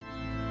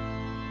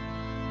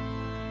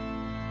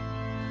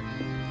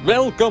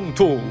Welcome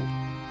to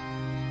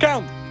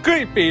Count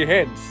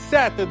Creepyhead's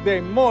Saturday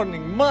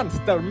Morning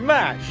Monster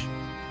Mash.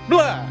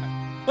 Blah!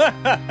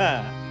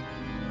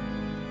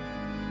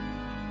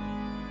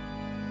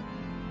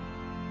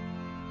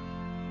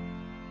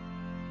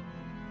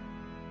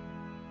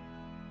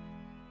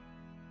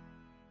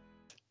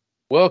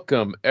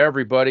 Welcome,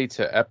 everybody,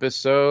 to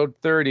episode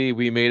 30.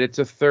 We made it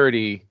to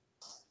 30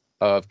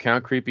 of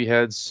Count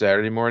Creepyhead's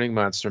Saturday Morning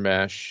Monster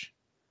Mash.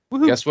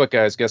 Woo-hoo. Guess what,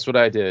 guys? Guess what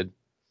I did?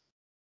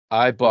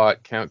 I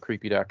bought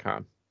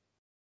CountCreepy.com.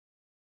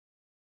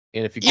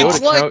 And if you go It's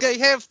to like they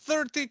have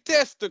 30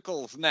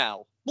 testicles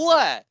now.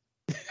 What?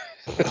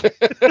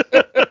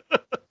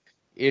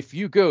 if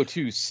you go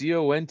to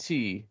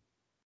C-O-N-T,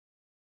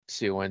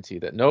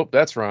 nope,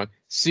 that's wrong.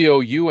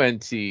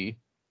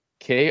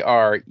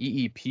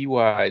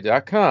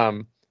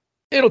 COUNTKREEPY.com,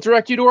 it'll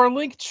direct you to our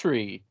link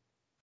tree.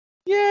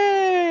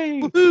 Yay!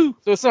 Woo-hoo.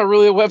 So it's not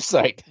really a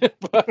website,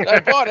 but I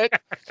bought it.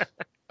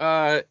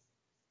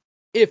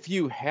 If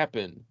you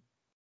happen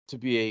to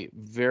be a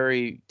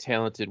very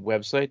talented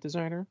website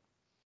designer,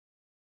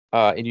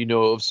 and you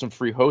know of some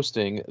free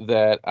hosting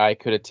that I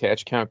could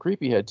attach Count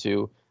Creepyhead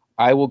to,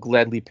 I will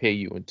gladly pay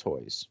you in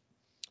toys.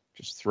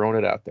 Just throwing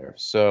it out there.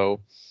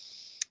 So,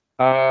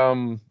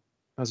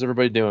 how's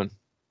everybody doing?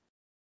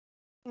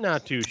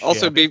 Not too shabby.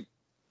 Also, be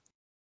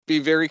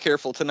very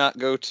careful to not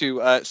go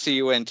to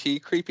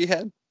CUNT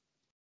Creepyhead.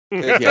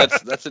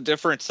 That's a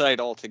different site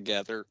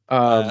altogether,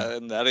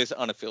 and that is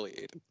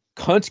unaffiliated.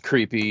 Cunt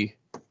Creepy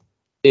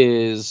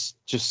is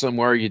just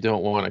somewhere you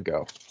don't want to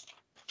go.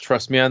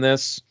 Trust me on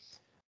this.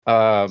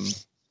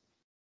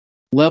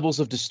 Levels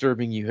of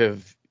disturbing you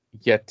have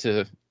yet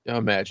to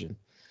imagine.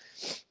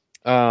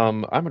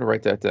 I'm going to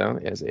write that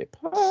down as a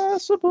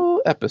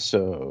possible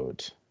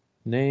episode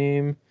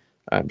name.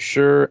 I'm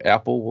sure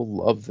Apple will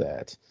love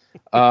that.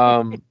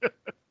 So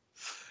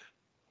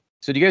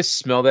do you guys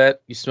smell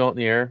that? You smell it in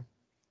the air?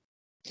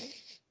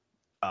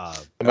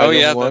 Oh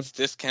yeah, that's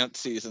discount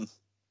season.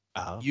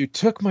 You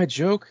took my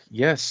joke?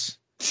 Yes.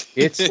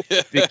 It's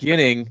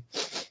beginning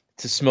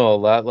to smell a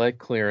lot like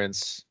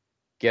clearance.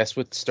 Guess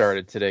what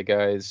started today,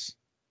 guys?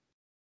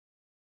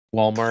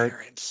 Walmart.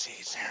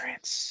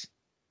 Clearance.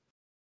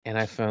 And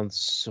I found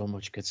so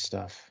much good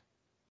stuff.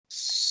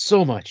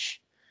 So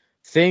much.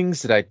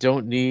 Things that I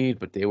don't need,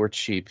 but they were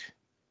cheap.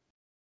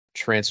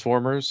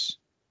 Transformers.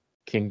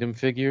 Kingdom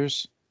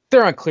figures.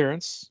 They're on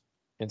clearance.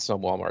 In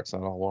some Walmarts,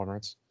 not all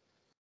Walmarts.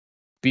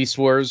 Beast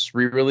Wars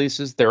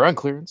re-releases. They're on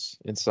clearance.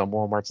 In some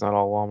Walmarts, not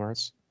all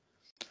Walmarts.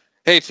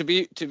 Hey, to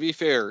be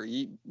fair,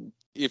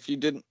 if you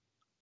didn't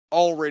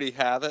already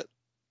have it,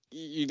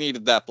 you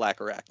needed that Black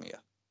Arachnia.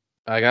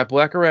 I got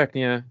Black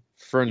Arachnia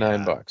for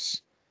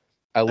 $9.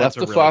 I left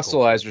the really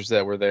fossilizers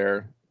that were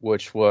there,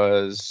 which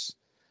was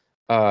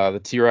the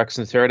T-Rex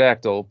and the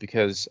Pterodactyl,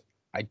 because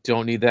I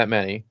don't need that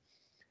many.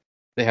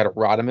 They had a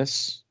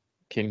Rodimus,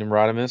 Kingdom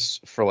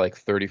Rodimus, for like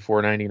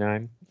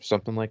 $34.99,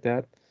 something like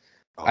that.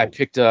 Oh. I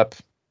picked up.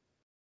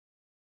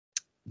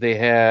 They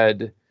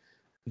had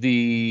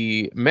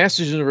the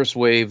Masters Universe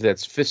wave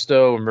that's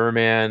Fisto,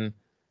 Merman,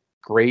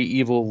 Grey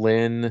Evil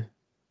Lyn,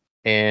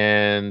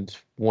 and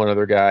one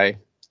other guy,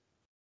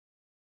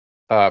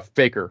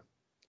 Faker.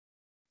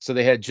 So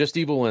they had just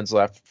Evil Lyns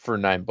left for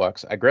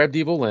 $9. I grabbed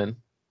Evil Lyn.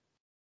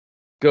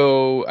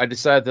 I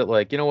decided that,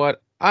 like, you know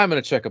what? I'm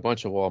going to check a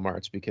bunch of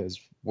Walmarts because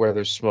where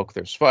there's smoke,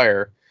 there's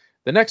fire.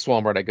 The next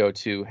Walmart I go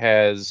to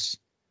has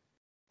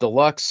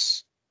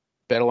Deluxe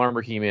Battle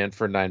Armor He-Man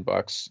for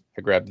 $9.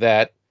 I grabbed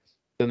that.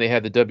 Then they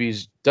had the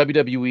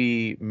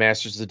WWE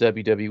Masters of the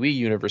WWE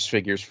Universe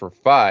figures for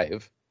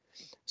 $5.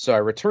 So I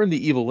returned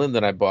the Evil Lyn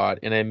that I bought,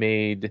 and I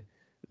made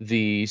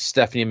the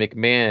Stephanie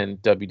McMahon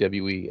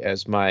WWE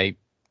as my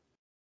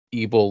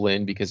Evil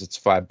Lyn because it's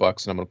 $5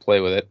 and I'm going to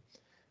play with it.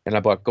 And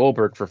I bought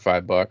Goldberg for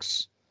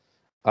 $5.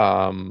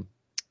 I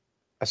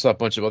saw a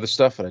bunch of other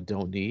stuff that I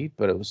don't need,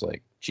 but it was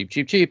like cheap.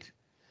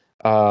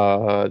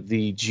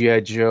 The G.I.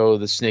 Joe,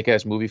 the Snake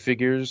Eyes movie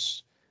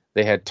figures,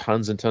 they had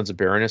tons and tons of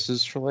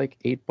Baronesses for like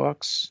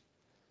 $8.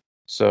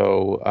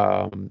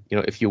 So,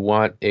 if you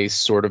want a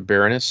sort of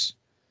Baroness,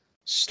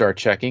 start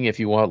checking. If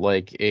you want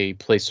like a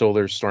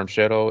placeholder Storm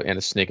Shadow and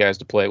a Snake Eyes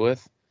to play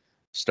with,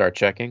 start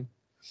checking.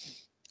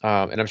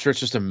 And I'm sure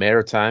it's just a matter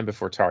of time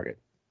before Target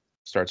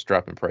starts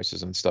dropping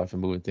prices and stuff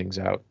and moving things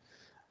out.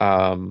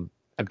 I'm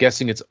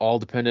guessing it's all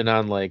dependent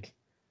on like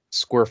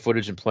square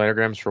footage and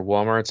planograms for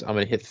Walmarts. I'm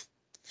going to hit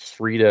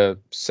 3 to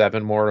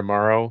 7 more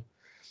tomorrow,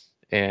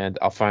 and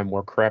I'll find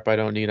more crap I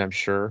don't need, I'm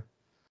sure.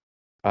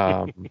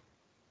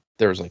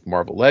 There's like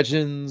Marvel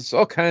Legends,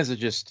 all kinds of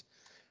just,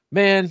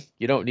 man,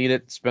 you don't need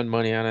it. Spend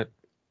money on it.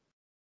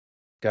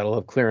 Gotta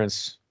love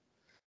clearance.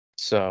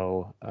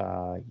 So,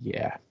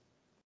 yeah.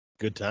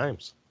 Good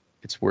times.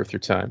 It's worth your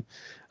time.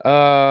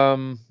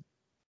 I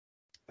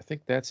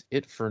think that's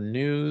it for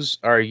news.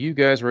 Are you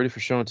guys ready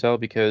for show and tell?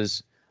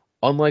 Because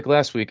unlike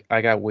last week,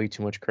 I got way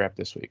too much crap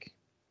this week.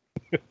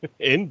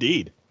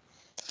 Indeed.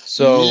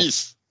 So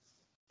Yes.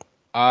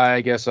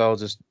 I guess I'll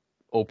just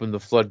open the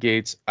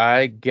floodgates.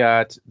 I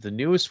got the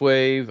newest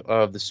wave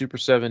of the Super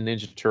 7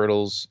 Ninja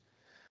Turtles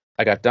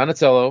I got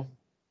Donatello,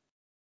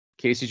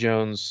 Casey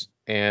Jones,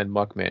 and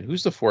Muckman.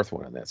 Who's the fourth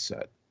one on that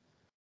set?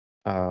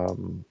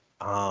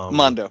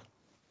 Mondo.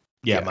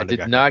 Yeah, I Mondo did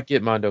Gecko. not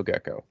get Mondo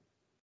Gecko.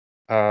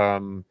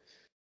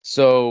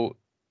 So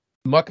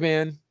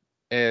Muckman,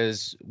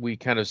 as we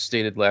kind of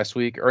stated last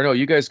week, or no,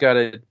 you guys got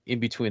it in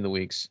between the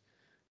weeks,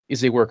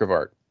 is a work of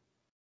art.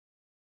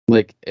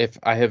 Like, if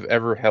I have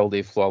ever held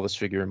a flawless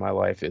figure in my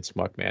life, it's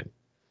Muckman.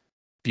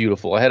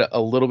 Beautiful. I had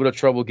a little bit of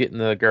trouble getting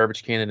the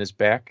garbage can in his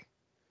back.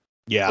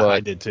 Yeah, but I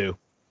did too.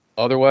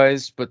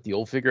 Otherwise, but the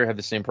old figure I had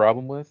the same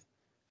problem with.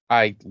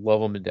 I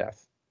love him to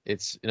death.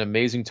 It's an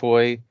amazing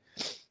toy.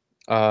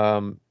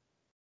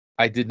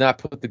 I did not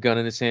put the gun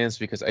in his hands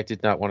because I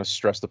did not want to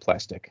stress the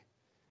plastic.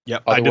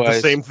 Yep, I did the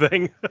same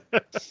thing.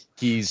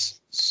 He's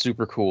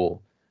super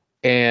cool.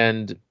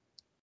 And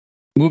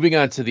moving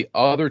on to the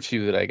other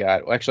two that I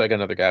got. Well, actually, I got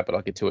another guy, but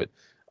I'll get to it.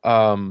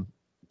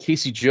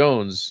 Casey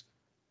Jones,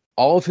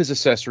 all of his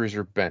accessories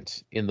are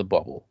bent in the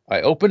bubble.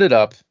 I open it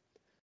up,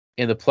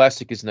 and the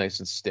plastic is nice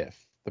and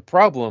stiff. The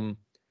problem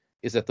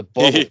is that the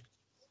bubble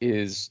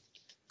is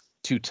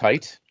too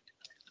tight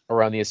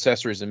around the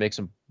accessories and makes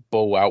them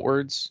bow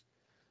outwards.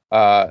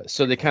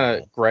 So they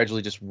kind of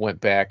gradually just went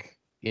back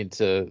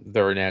into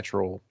their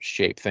natural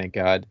shape, thank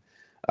God.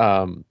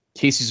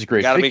 Casey's a great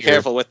figure. You gotta be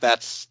careful with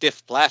that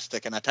stiff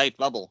plastic and a tight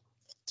bubble.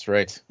 That's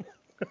right.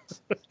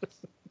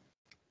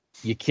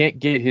 You can't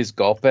get his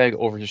golf bag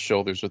over his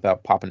shoulders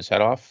without popping his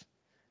head off,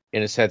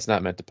 and his head's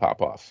not meant to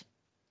pop off.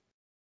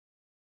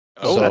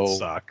 Oh, So that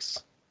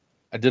sucks.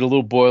 I did a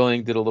little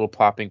boiling, did a little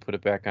popping, put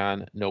it back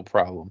on, no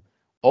problem.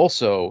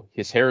 Also,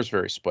 his hair is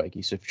very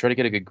spiky, so if you try to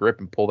get a good grip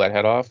and pull that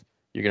head off,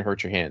 you're gonna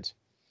hurt your hands.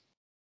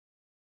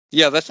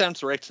 Yeah, that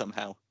sounds right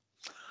somehow.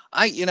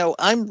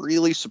 I'm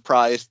really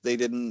surprised they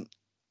didn't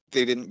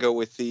go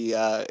with the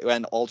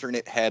an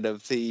alternate head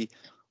of the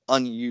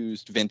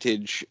unused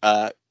vintage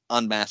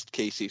unmasked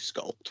Casey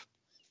sculpt.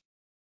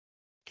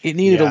 It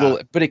needed a little,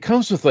 but it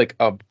comes with like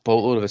a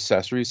boatload of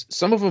accessories.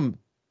 Some of them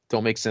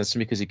don't make sense to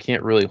me because you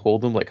can't really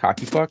hold them like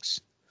hockey pucks.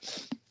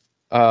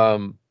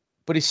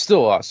 But he's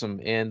still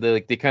awesome, and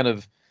they kind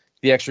of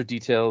the extra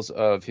details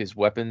of his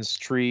weapons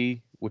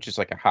tree, which is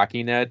like a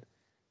hockey net,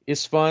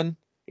 is fun.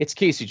 It's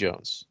Casey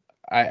Jones.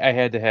 I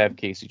had to have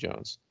Casey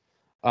Jones.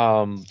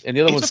 And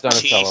the other one's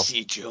Donatello.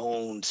 Casey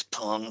Jones,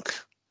 punk.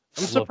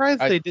 I'm surprised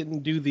they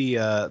didn't do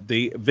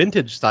the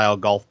vintage style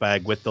golf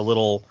bag with the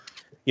little,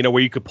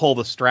 where you could pull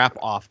the strap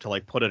off to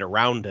like put it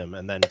around him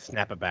and then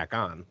snap it back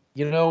on.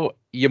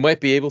 You might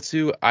be able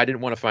to. I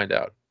didn't want to find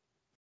out.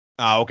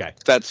 Oh, okay.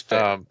 That's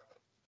fair.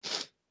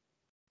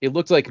 It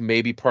looked like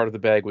maybe part of the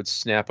bag would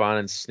snap on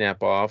and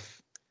snap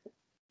off,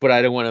 but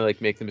I don't want to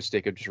like make the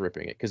mistake of just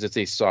ripping it because it's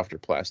a softer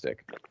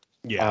plastic.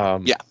 Yeah.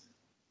 Yeah.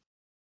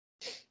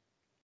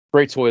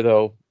 Great toy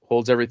though.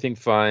 Holds everything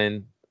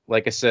fine.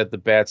 Like I said, the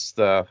bats,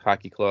 the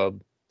hockey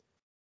club,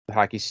 the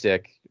hockey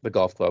stick, the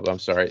golf club. I'm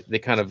sorry. They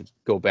kind of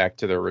go back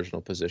to their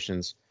original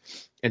positions.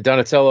 And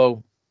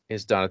Donatello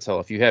is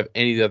Donatello. If you have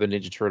any of the other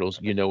Ninja Turtles,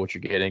 you know what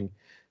you're getting.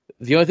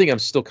 The only thing I'm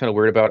still kind of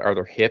worried about are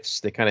their hips.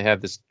 They kind of have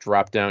this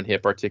drop down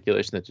hip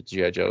articulation that the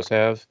G.I. Joes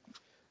have.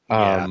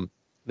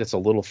 That's a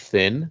little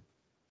thin.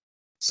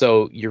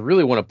 So you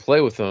really want to play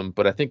with them,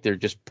 but I think they're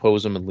just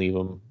pose them and leave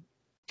them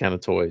kind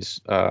of toys.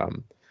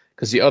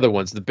 Because the other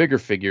ones, the bigger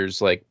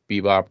figures like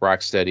Bebop,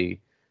 Rocksteady,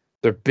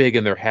 they're big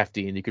and they're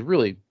hefty, and you could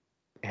really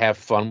have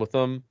fun with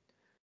them.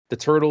 The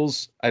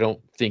Turtles, I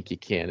don't think you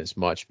can as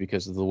much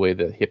because of the way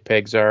the hip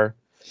pegs are.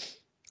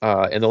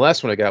 And the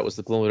last one I got was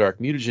the glow-in-the-dark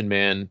Mutagen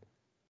Man,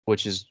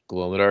 which is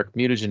glow-in-the-dark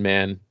Mutagen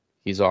Man.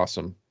 He's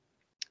awesome.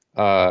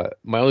 My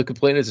only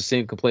complaint is the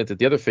same complaint that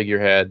the other figure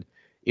had.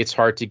 It's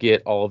hard to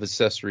get all of his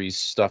accessories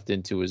stuffed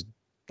into his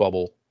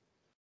bubble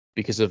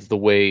because of the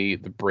way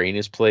the brain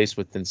is placed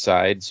with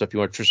inside. So if you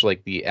want to just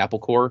like the apple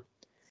core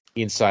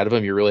inside of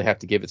him, you really have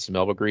to give it some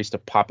elbow grease to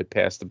pop it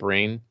past the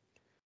brain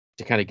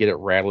to kind of get it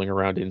rattling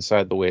around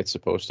inside the way it's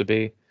supposed to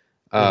be.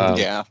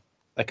 Yeah.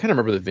 I kind of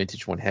remember the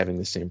vintage one having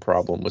the same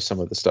problem with some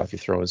of the stuff you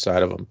throw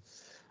inside of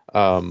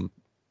him.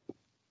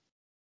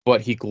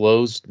 But he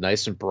glows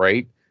nice and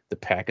bright. The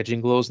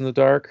packaging glows in the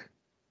dark.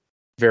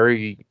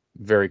 Very,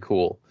 very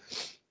cool.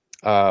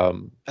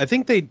 I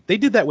think they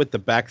did that with the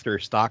Baxter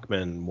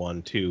Stockman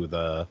one too.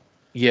 The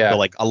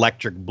like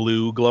electric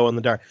blue glow in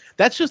the dark.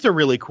 That's just a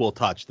really cool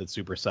touch that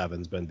Super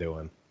 7's been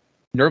doing.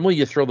 Normally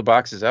you throw the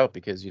boxes out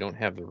because you don't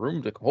have the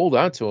room to hold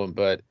on to them,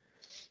 but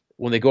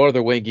when they go out of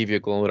their way and give you a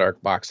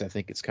glow-in-the-dark box, I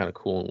think it's kind of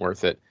cool and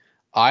worth it.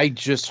 I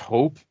just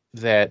hope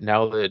that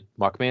now that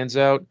Muckman's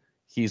out,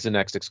 he's the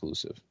next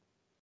exclusive.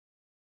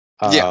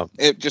 Yeah,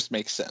 it just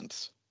makes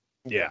sense.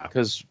 Yeah.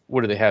 Because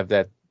what do they have?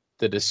 That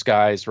the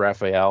disguised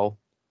Raphael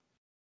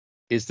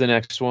is the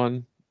next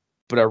one.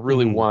 But I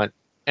really want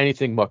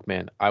anything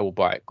Muckman. I will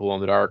buy it.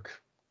 Glow-in-the-dark,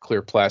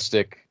 clear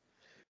plastic,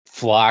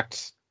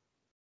 flocked.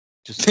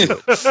 Just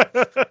do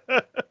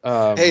it.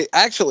 Hey,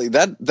 actually,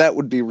 that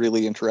would be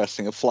really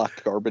interesting. A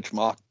flocked garbage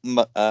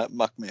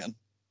Muckman.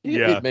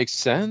 Yeah, it makes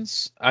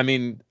sense. I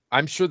mean,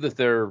 I'm sure that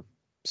they're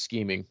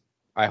scheming.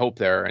 I hope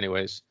they are,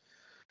 anyways.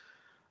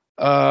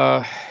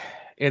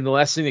 And the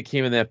last thing that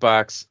came in that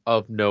box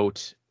of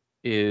note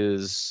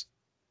is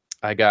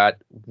I got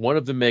one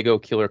of the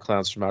Mego Killer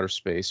Clowns from Outer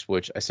Space,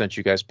 which I sent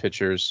you guys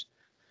pictures.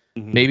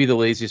 Mm-hmm. Maybe the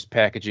laziest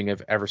packaging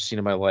I've ever seen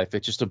in my life.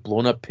 It's just a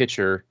blown up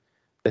picture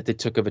that they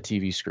took of a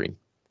TV screen.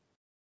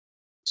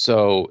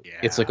 So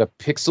It's like a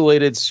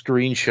pixelated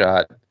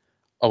screenshot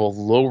of a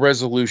low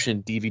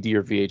resolution DVD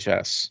or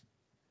VHS.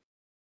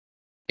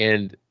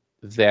 And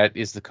that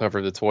is the cover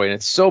of the toy. And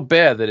it's so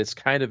bad that it's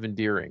kind of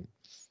endearing.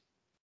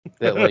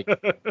 That like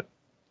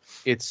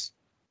it's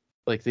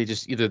like they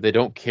just either they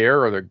don't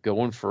care or they're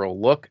going for a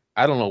look.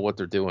 I don't know what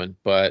they're doing,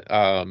 but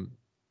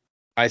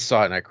I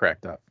saw it and I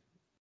cracked up.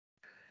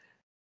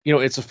 You know,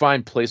 it's a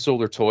fine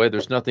placeholder toy.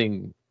 There's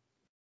nothing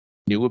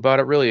new about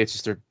it really. It's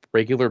just a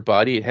regular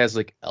body. It has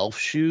like elf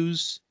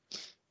shoes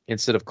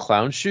instead of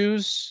clown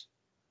shoes,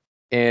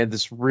 and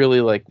this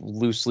really like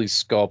loosely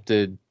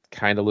sculpted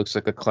kind of looks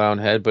like a clown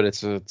head, but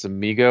it's a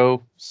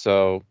Mego.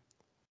 So,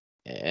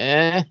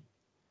 yeah,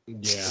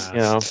 you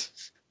know.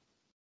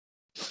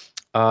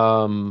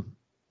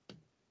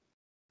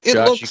 It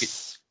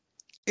Josh,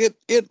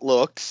 it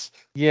looks.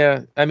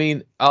 Yeah, I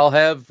mean, I'll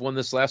have when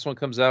this last one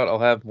comes out, I'll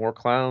have more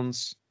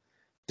clowns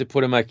to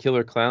put in my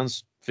Killer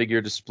Clowns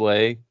figure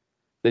display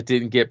that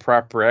didn't get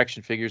proper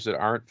action figures that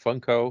aren't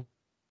Funko.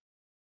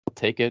 I'll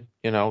take it.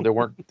 You know, they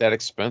weren't that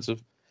expensive.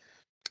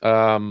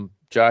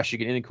 Josh, you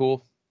get anything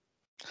cool?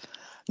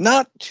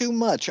 Not too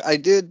much. I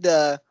did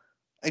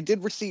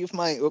receive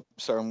my. Oops,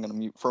 sorry, I'm gonna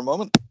mute for a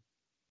moment.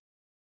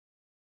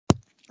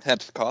 Had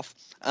to cough.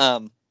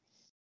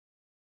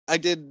 I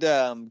did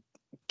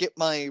get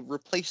my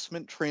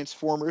replacement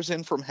Transformers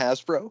in from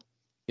Hasbro.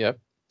 Yep.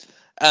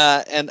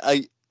 And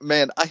I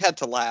had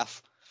to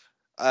laugh.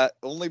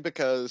 Only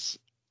because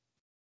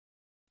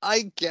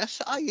I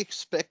guess I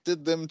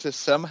expected them to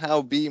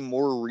somehow be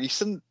more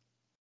recent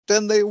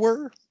than they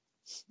were.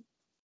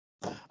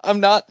 I'm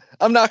not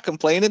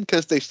complaining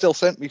because they still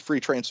sent me free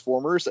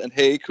Transformers, and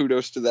hey,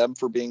 kudos to them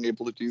for being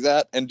able to do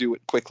that and do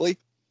it quickly.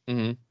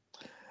 Mm-hmm.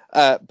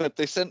 But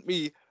they sent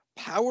me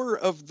Power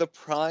of the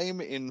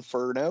Prime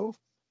Inferno.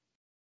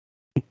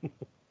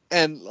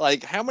 And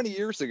like, how many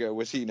years ago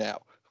was he now?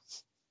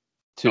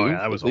 2. Oh, yeah,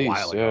 that was a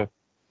while ago.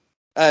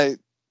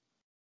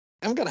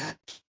 I'm gonna have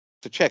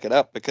to check it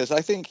up because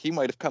I think he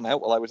might have come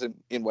out while I was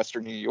in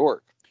Western New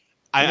York.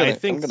 I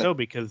think so,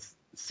 because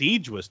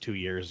Siege was 2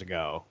 years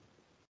ago.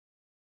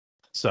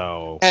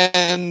 So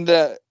and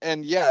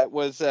yeah, it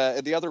was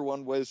the other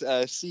one was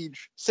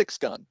Siege 6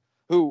 Gun,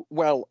 who,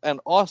 well, an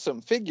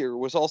awesome figure,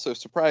 was also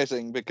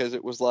surprising because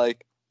it was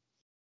like,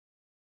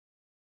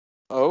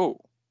 oh,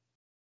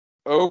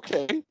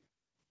 okay,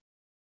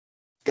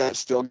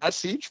 still got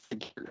Siege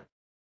figure.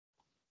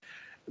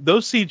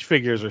 Those Siege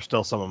figures are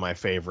still some of my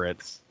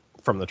favorites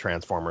from the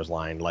Transformers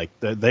line. Like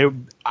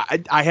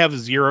I have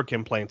zero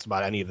complaints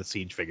about any of the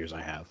Siege figures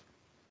I have.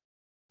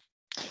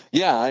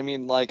 Yeah, I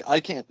mean, like,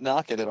 I can't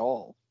knock it at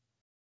all,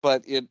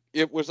 but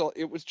it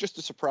was just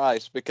a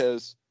surprise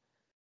because,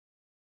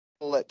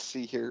 let's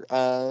see here,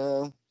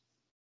 so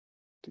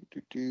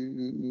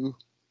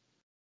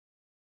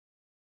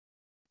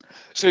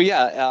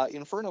yeah,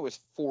 Inferno is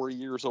 4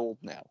 years old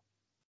now.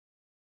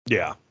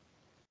 Yeah.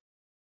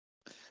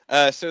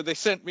 So they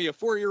sent me a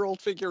 4-year-old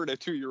figure and a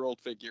 2-year-old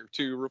figure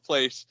to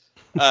replace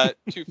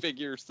 2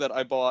 figures that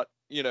I bought,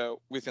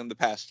 within the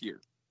past year.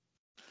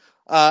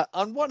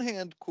 On one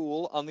hand,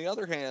 cool. On the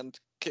other hand,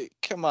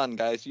 come on,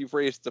 guys, you've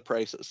raised the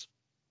prices.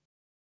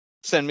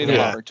 Send me the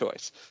modern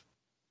toys.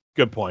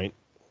 Good point.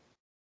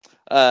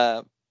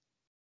 I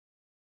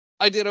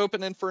did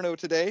open Inferno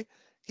today.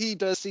 He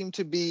does seem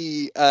to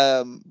be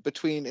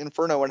between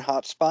Inferno and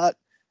Hotspot.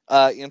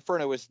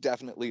 Inferno is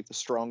definitely the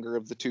stronger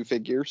of the 2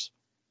 figures.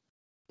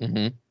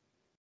 Mm-hmm.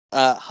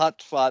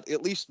 Hotspot,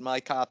 at least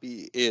my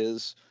copy,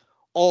 is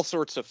all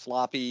sorts of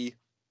floppy.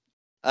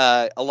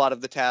 A lot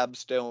of the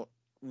tabs don't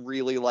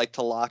really like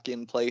to lock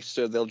in place,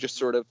 so they'll just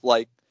sort of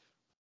like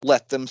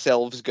let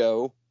themselves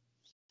go.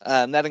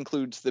 And that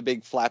includes the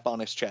big flap on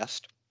his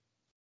chest.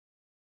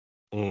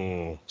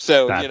 So,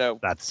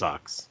 that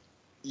sucks.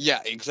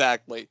 Yeah,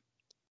 exactly.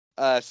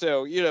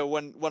 So,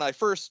 when I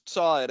first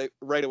saw it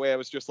right away, I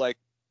was just like,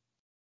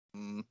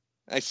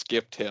 I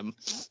skipped him.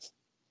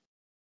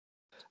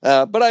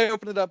 But I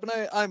opened it up and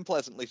I'm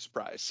pleasantly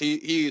surprised.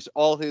 He's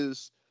all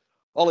his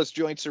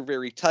joints are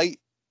very tight.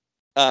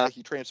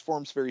 He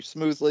transforms very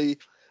smoothly.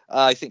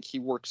 I think he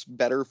works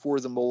better for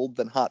the mold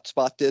than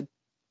Hotspot did.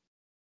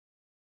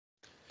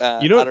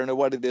 I don't know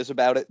what it is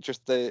about it.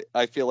 Just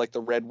I feel like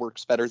the red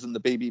works better than the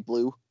baby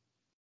blue.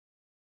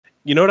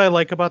 You know what I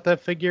like about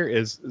that figure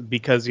is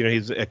because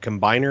he's a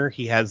combiner.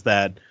 He has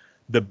the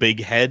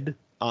big head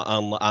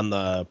on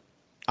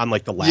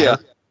like the ladder.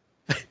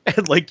 Yeah.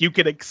 And like you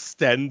can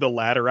extend the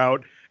ladder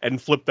out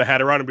and flip the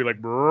head around and be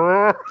like,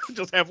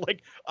 just have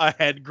like a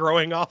head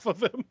growing off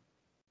of him.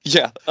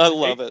 Yeah, I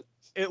love it.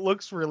 It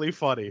looks really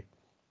funny.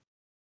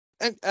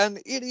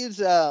 And it is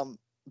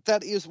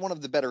that is one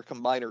of the better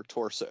combiner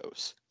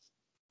torsos.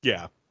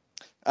 Yeah.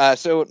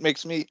 So it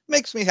makes me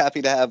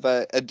happy to have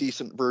a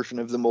decent version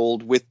of the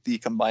mold with the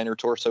combiner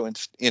torso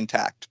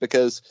intact,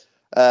 because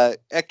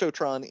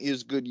Ectotron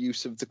is good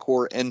use of the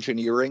core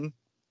engineering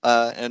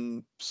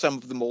and some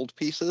of the mold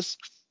pieces,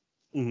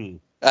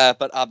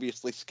 but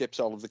obviously skips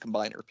all of the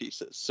combiner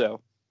pieces.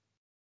 So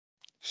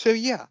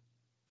yeah.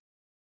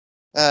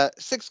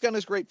 Six Gun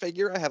is a great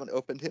figure. I haven't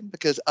opened him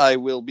because I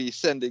will be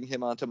sending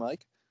him on to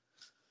Mike.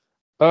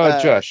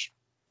 Josh,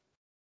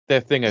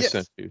 that thing I yes.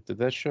 sent you, did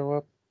that show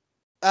up?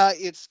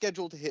 It's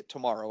scheduled to hit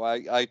tomorrow.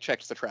 I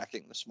checked the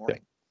tracking this morning.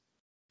 Okay.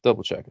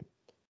 Double checking.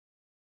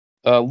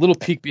 A little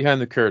peek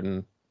behind the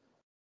curtain.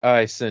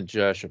 I sent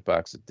Josh a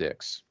box of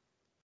dicks.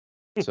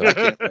 So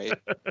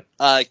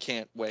I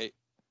can't wait.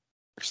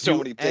 There's so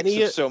many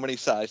dicks of so many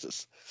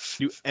sizes.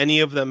 Do any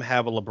of them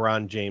have a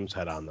LeBron James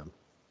head on them?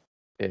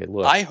 Hey,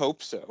 look. I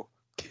hope so.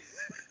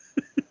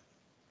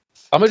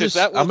 I'm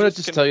gonna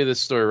just tell you this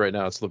story right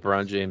now. It's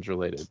LeBron James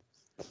related.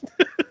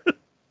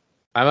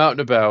 I'm out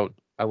and about.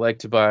 I like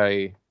to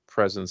buy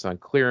presents on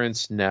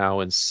clearance now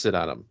and sit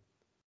on them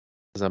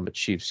because I'm a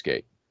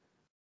cheapskate.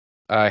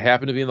 I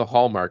happen to be in the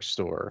Hallmark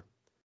store,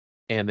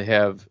 and they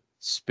have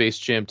Space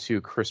Jam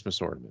 2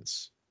 Christmas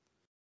ornaments.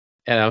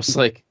 And I was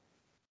like,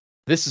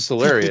 this is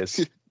hilarious.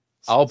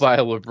 I'll buy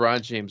a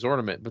LeBron James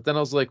ornament. But then I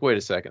was like, wait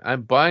a second.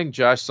 I'm buying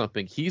Josh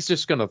something he's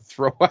just going to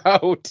throw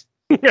out.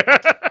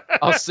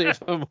 I'll save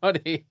him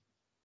money.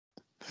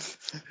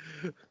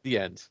 The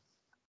end.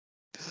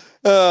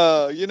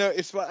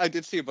 It's I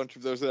did see a bunch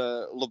of those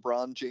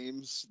LeBron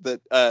James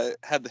that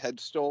had the head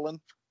stolen.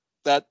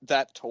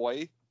 That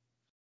toy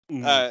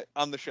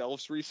on the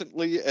shelves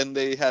recently, and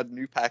they had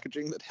new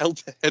packaging that held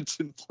the heads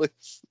in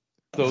place.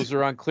 Those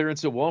are on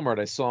clearance at Walmart.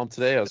 I saw them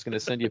today. I was going to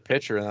send you a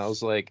picture, and I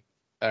was like,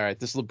 all right,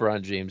 this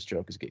LeBron James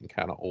joke is getting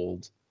kind of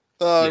old.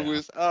 I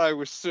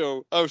was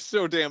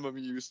so damn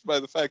amused by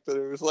the fact that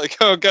it was like,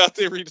 oh god,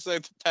 they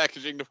redesigned the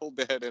packaging to hold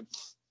the head in.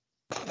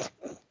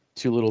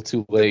 Too little,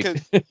 too late.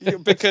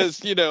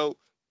 Because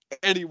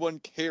anyone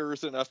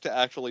cares enough to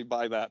actually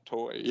buy that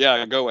toy.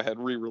 Yeah, go ahead,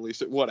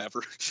 re-release it,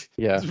 whatever.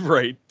 Yeah,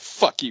 right.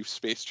 Fuck you,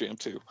 Space Jam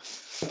 2.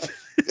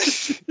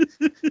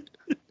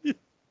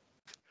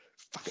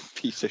 Fucking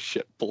piece of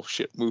shit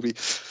bullshit movie.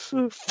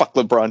 Fuck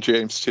LeBron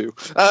James too.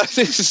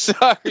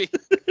 Sorry.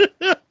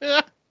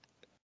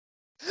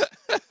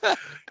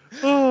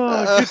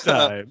 Oh, good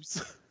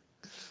times.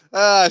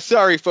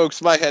 Sorry,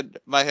 folks. My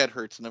head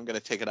hurts, and I'm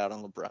gonna take it out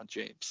on LeBron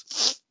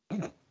James.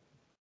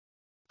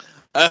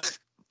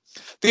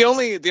 The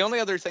only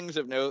other things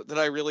of note that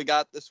I really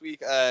got this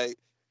week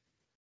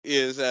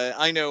is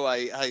I know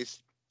I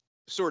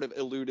sort of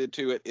alluded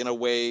to it in a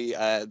way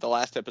the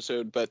last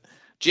episode, but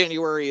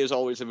January is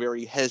always a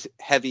very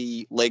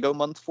heavy Lego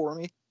month for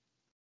me.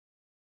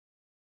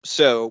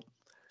 So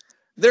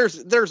there's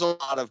a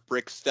lot of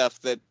brick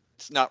stuff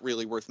that's not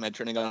really worth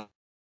mentioning on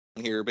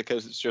here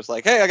because it's just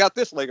like, hey, I got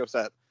this Lego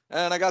set,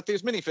 and I got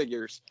these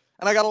minifigures,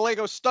 and I got a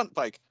Lego stunt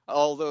bike.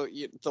 Although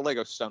the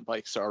Lego stunt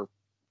bikes are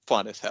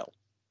fun as hell.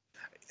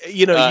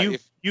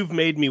 You've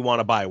made me want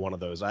to buy one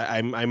of those.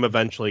 I'm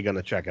eventually going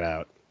to check it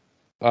out.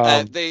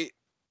 They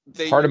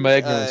part of my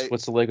ignorance.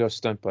 What's a Lego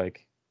stunt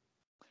bike?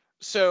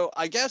 So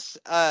I guess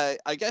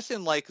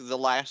in like the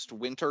last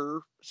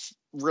winter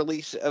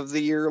release of the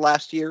year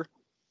last year,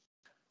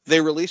 they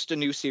released a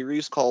new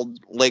series called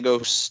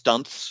Lego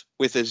Stunts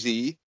with a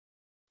Z.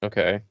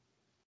 Okay.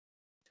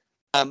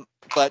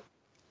 But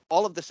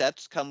all of the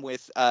sets come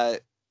with a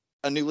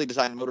newly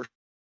designed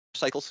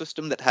motorcycle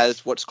system that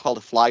has what's called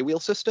a flywheel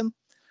system.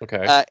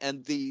 Okay.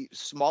 And the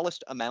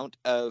smallest amount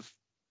of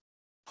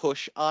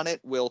push on it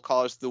will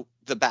cause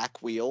the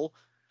back wheel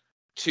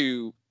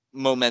to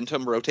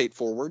momentum rotate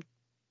forward.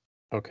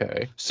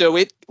 Okay. So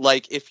it,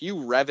 like, if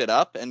you rev it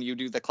up and you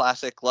do the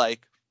classic,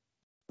 like,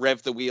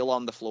 rev the wheel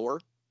on the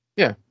floor.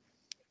 Yeah.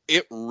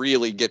 It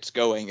really gets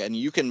going, and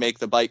you can make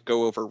the bike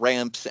go over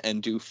ramps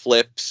and do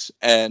flips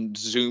and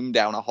zoom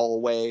down a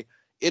hallway.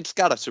 It's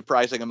got a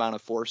surprising amount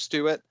of force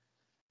to it.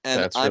 And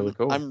that's really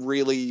cool. I'm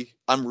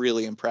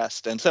really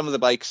impressed. And some of the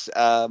bikes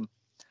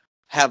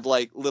have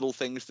like little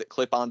things that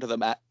clip onto the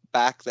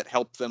back that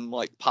help them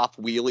like pop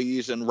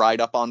wheelies and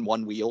ride up on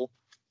one wheel.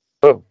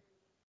 Oh.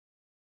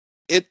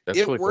 It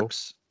really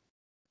works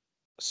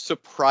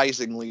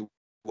surprisingly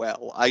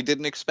well. I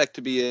didn't expect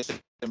to be as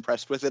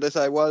impressed with it as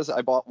I was.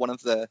 I bought one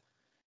of the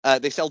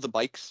they sell the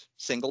bikes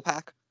single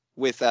pack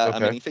with a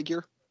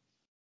minifigure.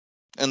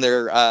 And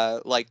they're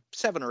like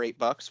 $7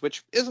 or $8,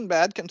 which isn't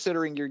bad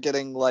considering you're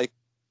getting like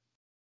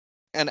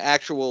an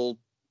actual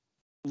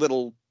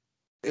little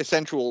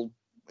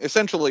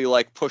essentially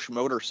like push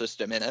motor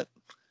system in it,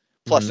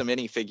 plus a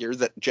minifigure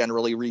that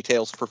generally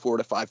retails for $4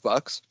 to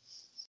 $5.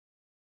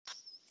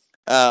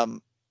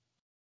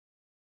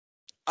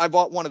 I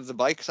bought one of the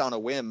bikes on a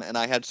whim, and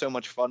I had so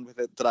much fun with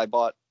it that I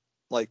bought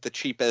like the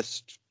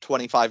cheapest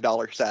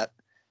 $25 set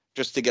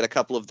just to get a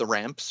couple of the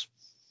ramps.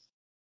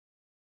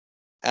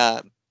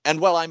 And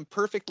while I'm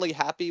perfectly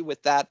happy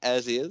with that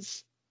as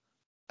is,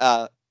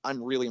 I'm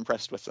really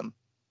impressed with them.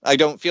 I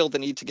don't feel the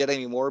need to get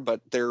any more, but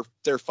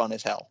they're fun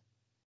as hell.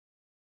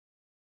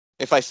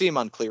 If I see them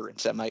on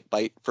clearance, I might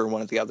bite for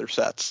one of the other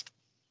sets.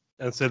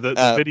 And so the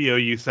video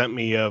you sent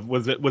me of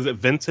was it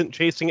Vincent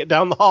chasing it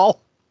down the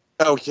hall?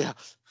 Oh yeah.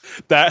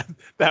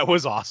 That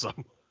was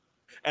awesome.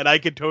 And I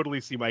could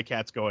totally see my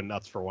cats going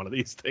nuts for one of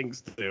these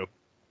things too.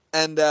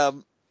 And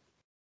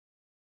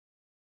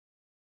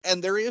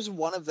there is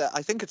one of the,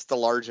 I think it's the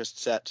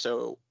largest set,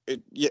 so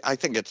I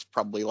think it's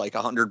probably like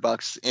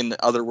 $100. In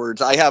other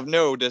words, I have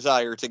no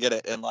desire to get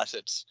it unless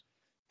it's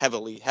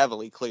heavily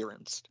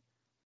clearanced.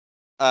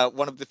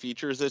 One of the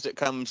features is it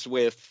comes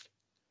with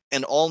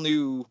an all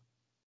new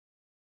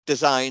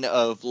design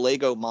of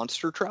Lego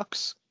monster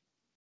trucks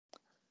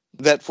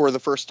that for the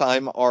first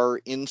time are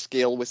in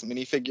scale with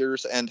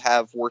minifigures and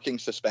have working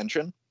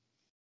suspension.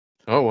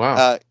 Oh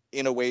wow.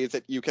 In a way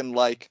that you can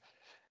like,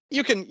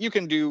 you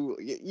can do,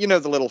 you know,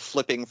 the little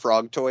flipping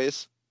frog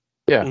toys.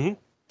 Yeah. Mm-hmm.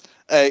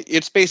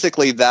 It's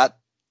basically that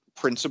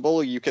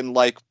principle. You can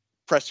like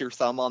press your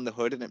thumb on the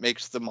hood and it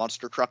makes the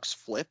monster trucks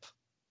flip.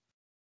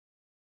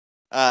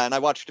 And I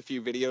watched a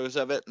few videos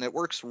of it and it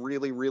works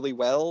really, really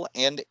well.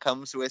 And it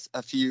comes with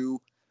a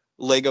few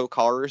Lego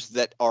cars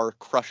that are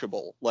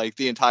crushable. Like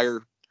the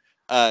entire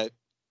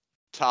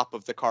top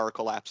of the car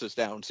collapses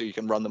down so you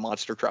can run the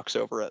monster trucks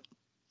over it.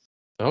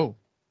 Oh,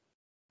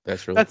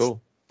 that's really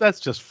cool. That's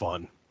just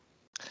fun.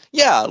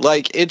 Yeah,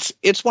 like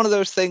it's one of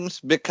those things,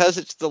 because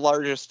it's the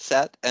largest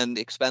set and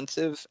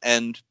expensive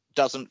and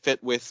doesn't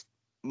fit with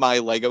my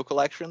Lego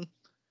collection.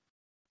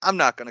 I'm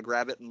not going to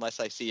grab it unless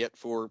I see it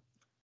for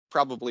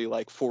probably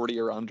like 40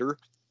 or under.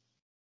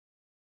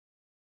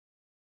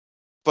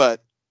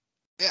 But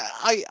yeah,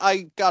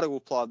 I got to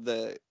applaud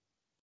the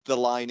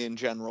line in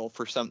general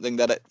for something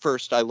that at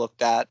first I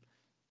looked at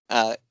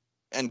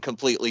and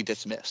completely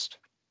dismissed.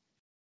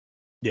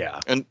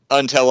 Yeah. And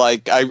until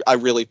like I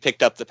really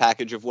picked up the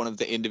package of one of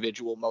the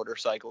individual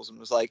motorcycles and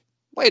was like,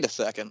 wait a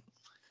second,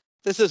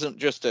 this isn't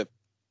just a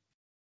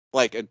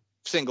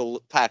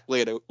single pack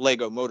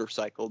Lego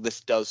motorcycle.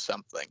 This does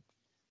something.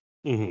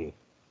 Mm-hmm.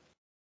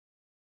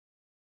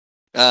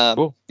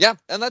 Cool. Yeah,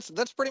 and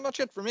that's pretty much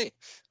it for me.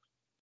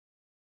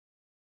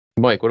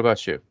 Mike, what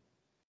about you?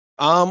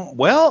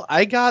 Well,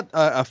 I got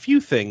a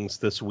few things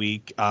this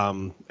week,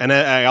 and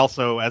I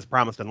also, as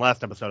promised in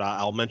last episode,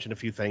 I'll mention a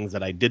few things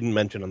that I didn't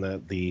mention on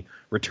the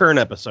return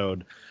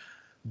episode.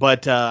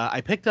 But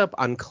I picked up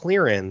on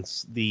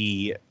clearance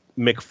the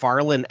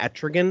McFarlane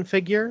Etrigan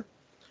figure.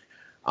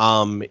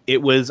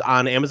 It was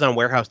on Amazon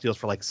Warehouse Deals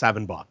for like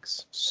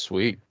 $7.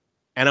 Sweet.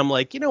 And I'm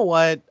like, you know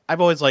what?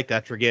 I've always liked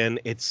Etrigan.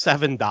 It's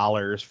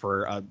 $7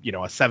 for a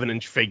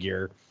 7-inch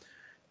figure.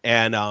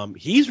 And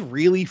he's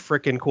really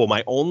freaking cool.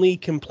 My only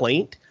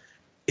complaint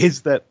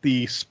is that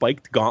the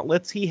spiked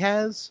gauntlets he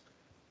has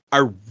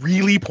are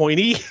really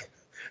pointy.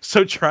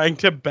 So trying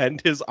to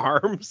bend his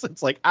arms,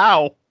 it's like,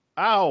 ow.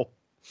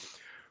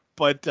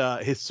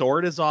 But his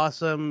sword is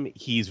awesome.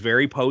 He's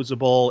very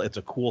posable. It's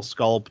a cool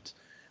sculpt.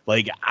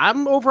 Like,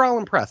 I'm overall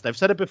impressed. I've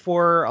said it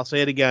before. I'll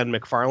say it again.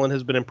 McFarlane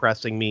has been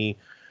impressing me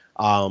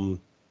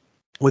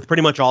with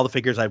pretty much all the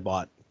figures I've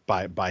bought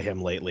by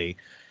him lately.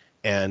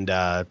 And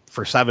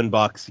for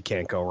 $7, you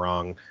can't go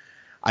wrong.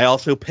 I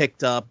also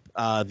picked up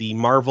the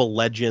Marvel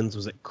Legends,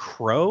 was it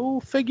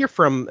Crow figure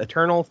from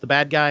Eternals, the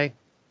bad guy?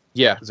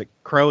 Yeah. Is it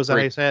Crow? Is that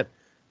how you say it?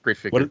 Great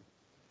figure.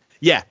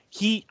 Yeah,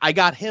 I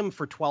got him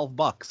for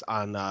 $12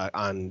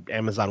 on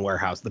Amazon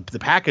Warehouse. The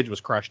package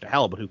was crushed to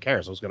hell, but who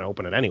cares? I was going to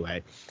open it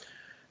anyway.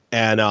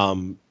 And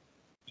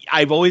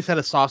I've always had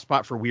a soft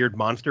spot for weird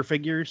monster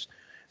figures.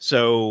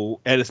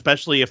 So, and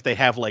especially if they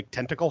have like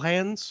tentacle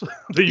hands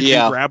that you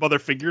can grab other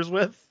figures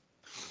with.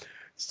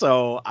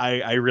 So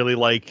I really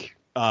like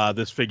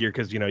this figure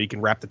because, you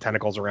can wrap the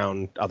tentacles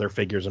around other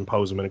figures and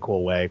pose them in a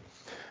cool way.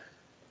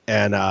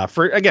 And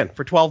for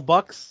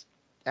 $12,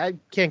 I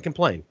can't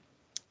complain.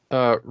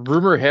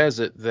 Rumor has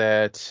it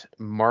that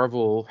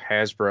Marvel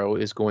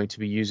Hasbro is going to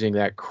be using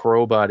that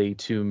Crow body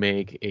to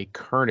make a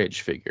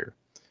Carnage figure.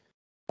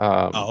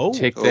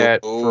 Take that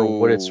for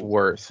what it's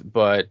worth.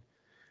 But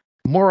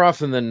more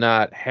often than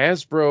not,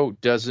 Hasbro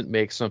doesn't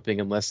make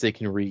something unless they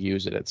can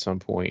reuse it at some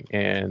point.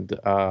 And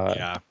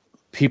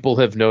people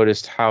have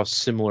noticed how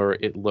similar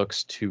it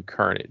looks to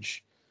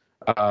Carnage.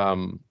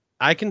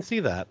 I can see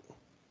that.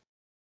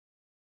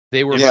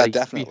 They were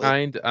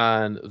behind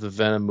on the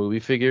Venom movie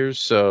figures,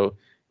 so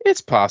it's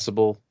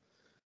possible.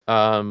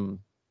 But,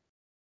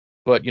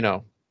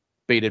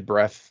 bated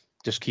breath.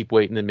 Just keep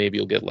waiting and maybe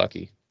you'll get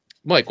lucky.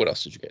 Mike, what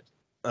else did you get?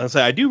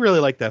 I do really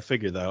like that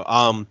figure, though.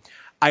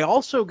 I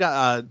also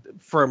got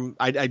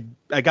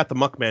I got the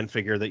Muckman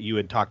figure that you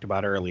had talked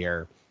about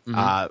earlier.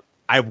 Mm-hmm.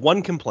 I have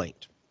one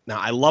complaint. Now,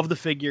 I love the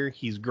figure.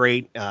 He's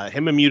great.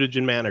 Him and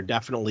Mutagen Man are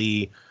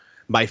definitely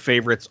my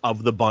favorites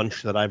of the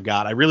bunch that I've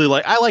got.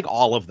 I like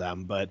all of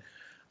them, but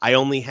I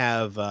only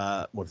have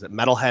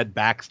Metalhead,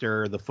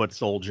 Baxter, the Foot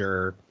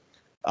Soldier,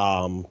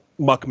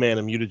 Muckman,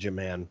 and Mutagen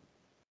Man.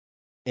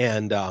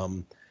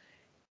 And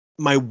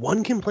my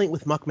one complaint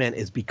with Muckman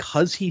is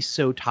because he's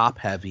so top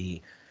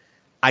heavy,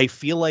 I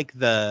feel like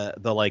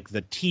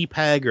the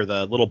T-peg or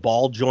the little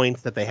ball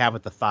joints that they have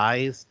at the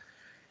thighs,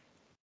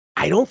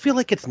 I don't feel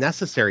like it's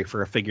necessary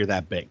for a figure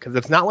that big, because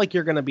it's not like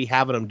you're going to be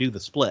having them do the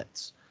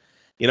splits.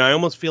 I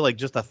almost feel like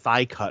just a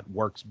thigh cut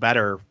works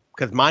better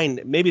because mine,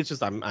 maybe it's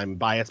just I'm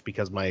biased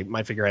because my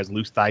figure has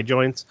loose thigh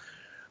joints,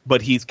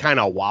 but he's kind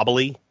of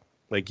wobbly.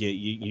 Like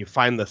you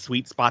find the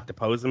sweet spot to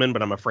pose him in,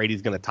 but I'm afraid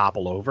he's going to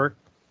topple over.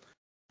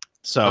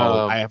 So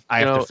I have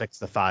to fix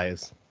the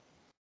thighs.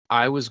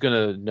 I was going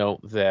to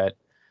note that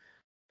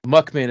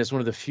Muckman is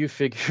one of the few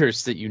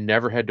figures that you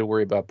never had to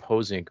worry about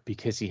posing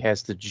because he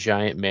has the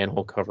giant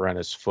manhole cover on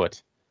his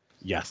foot.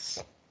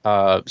 Yes.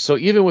 So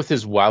even with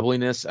his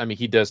wobbliness, I mean,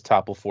 he does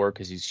topple forward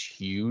because he's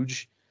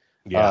huge.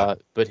 Yeah.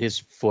 But his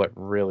foot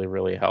really,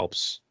 really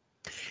helps.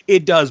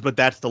 It does, but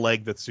that's the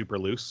leg that's super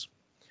loose.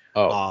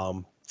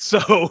 Oh.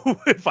 So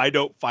if I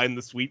don't find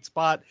the sweet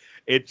spot,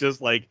 it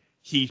just like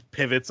he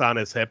pivots on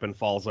his hip and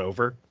falls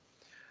over.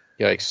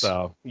 Yikes.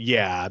 So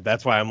yeah,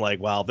 that's why I'm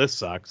like, well, this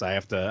sucks. I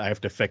have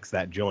to fix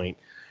that joint.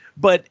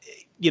 But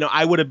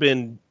I would have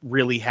been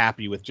really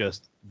happy with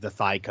just the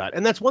thigh cut.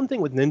 And that's one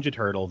thing with Ninja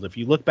Turtles. If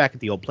you look back at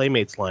the old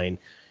Playmates line,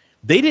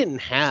 they didn't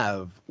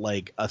have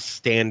like a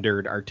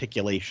standard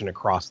articulation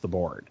across the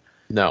board.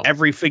 No.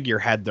 Every figure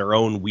had their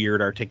own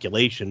weird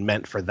articulation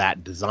meant for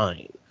that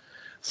design.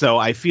 So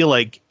I feel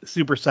like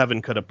Super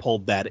 7 could have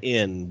pulled that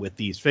in with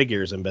these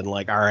figures and been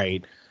like, all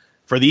right,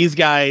 for these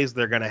guys,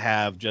 they're going to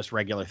have just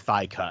regular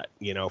thigh cut.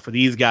 For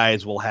these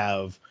guys, we'll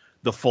have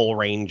the full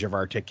range of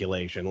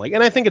articulation.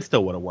 And I think it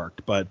still would have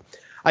worked, but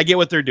I get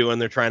what they're doing.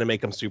 They're trying to make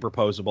them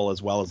superposable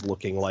as well as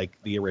looking like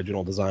the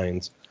original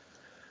designs.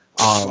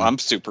 I'm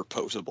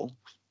superposable.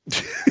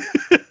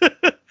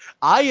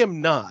 I am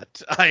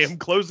not. I am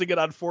closing it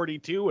on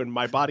 42 and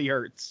my body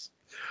hurts.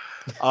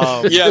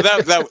 Yeah,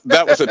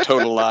 that was a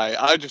total lie.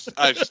 I just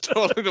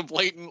told it a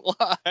blatant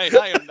lie.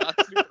 I am not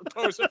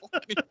superposable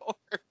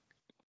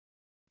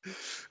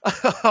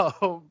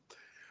anymore.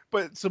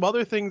 But some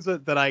other things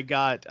that I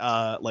got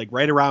like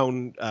right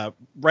around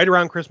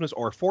Christmas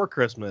or for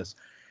Christmas,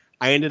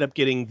 I ended up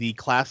getting the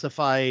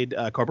classified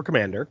Cobra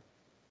Commander.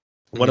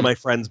 One of my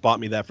friends bought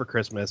me that for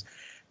Christmas.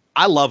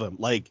 I love him.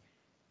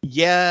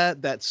 Yeah,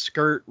 that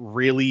skirt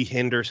really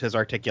hinders his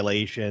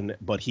articulation,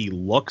 but he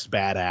looks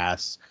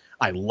badass.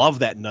 I love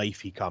that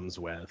knife he comes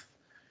with.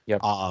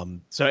 Yep.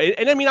 So,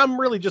 and I mean, I'm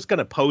really just going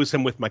to pose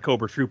him with my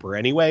Cobra Trooper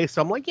anyway.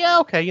 So I'm like, yeah,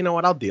 okay, you know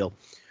what? I'll deal.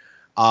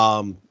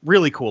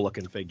 Really cool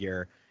looking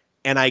figure.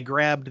 And I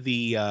grabbed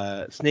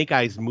the Snake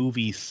Eyes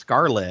movie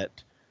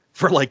Scarlet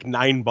for like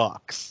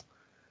 $9.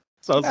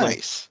 So I was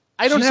nice.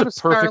 I don't She's have a a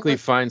Scarlet. perfectly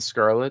fine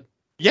Scarlet.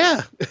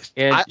 Yeah.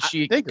 And I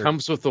she figured.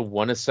 comes with the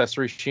one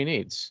accessory she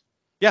needs.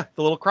 Yeah,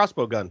 the little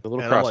crossbow gun. The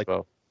little And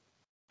crossbow.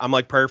 I'm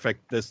like,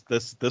 perfect. This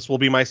will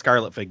be my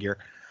Scarlet figure.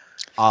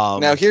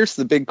 Now here's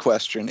the big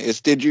question: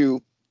 is did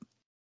you,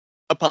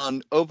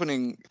 upon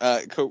opening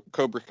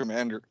Cobra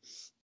Commander,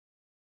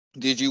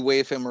 did you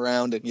wave him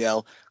around and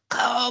yell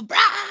Cobra?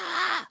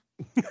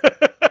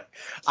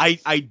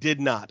 I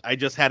did not. I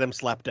just had him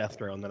slap Death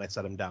Throw and then I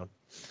set him down.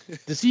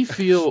 Does he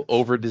feel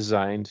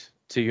over-designed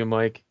to you,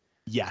 Mike?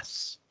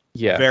 Yes.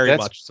 Yeah, very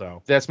much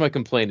so. That's my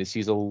complaint, is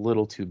he's a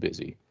little too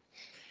busy.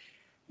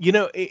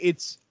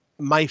 It's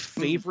my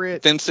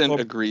favorite. Vincent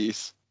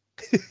agrees.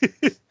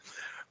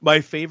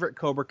 My favorite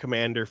Cobra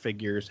Commander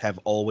figures have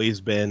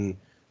always been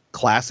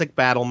classic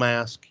Battle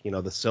Mask,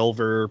 the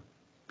silver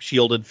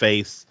shielded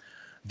face,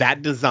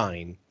 that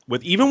design,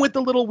 even with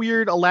the little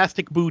weird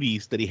elastic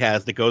booties that he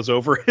has that goes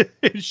over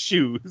his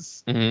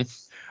shoes,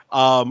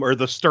 or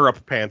the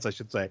stirrup pants, I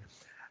should say.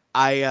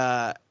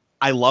 I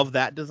love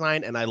that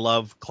design, and I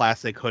love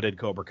classic hooded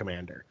Cobra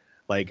Commander.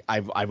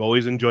 I've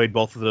always enjoyed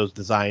both of those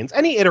designs.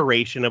 Any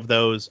iteration of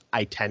those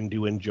I tend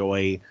to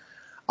enjoy.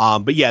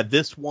 But yeah,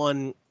 this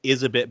one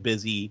is a bit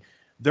busy.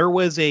 There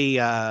was a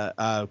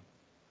was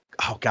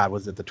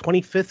it the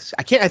 25th?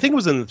 I think it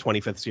was in the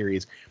 25th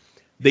series.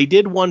 They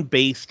did one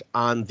based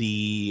on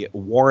the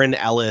Warren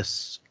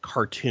Ellis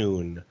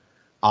cartoon.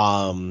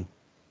 What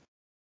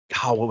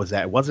was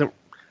that?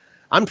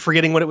 I'm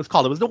forgetting what it was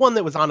called. It was the one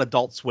that was on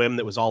Adult Swim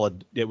that was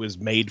it was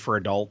made for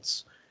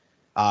adults.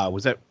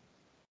 Was that?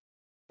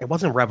 It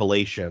wasn't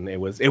Revelation.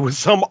 It was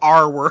some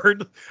R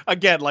word.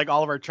 Again, like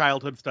all of our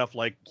childhood stuff,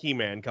 like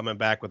He-Man coming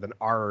back with an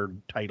R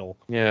title.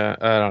 Yeah,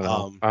 I don't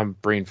know. I'm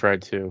brain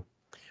fried too.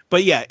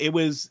 But yeah, it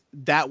was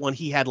that one.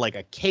 He had like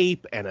a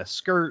cape and a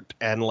skirt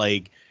and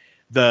like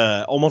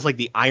almost like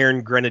the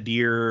Iron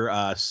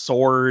Grenadier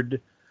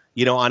sword,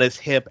 on his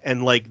hip.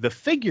 And like the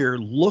figure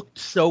looked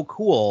so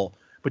cool,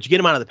 but you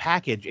get him out of the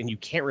package and you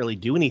can't really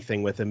do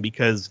anything with him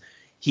because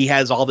he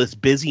has all this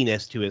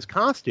busyness to his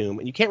costume,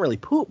 and you can't really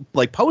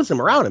pose him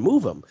around and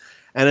move him.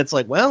 And it's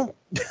like, well,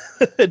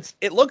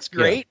 it looks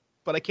great,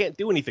 but I can't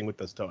do anything with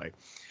this toy.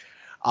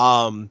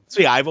 So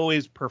yeah, I've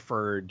always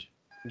preferred,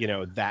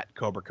 that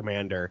Cobra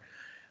Commander.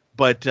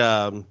 But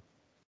I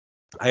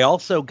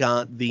also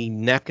got the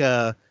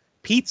NECA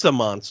Pizza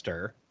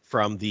Monster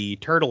from the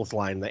Turtles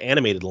line, the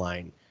animated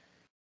line.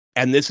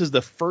 And this is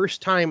the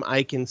first time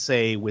I can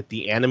say with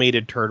the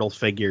animated Turtles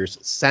figures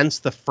since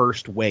the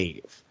first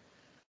wave,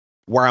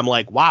 where I'm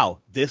like, wow,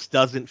 this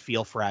doesn't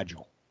feel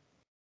fragile.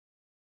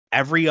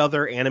 Every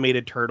other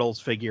animated Turtles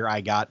figure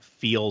I got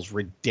feels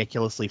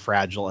ridiculously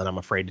fragile, and I'm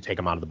afraid to take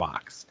them out of the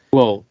box.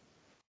 Well,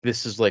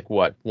 this is like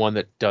what, one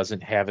that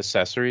doesn't have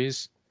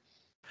accessories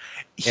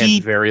He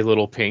and very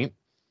little paint.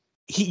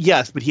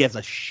 Yes, but he has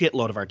a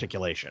shitload of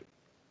articulation.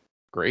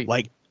 Great.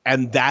 Like,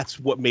 and that's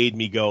what made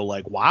me go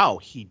like, wow,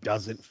 he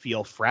doesn't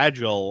feel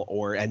fragile,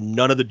 and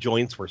none of the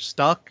joints were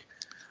stuck.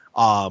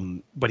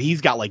 But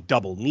he's got like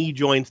double knee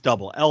joints,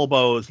 double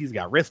elbows. He's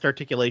got wrist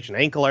articulation,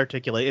 ankle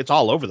articulation. It's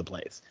all over the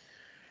place.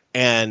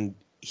 And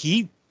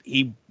he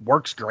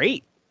works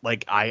great.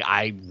 Like,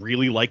 I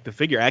really like the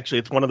figure. Actually,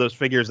 it's one of those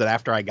figures that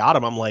after I got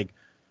him, I'm like,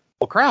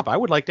 well, crap, I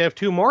would like to have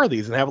 2 more of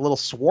these and have a little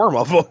swarm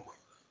of them.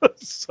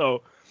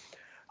 So,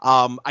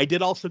 I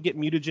did also get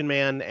Mutagen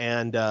Man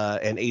and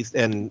Ace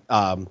and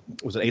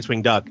was it Ace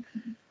Wing Duck?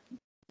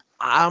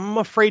 I'm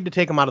afraid to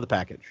take them out of the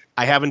package.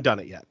 I haven't done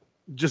it yet,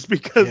 just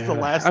because the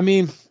last. I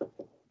mean,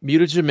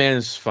 Mutagen Man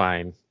is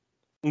fine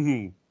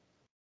Mhm.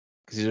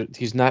 because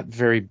he's not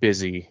very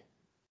busy.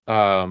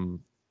 I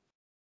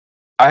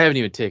haven't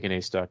even taken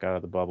Ace Duck out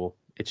of the bubble.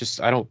 It's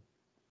just I don't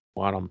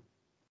want him.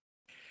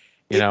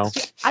 You know,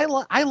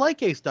 I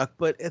like Ace Duck,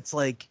 but it's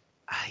like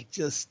I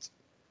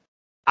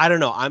don't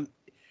know.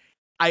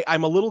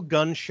 I'm a little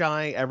gun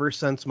shy ever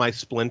since my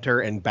Splinter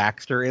and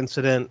Baxter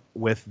incident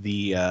with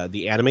the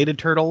animated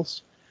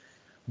turtles,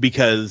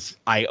 because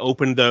I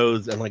opened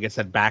those and, like I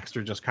said,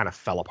 Baxter just kind of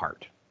fell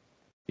apart.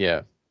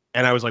 Yeah.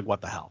 And I was like,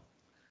 what the hell?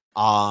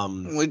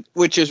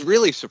 Which is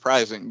really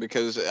surprising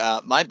because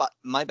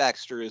my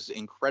Baxter is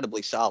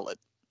incredibly solid,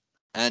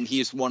 and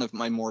he's one of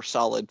my more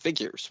solid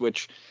figures,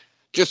 which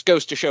just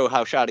goes to show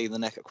how shoddy the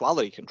NECA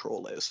quality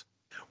control is.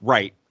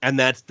 Right, and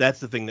that's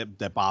the thing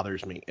that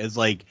bothers me is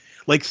like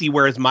see,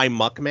 whereas my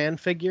Muckman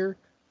figure,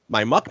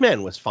 my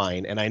Muckman was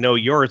fine, and I know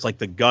yours, like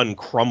the gun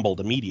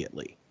crumbled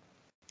immediately.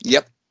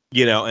 Yep.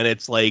 You know, and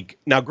it's like,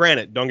 now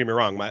granted, don't get me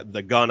wrong,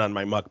 the gun on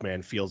my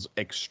Muckman feels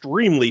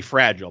extremely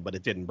fragile, but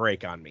it didn't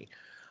break on me.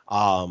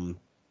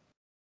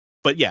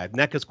 But yeah,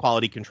 NECA's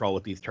quality control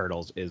with these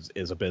turtles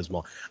is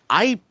abysmal.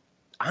 I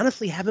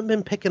honestly haven't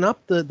been picking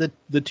up the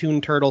Toon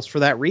Turtles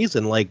for that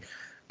reason. Like,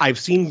 I've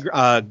seen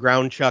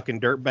Ground Chuck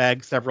and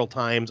Dirtbag several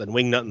times, and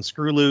Wingnut and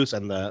Screwloose,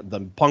 and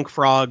the Punk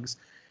Frogs,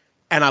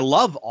 and I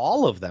love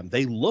all of them.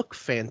 They look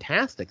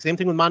fantastic. Same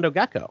thing with Mondo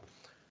Gecko,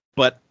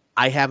 but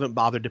I haven't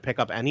bothered to pick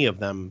up any of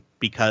them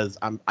because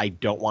I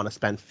don't want to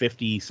spend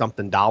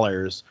 $50-something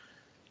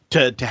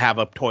to have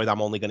a toy that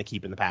I'm only going to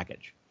keep in the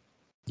package.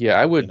 Yeah,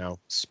 I would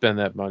spend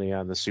that money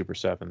on the Super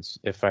 7s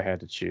if I had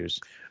to choose.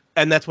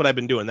 And that's what I've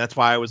been doing. That's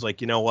why I was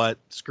like, you know what?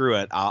 Screw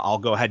it. I'll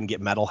go ahead and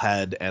get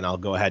Metalhead, and I'll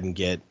go ahead and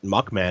get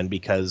Muckman,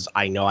 because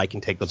I know I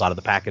can take those out of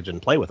the package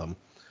and play with them.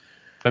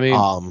 I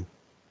mean,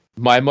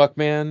 my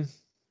Muckman,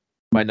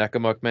 my NECA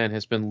Muckman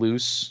has been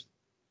loose,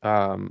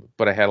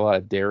 but I had a lot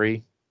of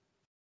dairy.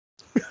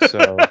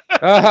 So,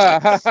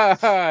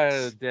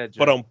 dead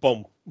joke.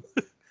 Boom.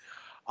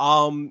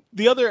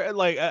 The other,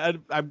 like,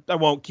 I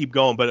won't keep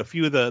going, but a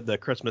few of the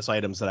Christmas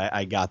items that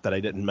I got that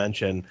I didn't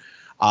mention,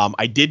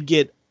 I did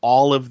get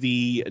all of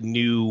the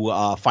new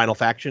Final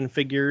Faction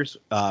figures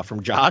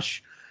from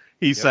Josh.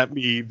 He sent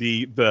me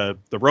the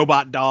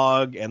robot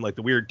dog and like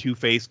the weird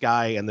Two-Face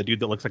guy and the dude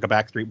that looks like a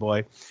Backstreet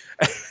Boy,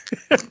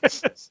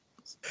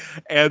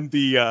 and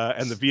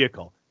the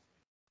vehicle.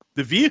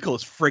 The vehicle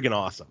is friggin'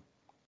 awesome.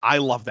 I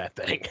love that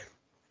thing.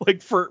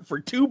 Like, for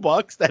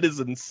 $2, that is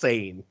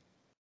insane.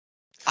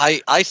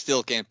 I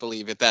still can't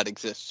believe that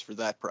exists for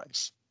that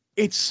price.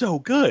 It's so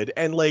good,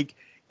 and like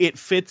it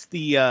fits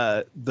the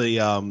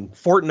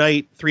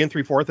Fortnite 3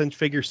 3/4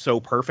 figure so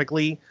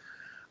perfectly.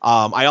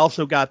 I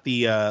also got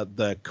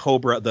the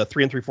Cobra, the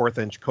 3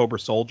 3/4 Cobra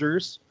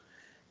soldiers.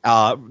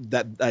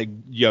 That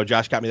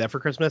Josh got me that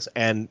for Christmas,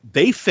 and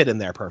they fit in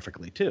there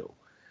perfectly too.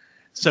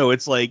 So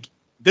it's like,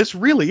 this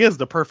really is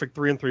the perfect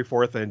 3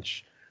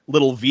 3/4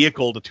 little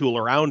vehicle to tool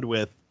around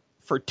with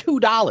for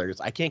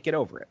 $2. I can't get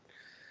over it.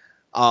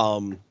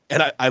 And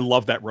I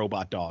love that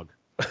robot dog.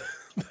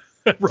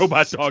 That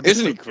robot dog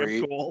isn't he so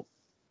great? Cool.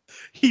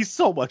 He's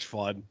so much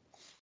fun,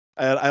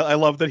 and I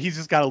love that he's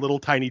just got a little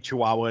tiny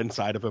Chihuahua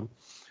inside of him.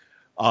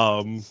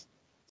 And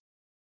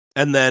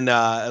then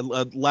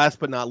last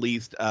but not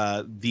least,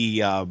 the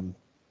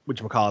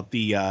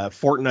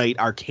Fortnite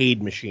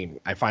arcade machine.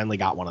 I finally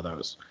got one of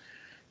those,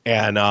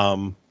 and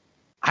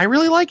I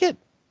really like it.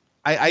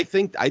 I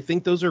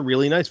think those are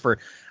really nice for.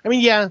 I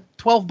mean, yeah,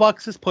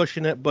 $12 is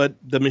pushing it, but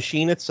the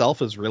machine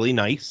itself is really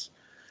nice.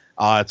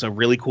 It's a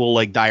really cool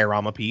like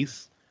diorama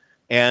piece,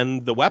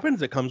 and the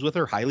weapons it comes with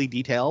are highly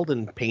detailed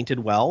and painted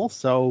well.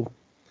 So,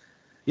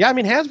 yeah, I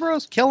mean,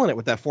 Hasbro's killing it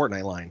with that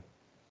Fortnite line.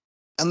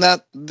 And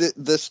that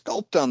the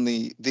sculpt on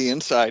the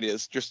inside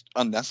is just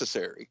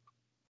unnecessary.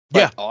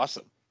 Yeah,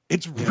 awesome.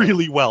 It's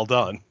really well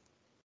done.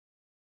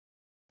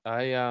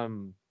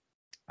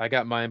 I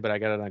got mine, but I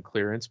got it on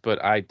clearance,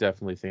 but I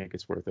definitely think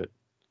it's worth it.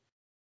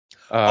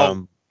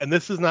 And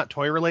this is not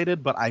toy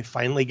related, but I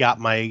finally got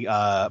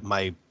my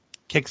my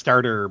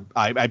Kickstarter.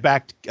 I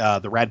backed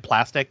the Rad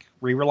Plastic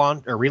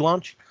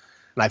relaunch,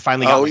 and I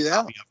finally got my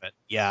copy of it.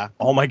 Yeah.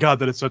 Oh my God,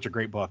 that is such a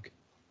great book.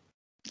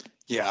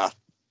 Yeah.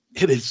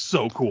 It is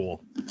so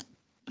cool.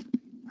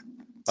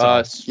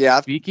 So,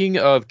 Speaking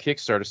of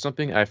Kickstarter,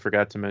 something I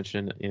forgot to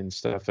mention in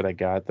stuff that I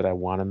got that I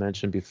want to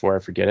mention before I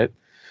forget it.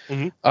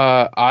 Mhm.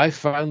 I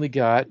finally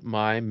got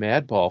my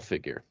Madball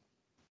figure.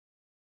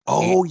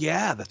 Oh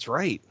yeah, that's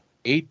right.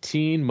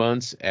 18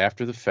 months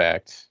after the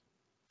fact,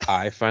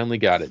 I finally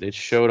got it. It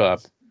showed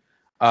up.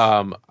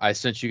 I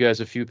sent you guys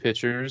a few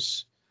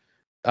pictures.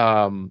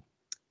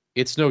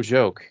 It's no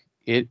joke.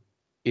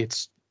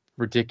 It's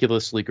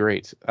ridiculously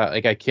great.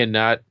 Like, I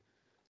cannot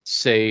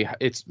say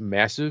it's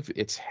massive.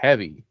 It's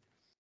heavy.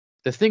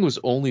 The thing was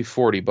only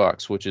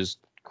 $40, which is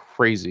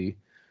crazy.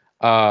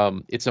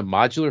 It's a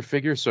modular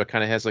figure, so it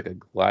kind of has like a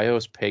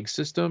Glyos peg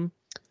system.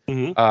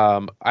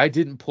 Mhm. I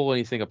didn't pull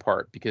anything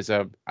apart because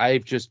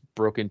I've just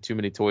broken too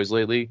many toys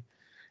lately,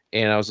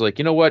 and I was like,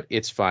 you know what?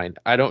 It's fine.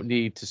 I don't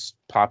need to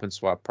pop and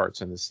swap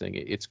parts on this thing.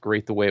 It's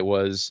great the way it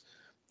was.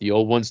 The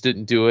old ones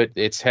didn't do it.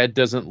 Its head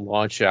doesn't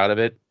launch out of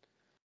it.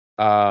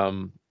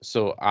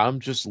 So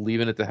I'm just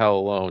leaving it the hell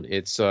alone.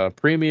 It's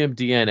Premium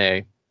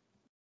DNA,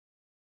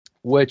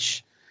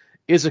 which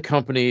is a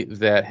company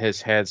that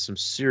has had some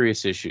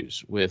serious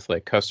issues with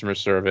like customer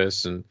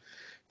service and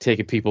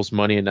taking people's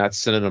money and not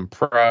sending them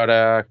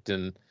product.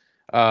 And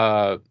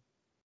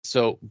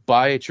so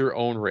buy at your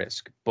own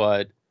risk.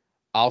 But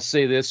I'll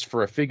say this,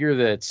 for a figure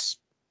that's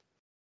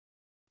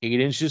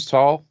 8 inches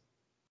tall,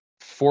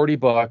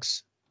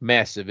 $40,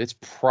 massive. It's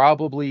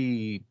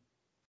probably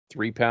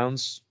 3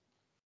 pounds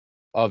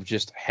of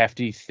just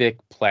hefty, thick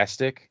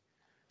plastic.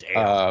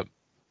 Damn.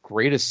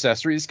 Great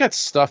accessory. It's got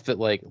stuff that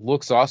like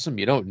looks awesome.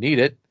 You don't need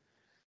it,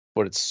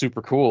 but it's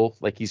super cool.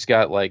 Like, he's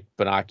got like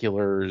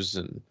binoculars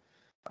and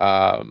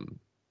like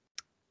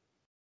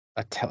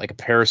a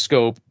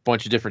periscope,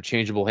 bunch of different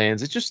changeable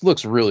hands. It just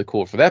looks really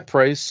cool for that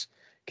price.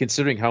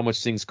 Considering how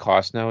much things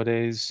cost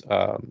nowadays,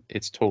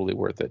 it's totally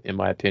worth it, in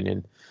my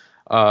opinion.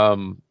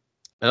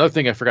 Another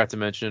thing I forgot to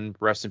mention,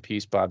 rest in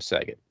peace, Bob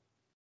Saget.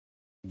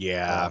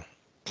 Yeah.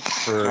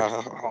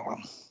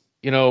 When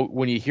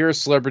you hear a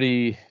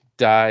celebrity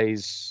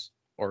dies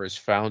or is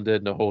found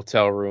in a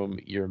hotel room,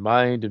 your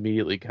mind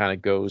immediately kind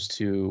of goes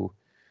to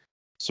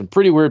some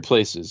pretty weird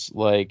places.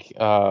 Like,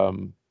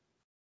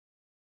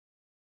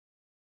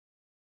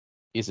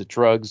 is it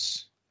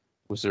drugs?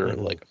 Was there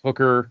like a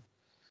hooker?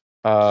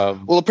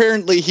 Well,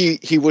 apparently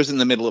he was in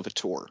the middle of a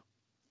tour.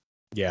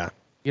 Yeah.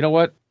 You know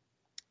what?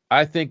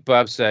 I think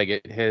Bob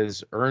Saget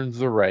has earned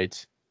the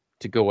right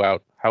to go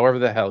out however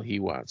the hell he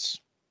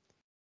wants.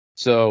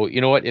 So,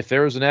 you know what? If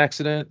there was an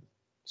accident,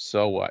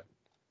 so what?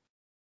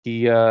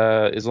 He,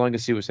 as long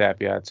as he was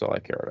happy, that's all I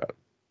care about.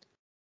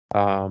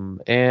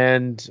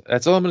 And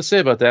that's all I'm going to say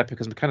about that,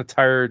 because I'm kind of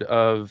tired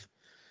of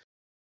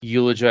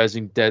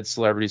eulogizing dead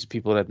celebrities,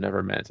 people that I've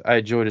never met. I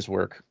enjoyed his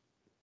work,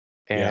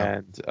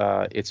 and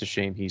it's a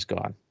shame he's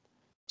gone.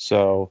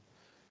 So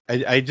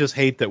I just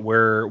hate that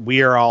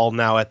we are all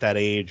now at that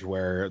age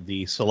where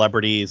the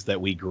celebrities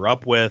that we grew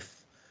up with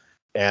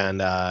and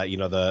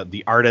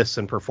the artists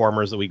and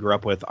performers that we grew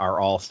up with are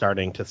all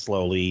starting to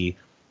slowly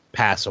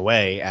pass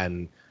away,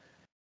 and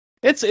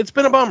it's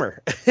been a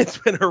bummer. It's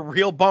been a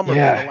real bummer for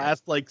the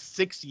last like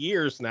 6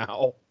 years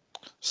now.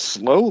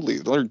 Slowly,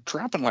 they're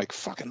dropping like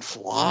fucking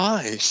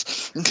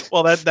flies.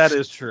 Well, that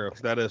is true.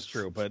 That is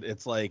true. But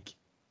it's like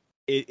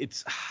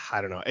it's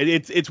I don't know.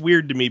 It's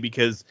weird to me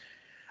because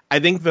I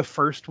think the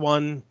first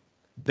one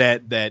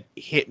that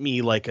hit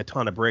me like a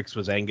ton of bricks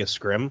was Angus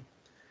Scrimm,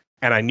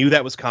 and I knew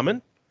that was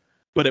coming.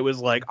 But it was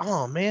like,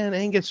 oh man,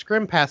 Angus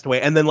Scrimm passed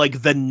away, and then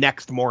like the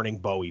next morning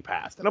Bowie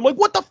passed, and I'm like,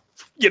 what the,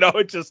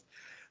 it just,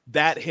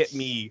 that hit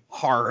me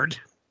hard.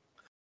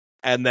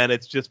 And then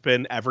it's just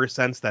been, ever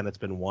since then, it's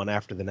been one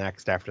after the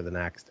next,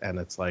 and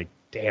it's like,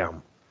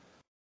 damn.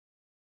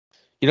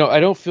 I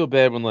don't feel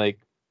bad when like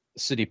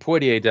Sidney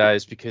Poitier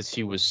dies, because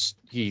he's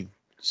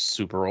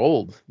super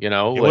old.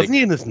 Wasn't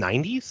he in his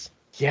 90s?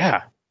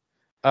 Yeah.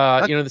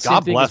 The same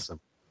God thing. Bless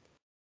him.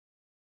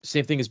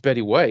 Same thing as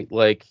Betty White.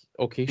 Like,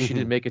 okay, she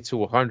didn't make it to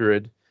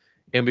 100,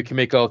 and we can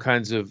make all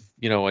kinds of,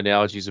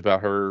 analogies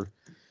about her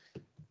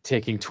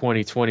taking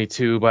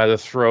 2022 by the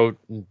throat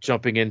and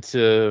jumping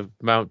into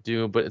Mount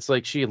Doom, but it's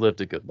like she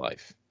lived a good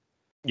life.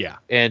 Yeah.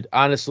 And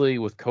honestly,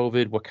 with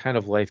COVID, what kind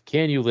of life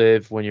can you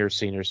live when you're a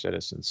senior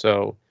citizen?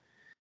 So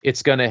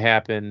it's going to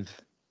happen.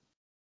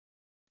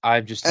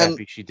 I'm just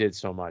happy she did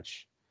so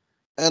much.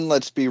 And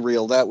let's be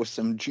real, that was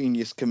some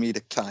genius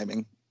comedic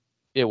timing.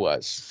 It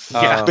was.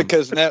 Yeah,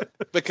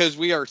 because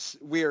we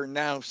are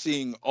now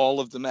seeing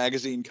all of the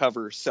magazine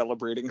covers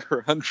celebrating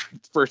her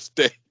 100th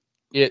birthday.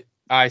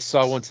 I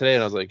saw one today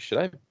and I was like, should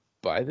I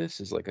buy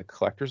this as like a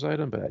collector's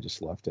item? But I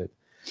just left it.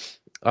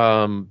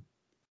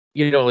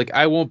 Like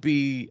I'll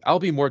be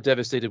more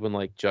devastated when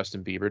like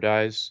Justin Bieber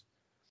dies,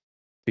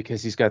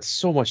 because he's got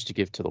so much to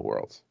give to the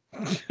world.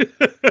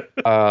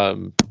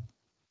 Hang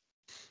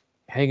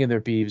in there,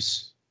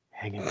 Biebs.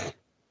 Hang in there.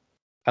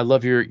 I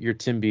love your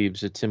Tim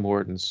Biebs at Tim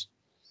Hortons.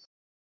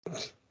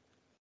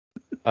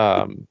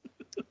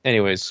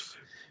 Anyways,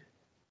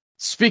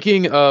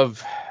 speaking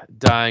of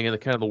dying and the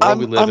kind of the world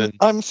we live in.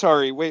 I'm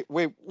sorry. Wait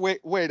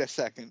a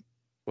second.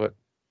 What?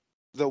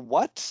 The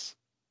what?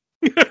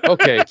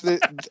 Okay.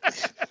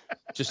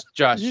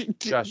 Josh,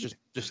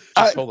 just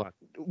hold on.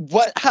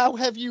 What? How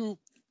have you?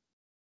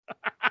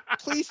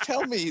 Please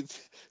tell me.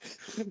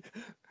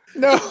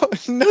 No,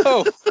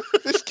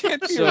 this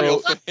can't be a real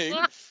thing.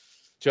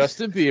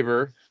 Justin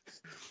Bieber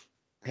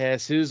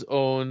has his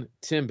own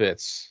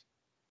Timbits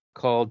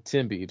called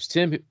Timbiebs.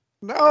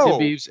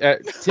 Timbits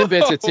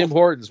at Tim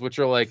Hortons, which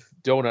are like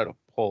donut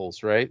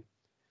holes, right?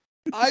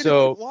 I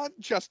don't want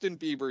Justin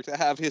Bieber to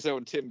have his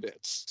own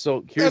Timbits.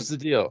 So here's the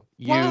deal.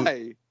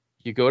 Why?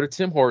 You go to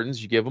Tim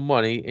Hortons, you give him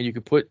money, and you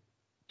can put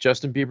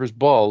Justin Bieber's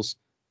balls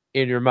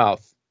in your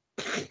mouth.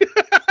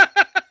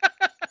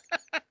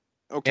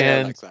 Okay, and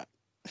I like that.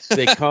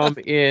 They come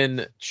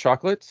in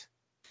chocolate,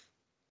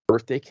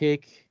 birthday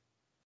cake,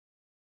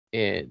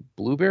 and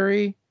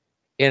blueberry,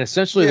 and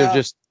essentially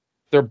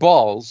they're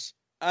balls.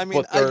 I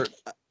mean,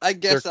 I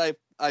guess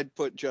I'd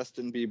put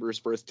Justin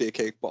Bieber's birthday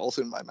cake balls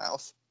in my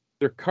mouth.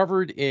 They're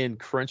covered in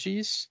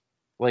crunchies,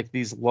 like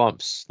these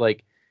lumps,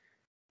 like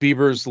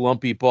Bieber's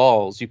lumpy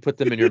balls. You put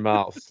them in your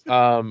mouth.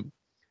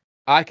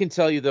 I can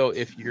tell you though,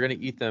 if you're gonna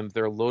eat them,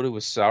 they're loaded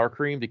with sour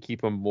cream to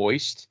keep them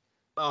moist.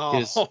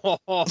 His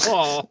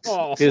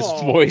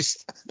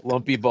moist,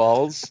 lumpy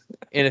balls.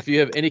 And if you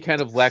have any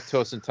kind of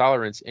lactose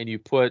intolerance and you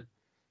put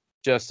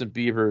Justin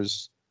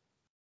Bieber's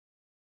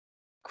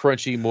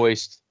crunchy,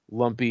 moist,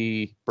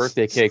 lumpy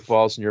birthday cake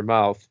balls in your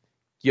mouth,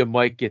 you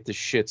might get the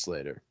shits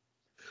later.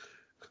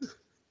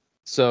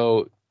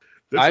 So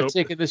I've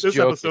taken this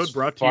joke episode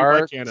brought to you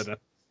by Canada.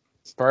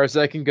 As far as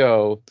I can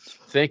go.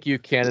 Thank you,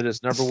 Canada's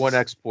 #1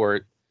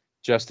 export,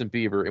 Justin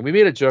Bieber. And we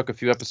made a joke a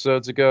few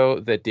episodes ago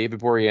that David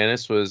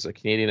Boreanaz was a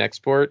Canadian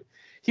export.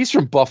 He's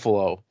from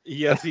Buffalo.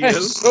 Yes, he I'm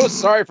is. so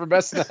sorry for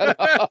messing that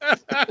up.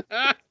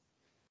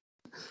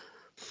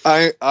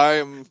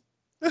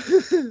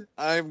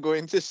 I'm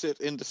going to sit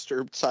in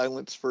disturbed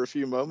silence for a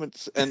few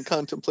moments and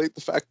contemplate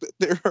the fact that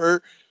there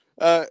are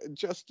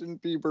Justin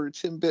Bieber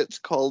Timbits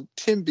called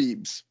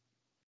Timbiebs.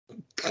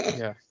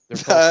 Yeah,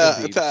 they're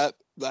called Timbiebs.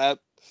 That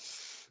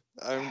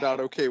I'm not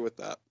okay with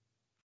that.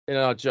 You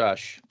know,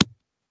 Josh,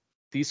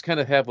 these kind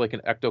of have like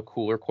an ecto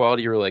cooler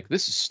quality. You're like,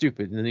 this is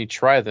stupid, and then you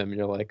try them, and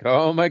you're like,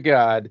 oh my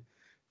god,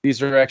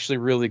 these are actually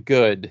really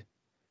good.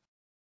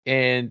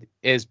 And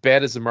as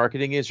bad as the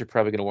marketing is, you're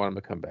probably going to want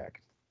them to come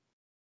back.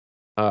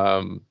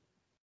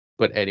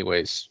 But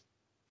anyways,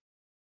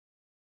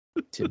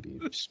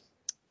 Timbiebs.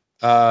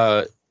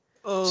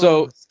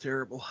 So it's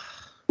terrible.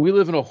 We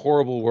live in a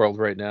horrible world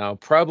right now.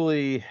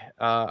 Probably,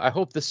 I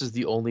hope this is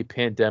the only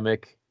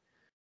pandemic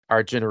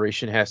our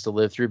generation has to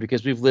live through,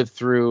 because we've lived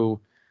through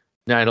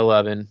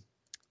 9/11.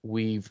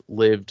 We've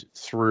lived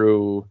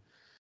through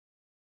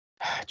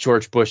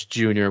George Bush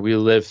Jr. We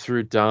lived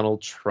through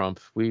Donald Trump.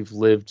 We've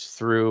lived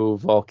through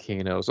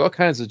volcanoes, all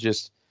kinds of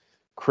just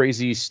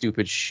crazy,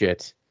 stupid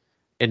shit.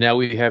 And now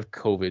we have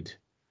COVID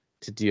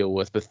to deal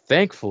with. But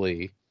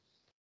thankfully,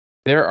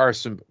 there are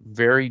some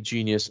very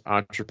genius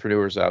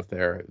entrepreneurs out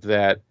there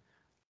that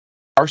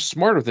are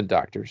smarter than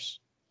doctors,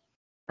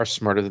 are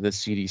smarter than the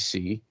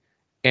CDC,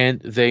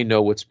 and they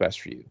know what's best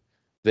for you.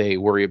 They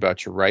worry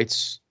about your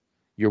rights,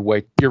 your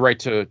right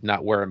to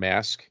not wear a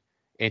mask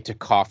and to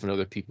cough in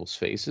other people's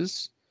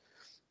faces,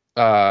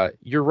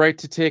 your right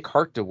to take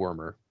heart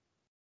dewormer.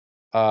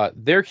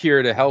 They're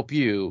here to help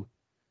you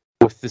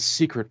with the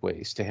secret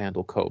ways to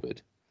handle COVID.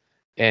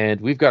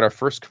 And we've got our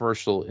first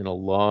commercial in a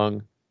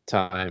long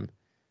time.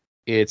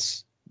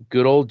 It's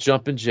good old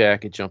Jumpin'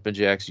 Jack at Jumpin'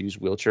 Jack's Used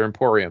Wheelchair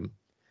Emporium.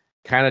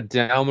 Kind of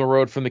down the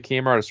road from the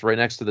Kmart. It's right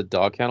next to the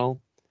dog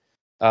kennel.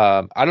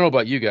 I don't know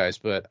about you guys,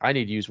 but I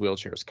need used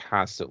wheelchairs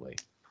constantly.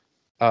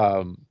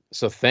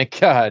 So thank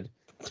God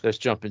there's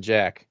Jumpin'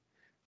 Jack.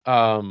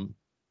 Funny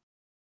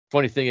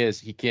thing is,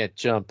 he can't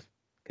jump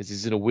because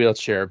he's in a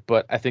wheelchair,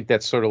 but I think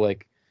that's sort of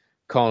like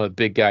calling a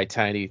big guy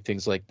tiny,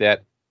 things like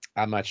that.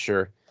 I'm not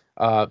sure.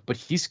 But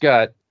he's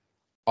got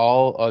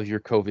all of your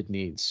COVID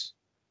needs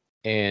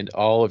and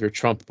all of your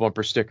Trump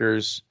bumper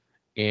stickers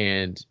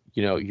and,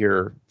 you know,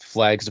 your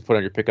flags to put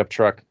on your pickup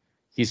truck.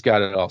 He's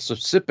got it all. So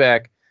sit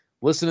back,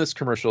 listen to this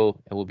commercial,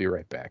 and we'll be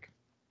right back.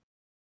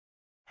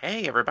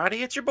 Hey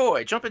everybody, it's your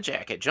boy, Jumpin'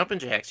 Jack at Jumpin'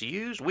 Jack's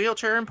Used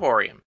Wheelchair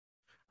Emporium.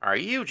 Are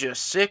you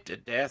just sick to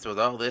death with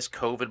all this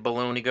COVID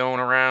baloney going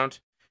around?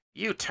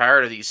 You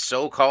tired of these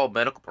so-called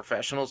medical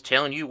professionals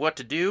telling you what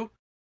to do?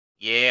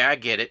 Yeah, I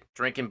get it.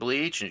 Drinking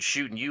bleach and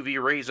shooting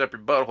UV rays up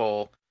your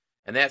butthole.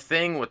 And that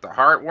thing with the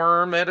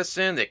heartworm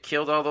medicine that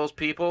killed all those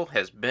people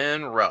has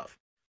been rough.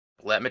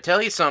 But let me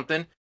tell you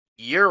something.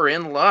 You're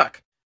in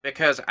luck.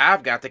 Because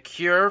I've got the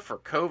cure for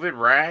COVID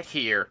right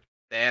here.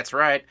 That's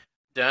right.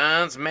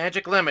 Dunn's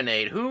Magic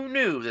Lemonade. Who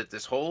knew that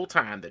this whole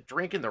time that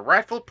drinking the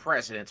rightful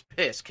president's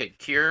piss could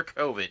cure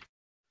COVID?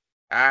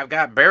 I've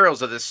got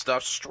barrels of this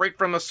stuff straight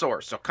from the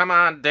source, so come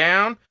on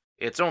down.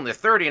 It's only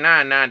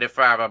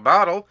 $39.95 a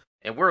bottle,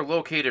 and we're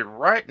located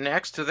right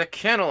next to the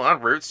kennel on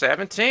Route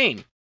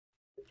 17.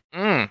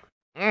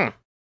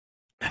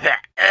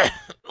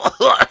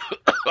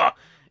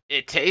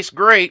 It tastes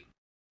great.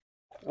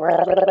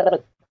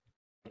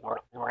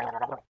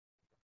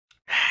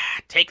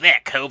 Take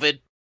that, COVID.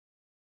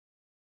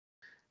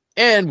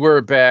 And we're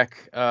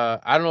back. I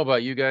don't know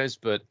about you guys,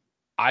 but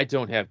I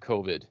don't have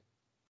COVID,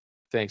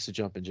 thanks to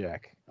Jumpin'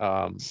 Jack.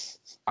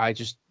 I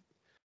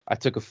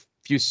took a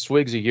few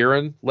swigs of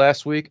urine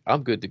last week.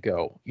 I'm good to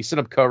go. He said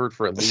I'm covered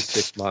for at least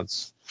 6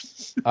 months.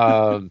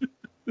 I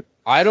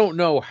don't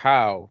know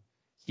how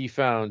he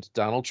found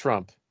Donald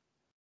Trump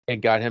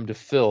and got him to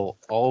fill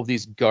all of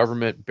these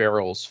government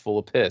barrels full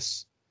of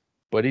piss,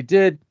 but he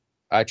did.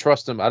 I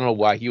trust him. I don't know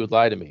why he would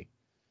lie to me.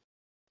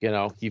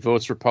 He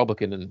votes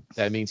Republican, and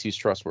that means he's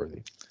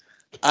trustworthy.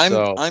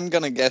 I'm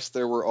gonna guess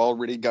there were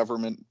already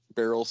government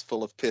barrels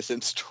full of piss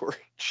in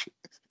storage.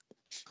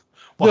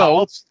 Well,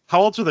 no.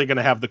 How else are they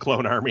gonna have the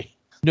clone army?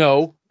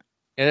 No,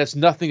 and it's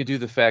nothing to do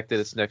with the fact that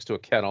it's next to a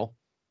kennel.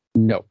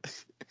 No.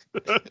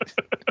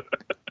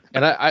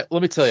 And I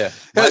let me tell you, it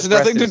has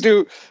nothing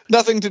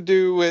to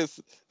do with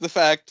the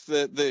fact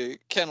that the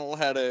kennel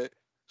had a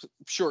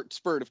short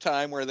spurt of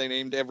time where they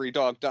named every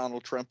dog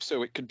Donald Trump,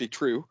 so it could be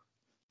true.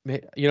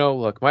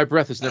 Look, my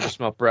breath has never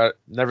smelled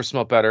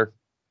better,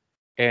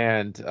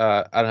 and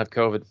I don't have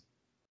COVID.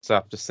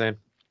 So just saying.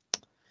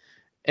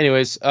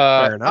 Anyways,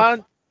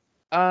 on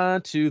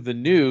to the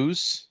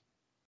news.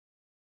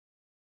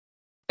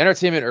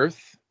 Entertainment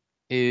Earth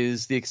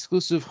is the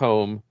exclusive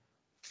home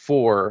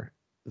for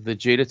the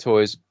Jada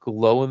Toys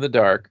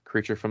glow-in-the-dark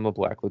Creature from the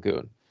Black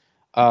Lagoon.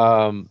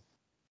 I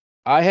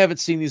haven't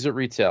seen these at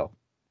retail.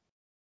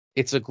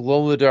 It's a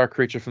glow-in-the-dark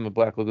Creature from the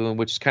Black Lagoon,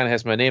 which kind of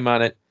has my name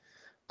on it,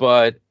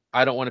 but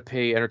I don't want to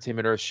pay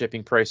Entertainment Earth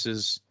shipping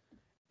prices,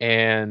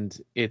 and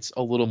it's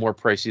a little more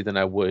pricey than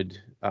I would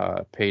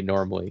pay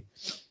normally.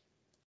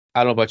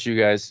 I don't know about you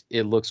guys.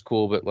 It looks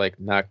cool, but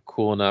not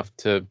cool enough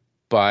to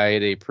buy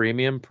at a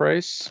premium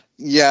price.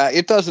 Yeah,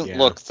 it doesn't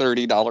look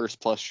 $30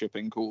 plus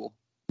shipping cool.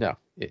 No,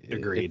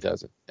 it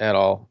doesn't at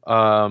all.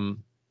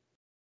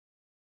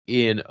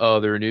 In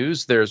other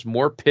news, there's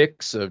more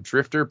pics of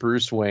Drifter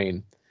Bruce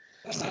Wayne.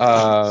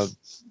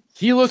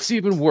 He looks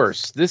even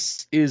worse.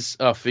 This is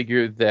a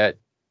figure that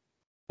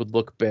would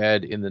look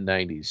bad in the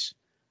 90s.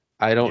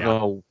 I don't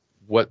know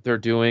what they're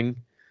doing.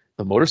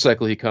 The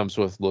motorcycle he comes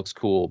with looks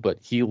cool, but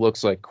he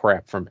looks like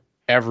crap from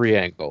every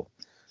angle.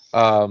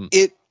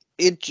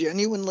 It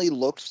genuinely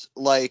looks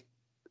like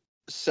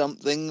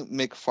something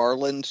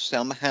McFarlane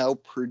somehow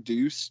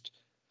produced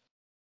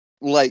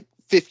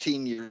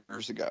 15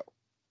 years ago.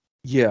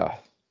 Yeah.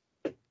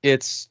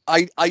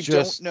 I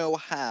don't know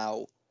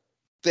how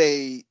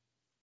they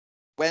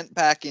went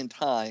back in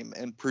time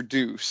and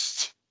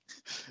produced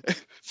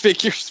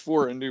figures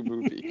for a new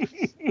movie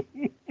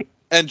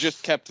and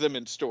just kept them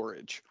in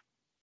storage.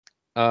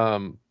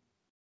 Who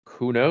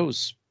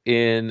knows?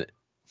 In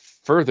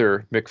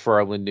further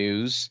McFarlane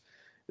news,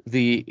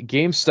 the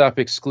GameStop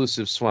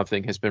exclusive Swamp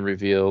Thing has been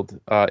revealed.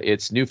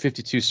 It's New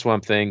 52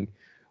 Swamp Thing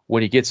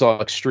when he gets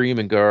all extreme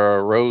and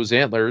grows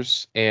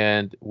antlers,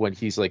 and when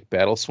he's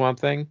Battle Swamp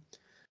Thing.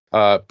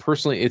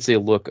 Personally, it's a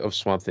look of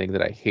Swamp Thing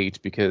that I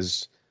hate,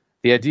 because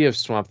the idea of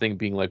Swamp Thing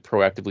being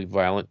proactively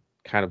violent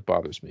kind of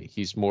bothers me.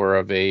 He's more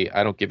of a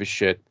I don't give a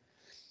shit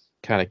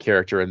kind of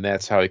character, and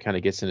that's how he kind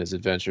of gets in his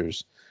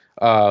adventures.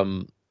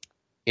 And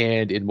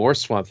in more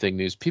Swamp Thing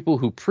news, people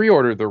who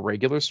pre-order the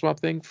regular Swamp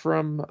Thing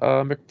from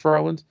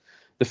McFarlane,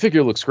 the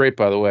figure looks great,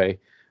 by the way.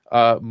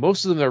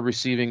 Most of them they're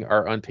receiving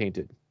are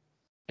unpainted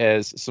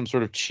as some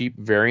sort of cheap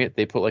variant.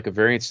 They put a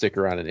variant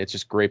sticker on it. It's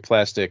just gray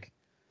plastic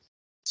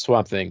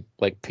Swamp Thing,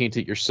 paint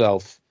it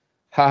yourself.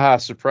 Haha,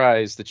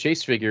 surprise. The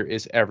chase figure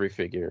is every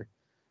figure.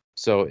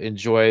 So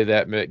enjoy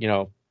that,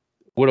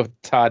 what a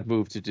Todd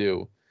move to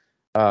do.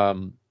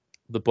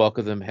 The bulk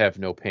of them have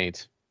no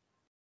paint.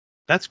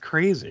 That's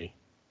crazy.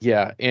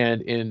 Yeah,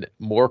 and in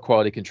more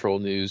quality control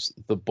news,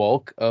 the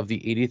bulk of the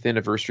 80th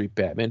anniversary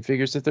Batman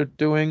figures that they're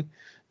doing,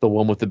 the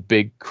one with the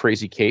big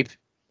crazy cape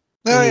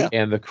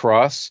and the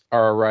cross,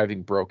 are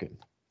arriving broken.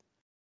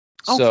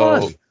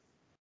 So fun.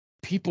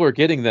 People are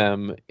getting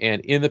them,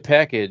 and in the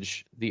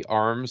package, the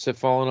arms have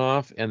fallen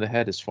off and the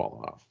head has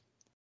fallen off.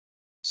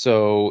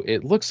 So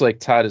it looks like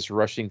Todd is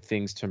rushing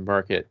things to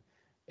market,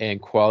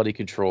 and quality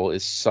control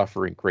is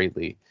suffering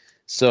greatly.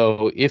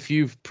 So if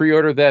you've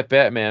pre-ordered that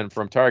Batman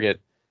from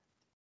Target,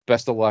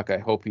 best of luck. I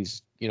hope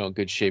he's in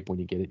good shape when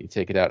you get it. You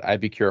take it out.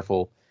 I'd be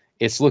careful.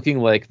 It's looking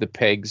like the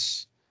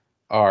pegs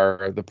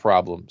are the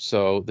problem.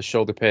 So the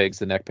shoulder pegs,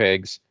 the neck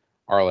pegs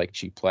are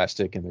cheap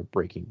plastic, and they're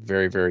breaking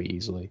very, very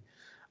easily.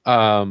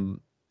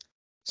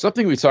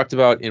 Something we talked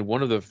about in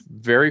one of the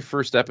very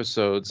first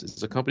episodes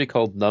is a company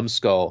called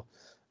Numbskull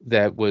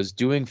that was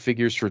doing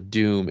figures for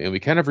Doom, and we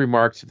kind of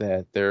remarked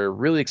that they're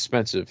really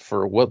expensive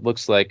for what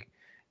looks like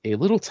a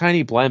little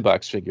tiny blind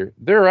box figure.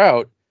 They're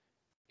out,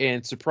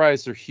 and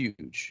surprise, they're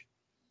huge.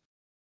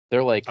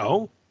 They're 8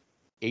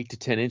 to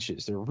 10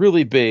 inches. They're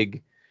really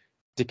big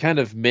to kind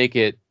of make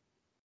it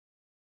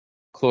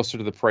closer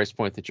to the price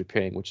point that you're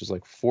paying, which is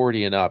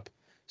 40 and up.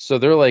 So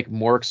they're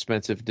more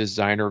expensive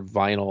designer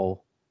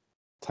vinyl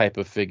type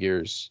of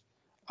figures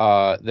that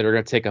are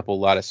going to take up a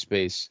lot of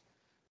space.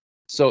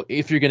 So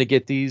if you're going to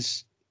get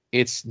these,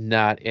 it's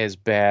not as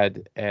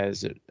bad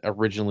as it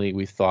originally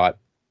we thought.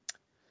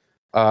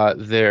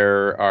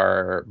 There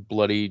are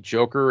Bloody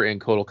Joker and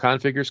Kotal Khan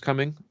figures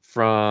coming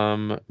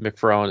from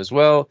McFarlane as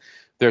well.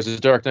 There's a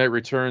Dark Knight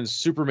Returns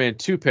Superman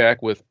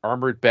 2-pack with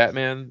Armored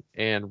Batman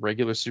and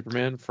regular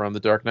Superman from the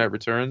Dark Knight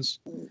Returns.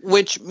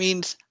 Which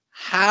means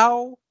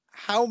how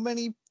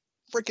many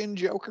freaking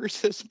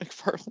Jokers has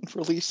McFarlane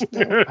released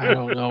now? I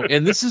don't know.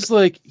 And this is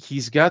like,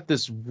 he's got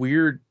this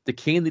weird, the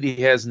cane that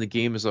he has in the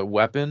game as a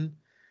weapon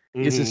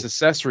is his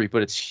accessory,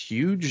 but it's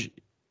huge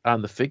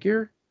on the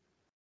figure.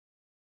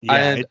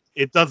 Yeah,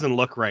 it doesn't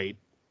look right.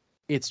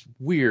 It's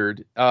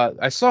weird.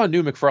 I saw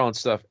new McFarlane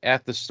stuff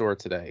at the store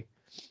today.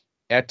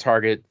 At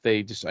Target,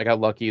 I got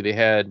lucky. They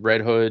had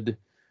Red Hood,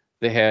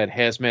 they had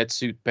Hazmat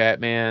Suit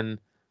Batman,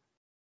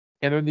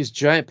 and they're in these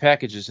giant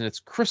packages, and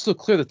it's crystal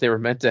clear that they were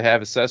meant to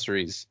have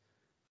accessories,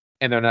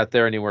 and they're not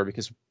there anymore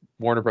because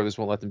Warner Brothers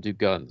won't let them do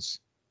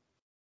guns.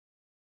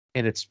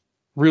 And it's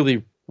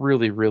really,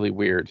 really, really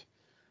weird.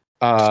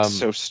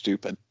 So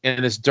stupid.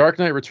 And this Dark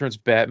Knight Returns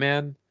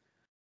Batman,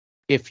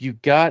 if you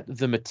got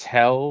the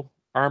Mattel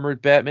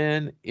Armored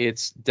Batman,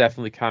 it's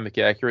definitely comic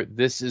accurate.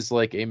 This is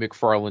like a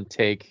McFarlane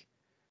take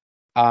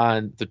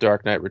on the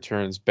Dark Knight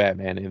Returns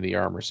Batman in the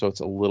armor, so it's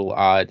a little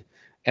odd.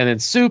 And then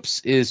Soups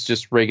is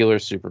just regular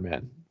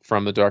Superman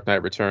from the Dark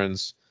Knight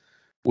Returns,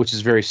 which is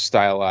very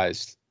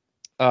stylized.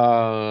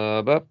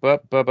 Wave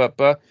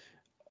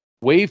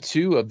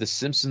 2 of the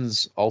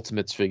Simpsons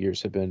Ultimates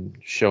figures have been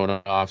shown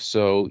off.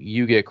 So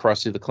you get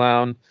Krusty the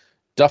Clown,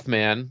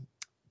 Duffman,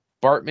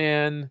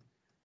 Bartman,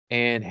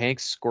 and Hank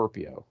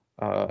Scorpio.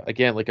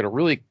 Again, like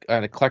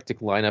an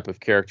eclectic lineup of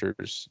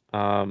characters.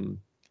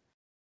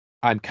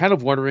 I'm kind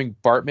of wondering,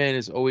 Bartman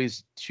is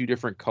always 2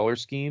 different color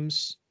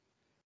schemes.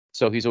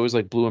 So he's always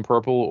like blue and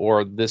purple,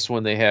 or this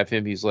one they have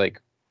him, he's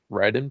like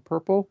red and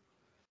purple.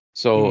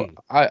 So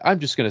I'm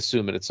just going to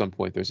assume that at some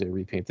point there's a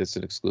repaint that's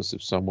an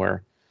exclusive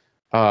somewhere.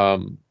 I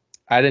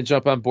didn't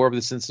jump on board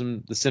with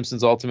the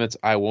Simpsons Ultimates.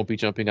 I won't be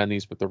jumping on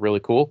these, but they're really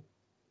cool.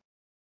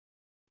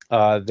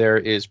 There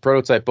is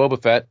Prototype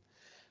Boba Fett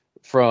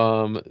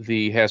from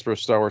the Hasbro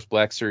Star Wars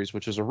Black Series,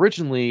 which was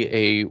originally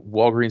a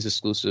Walgreens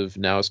exclusive,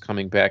 now is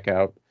coming back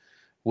out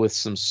with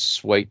some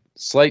slight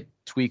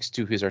tweaks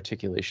to his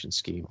articulation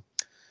scheme.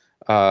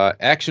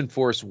 Action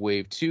Force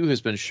Wave 2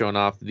 has been shown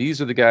off.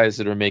 These are the guys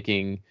that are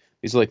making,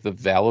 these are like the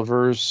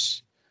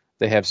Valivers.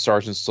 They have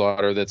Sergeant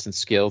Slaughter that's in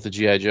scale with the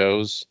G.I.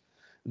 Joes.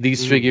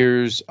 These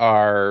figures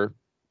are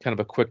kind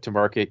of a quick to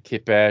market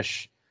kit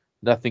bash.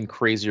 Nothing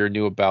crazy or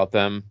new about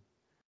them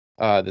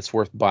that's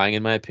worth buying,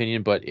 in my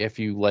opinion. But if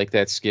you like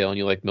that scale and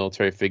you like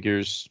military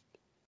figures,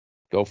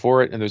 go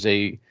for it. And there's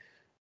a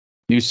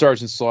new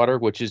Sergeant Slaughter,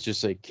 which is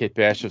just a kit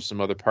bash of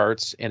some other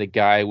parts, and a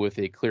guy with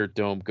a clear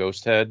dome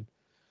ghost head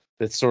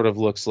that sort of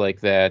looks like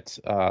that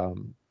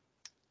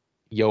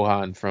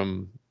Johan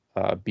from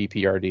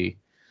BPRD.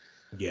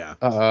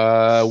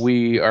 Yeah.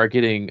 We are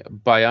getting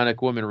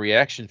Bionic Woman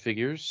reaction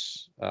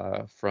figures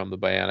from the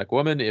Bionic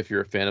Woman. If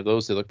you're a fan of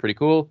those, they look pretty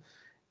cool.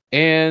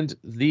 And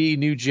the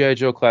new G.I.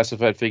 Joe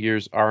classified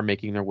figures are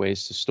making their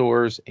ways to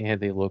stores, and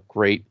they look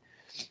great.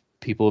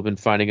 People have been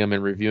finding them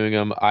and reviewing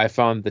them. I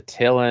found the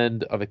tail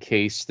end of a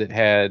case that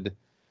had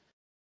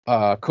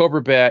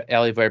Cobra Bat,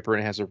 Alley Viper,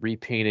 and it has a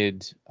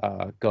repainted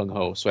Gung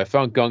Ho. So I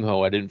found Gung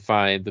Ho. I didn't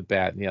find the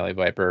Bat and the Alley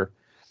Viper.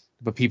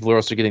 But people are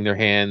also getting their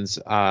hands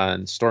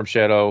on Storm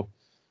Shadow,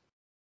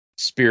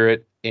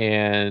 Spirit,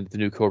 and the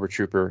new Cobra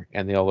Trooper,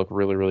 and they all look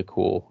really, really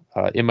cool.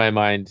 In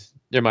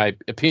my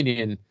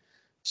opinion,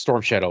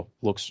 Storm Shadow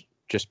looks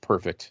just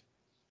perfect.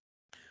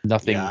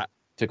 Nothing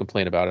to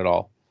complain about at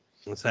all.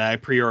 I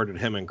pre-ordered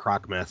him and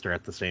Crocmaster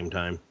at the same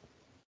time.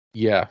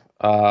 Yeah.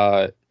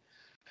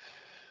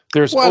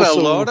 There's what also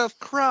a load of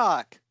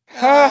crock.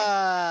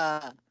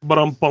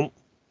 Bum.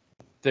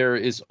 There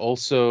is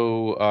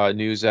also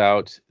news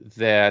out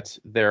that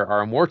there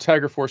are more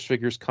Tiger Force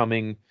figures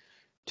coming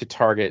to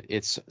Target.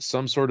 It's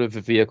some sort of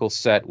a vehicle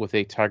set with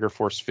a Tiger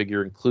Force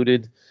figure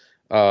included.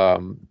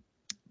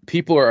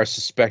 People are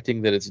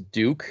suspecting that it's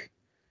Duke,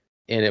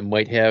 and it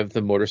might have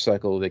the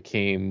motorcycle that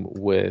came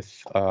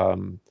with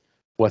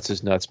What's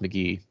His Nuts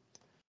McGee.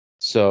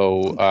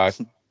 So,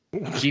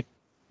 Jeep,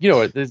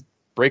 the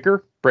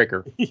Breaker.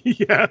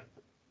 Yeah.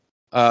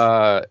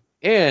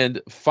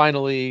 And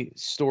finally,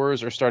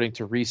 stores are starting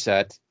to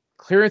reset,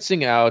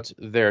 clearancing out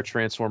their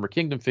Transformer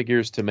Kingdom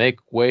figures to make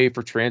way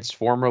for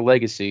Transformer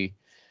Legacy.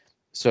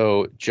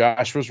 So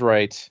Josh was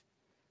right.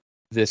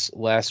 This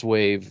last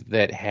wave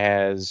that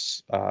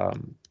has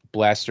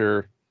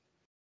Blaster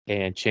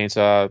and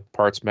Chainsaw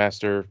Parts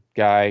Master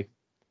guy.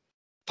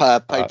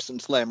 Pipes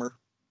and Slammer.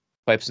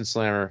 Pipes and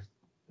Slammer.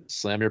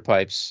 Slam your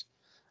pipes.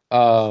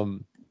 Are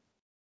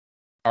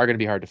going to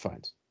be hard to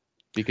find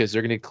because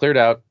they're going to get cleared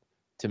out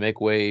to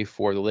make way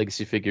for the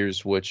Legacy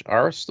figures, which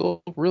are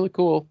still really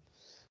cool.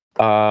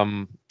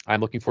 I'm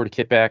looking forward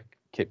to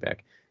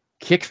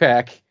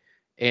Kickback,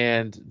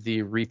 and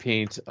the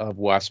repaint of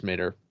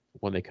Waspinator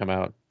when they come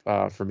out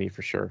for me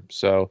for sure.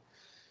 So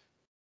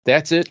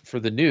that's it for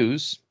the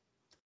news.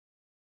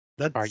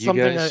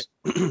 That's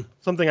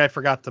something I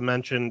forgot to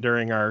mention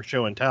during our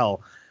show and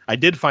tell. I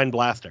did find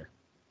Blaster,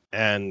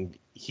 and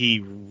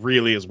he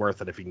really is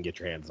worth it if you can get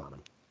your hands on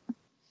him.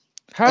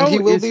 And he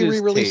will is be his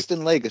re-released tape?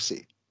 in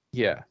Legacy.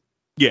 Yeah.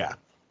 Yeah,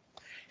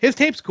 his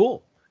tape's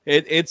cool.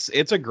 It's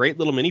a great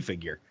little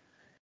minifigure.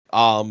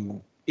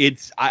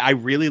 I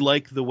really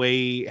like the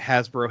way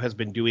Hasbro has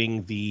been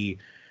doing the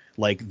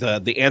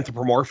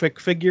anthropomorphic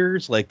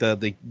figures, like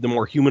the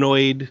more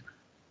humanoid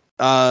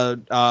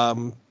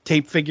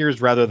tape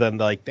figures rather than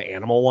like the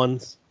animal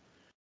ones.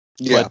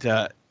 Yeah.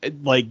 But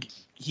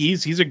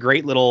he's a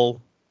great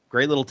little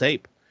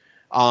tape.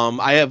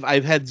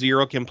 I've had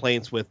zero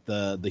complaints with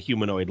the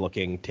humanoid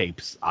looking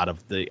tapes out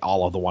of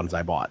all of the ones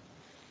I bought.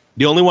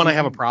 The only one I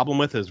have a problem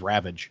with is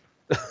Ravage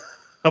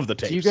of the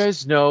tapes. Do you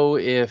guys know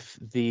if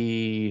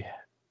the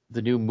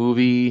new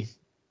movie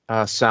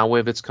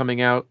Soundwave that's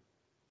coming out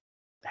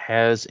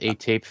has a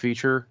tape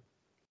feature?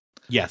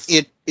 Yes.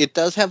 It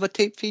does have a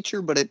tape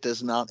feature, but it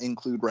does not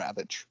include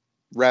Ravage.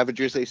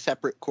 Ravage is a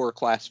separate core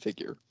class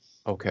figure.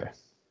 Okay.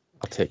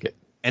 I'll take it.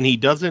 And he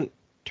doesn't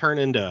turn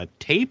into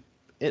tape.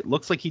 It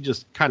looks like he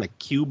just kind of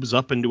cubes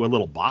up into a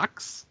little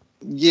box.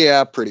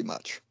 Yeah, pretty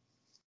much.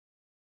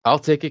 I'll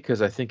take it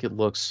because I think it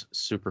looks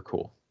super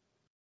cool.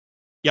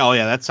 Yeah, oh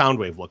yeah, that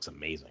Soundwave looks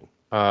amazing.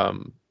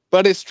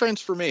 But his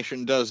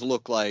transformation does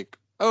look like,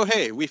 oh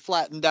hey, we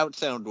flattened out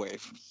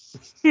Soundwave.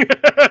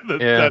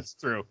 That's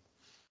true.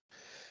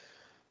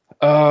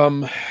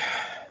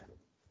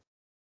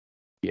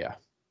 Yeah.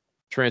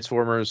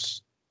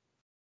 Transformers.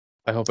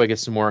 I hope I get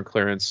some more on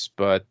clearance,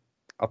 but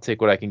I'll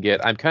take what I can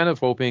get. I'm kind of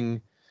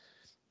hoping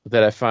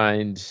that I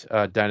find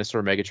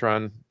Dinosaur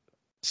Megatron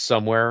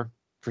somewhere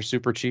for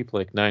super cheap,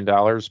 like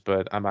 $9,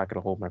 but I'm not going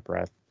to hold my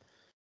breath.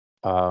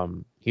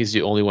 He's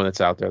the only one that's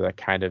out there that I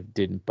kind of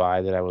didn't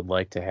buy that I would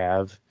like to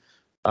have.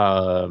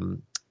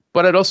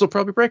 But I'd also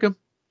probably break him.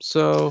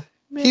 So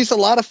he's a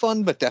lot of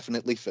fun, but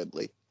definitely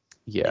fiddly.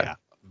 Yeah.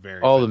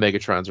 Very All fiddly. the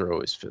Megatrons are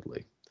always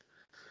fiddly.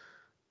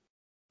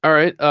 All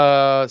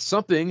right.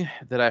 Something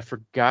that I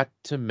forgot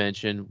to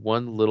mention,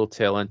 one little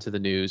tail end to the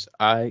news.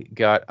 I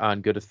got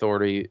on good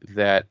authority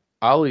that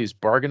Ollie's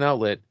Bargain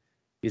Outlet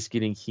is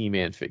getting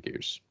He-Man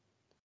figures.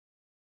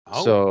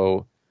 Oh.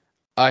 So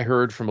I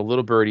heard from a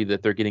little birdie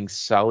that they're getting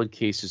solid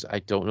cases. I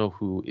don't know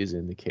who is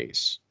in the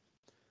case.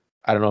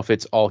 I don't know if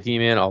it's all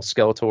He-Man, all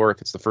Skeletor,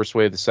 if it's the first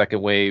wave, the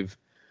second wave.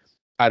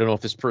 I don't know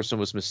if this person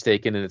was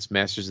mistaken and it's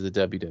Masters of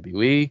the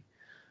WWE.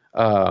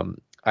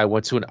 I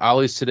went to an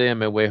Ollie's today on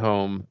my way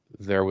home.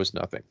 There was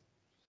nothing.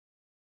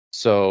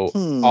 So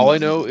all I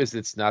know is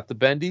it's not the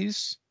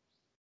Bendies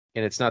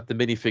and it's not the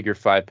minifigure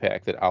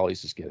 5-pack that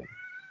Ollie's is getting.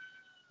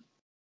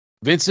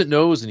 Vincent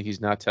knows and he's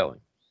not telling.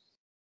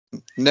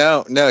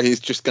 No, he's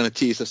just going to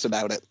tease us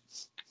about it.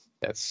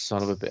 That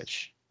son of a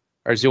bitch.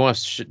 Or does he want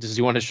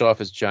to show off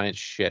his giant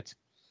shit?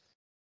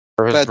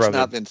 Or his That's brother,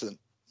 not Vincent.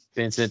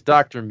 Vincent,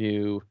 Dr.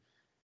 Mew,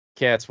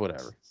 cats,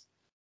 whatever.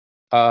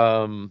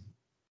 So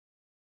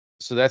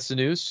that's the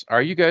news.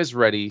 Are you guys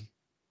ready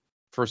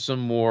for some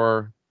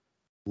more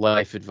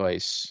life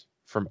advice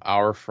from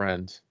our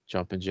friend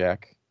Jumpin'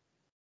 Jack?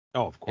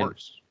 Oh, of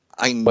course.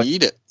 I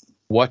need it.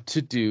 What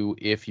to do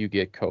if you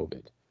get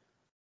COVID?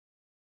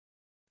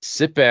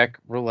 Sit back,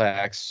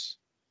 relax.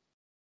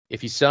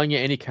 If he's selling you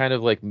any kind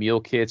of like meal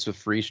kits with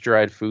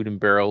freeze-dried food in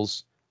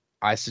barrels,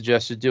 I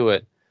suggest you do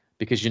it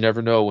because you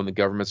never know when the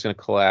government's going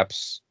to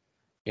collapse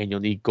and you'll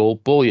need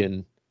gold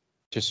bullion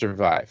to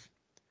survive.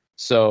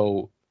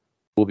 So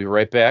we'll be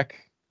right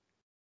back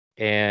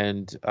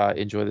and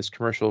enjoy this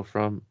commercial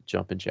from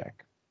Jumpin'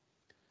 Jack.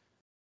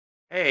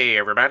 Hey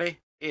everybody,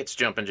 it's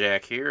Jumpin'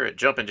 Jack here at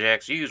Jumpin'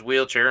 Jack's Used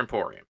Wheelchair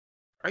Emporium.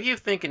 Are you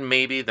thinking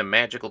maybe the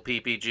magical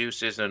pee-pee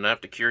juice isn't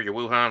enough to cure your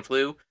Wuhan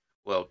flu?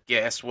 Well,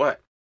 guess what?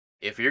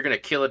 If you're going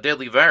to kill a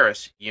deadly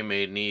virus, you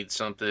may need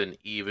something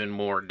even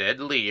more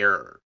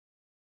deadlier.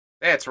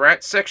 That's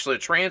right, sexually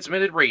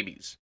transmitted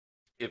rabies.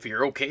 If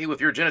you're okay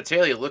with your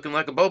genitalia looking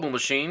like a bubble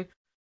machine,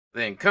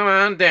 then come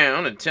on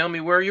down and tell me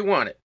where you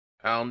want it.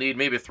 I'll need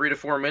maybe 3 to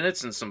 4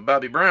 minutes and some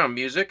Bobby Brown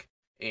music,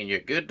 and you're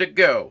good to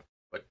go.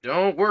 But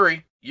don't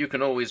worry, you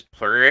can always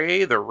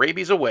pray the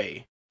rabies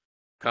away.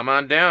 Come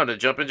on down to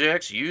Jumpin'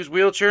 Jack's Used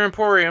Wheelchair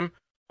Emporium,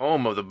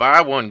 home of the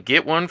buy one,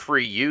 get one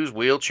free used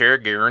wheelchair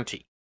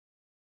guarantee.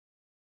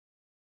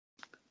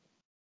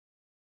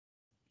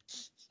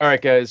 All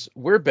right, guys,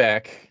 we're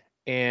back,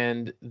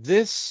 and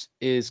this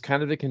is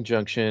kind of in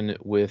conjunction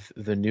with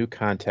the new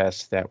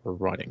contest that we're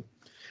running.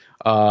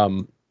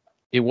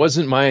 It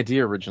wasn't my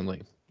idea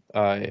originally.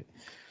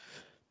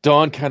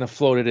 Dawn kind of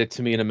floated it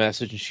to me in a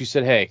message, and she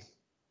said, hey,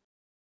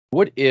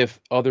 what if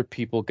other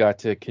people got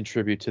to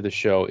contribute to the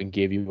show and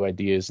gave you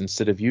ideas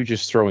instead of you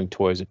just throwing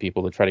toys at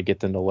people to try to get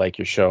them to like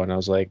your show? And I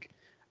was like,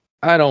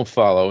 I don't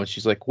follow. And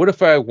she's like, what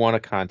if I won a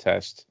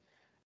contest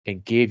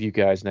and gave you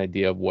guys an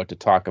idea of what to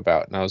talk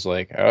about? And I was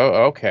like,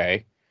 oh,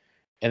 okay.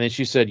 And then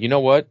she said, you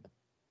know what?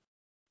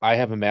 I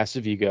have a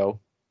massive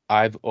ego.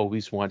 I've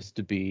always wanted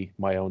to be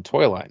my own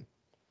toy line.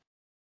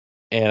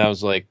 And I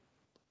was like,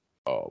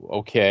 oh,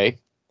 okay.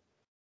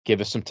 Give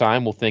us some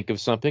time. We'll think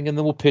of something, and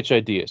then we'll pitch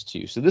ideas to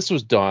you. So this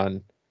was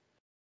Dawn.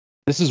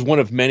 This is one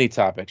of many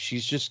topics.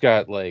 She's just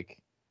got, like,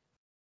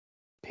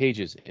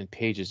 pages and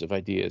pages of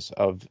ideas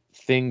of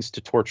things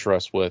to torture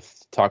us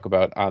with, talk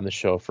about on the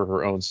show for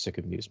her own sick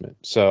amusement.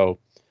 So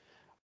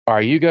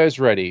are you guys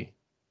ready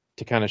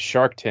to kind of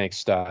Shark Tank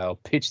style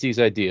pitch these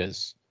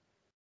ideas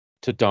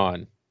to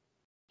Dawn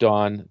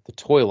the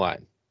toy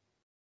line?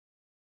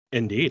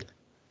 Indeed.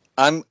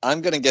 I'm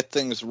gonna get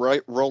things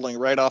rolling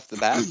right off the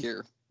bat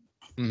here,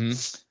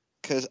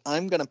 because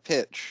I'm gonna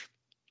pitch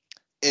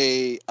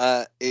a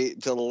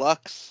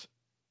deluxe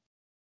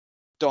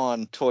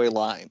Dawn toy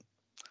line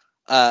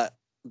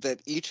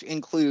that each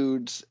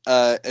includes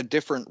a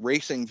different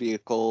racing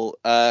vehicle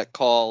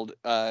called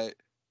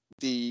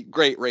the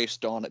Great Race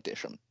Dawn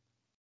Edition.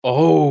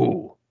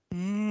 Oh,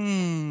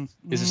 is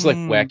this like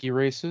Wacky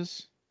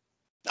Races?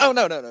 Oh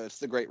no, it's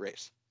the Great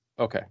Race.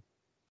 Okay.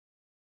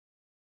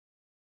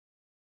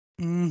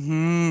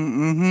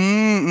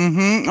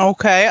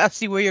 Okay, I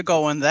see where you're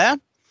going there.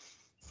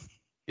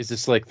 Is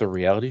this like the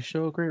reality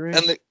show Great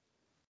Race?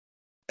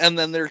 And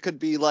then there could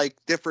be like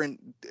different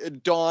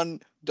Dawn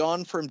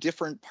from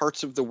different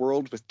parts of the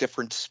world with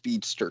different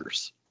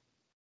speedsters.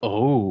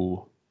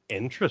 Oh,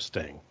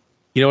 interesting.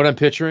 You know what I'm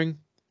picturing?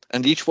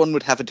 And each one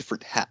would have a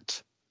different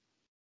hat.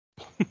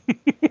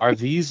 Are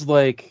these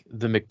like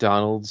the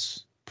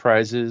McDonald's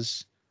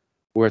prizes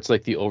where it's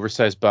like the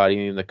oversized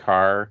body in the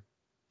car?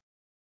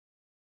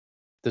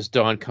 Does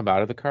Dawn come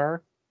out of the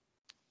car?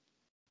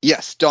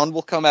 Yes, Dawn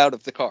will come out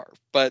of the car,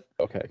 but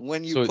okay.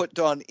 When you put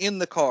Dawn in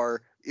the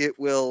car, it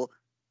will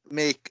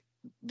make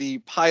the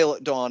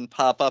pilot Dawn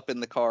pop up in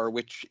the car,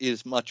 which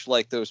is much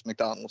like those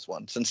McDonald's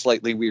ones and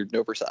slightly weird and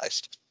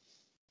oversized.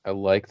 I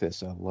like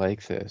this.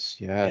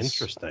 Yes.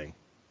 Interesting.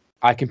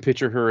 I can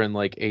picture her in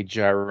like a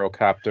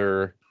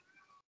gyrocopter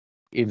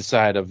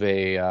inside of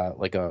a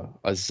like a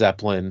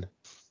Zeppelin.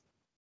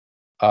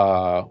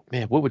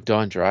 Man, what would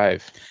Dawn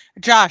drive?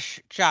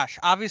 Josh,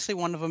 obviously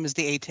one of them is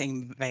the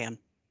A-Team van.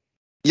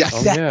 Yes.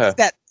 Oh, yeah.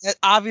 That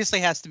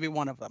obviously has to be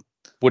one of them.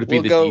 Would it be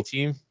the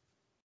D-Team?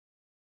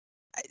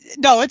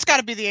 No, it's got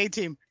to be the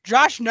A-Team.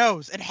 Josh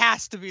knows it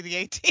has to be the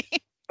A-Team.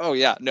 Oh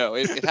yeah, no,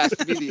 it has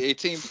to be the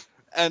A-Team,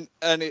 and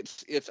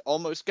it's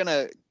almost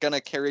gonna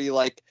carry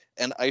like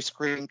an ice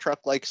cream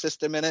truck like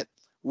system in it,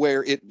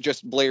 where it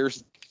just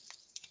blares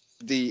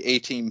the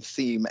A-Team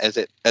theme as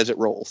it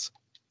rolls.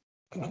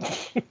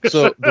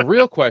 So the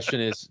real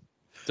question is,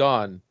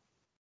 Dawn,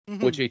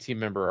 which A-Team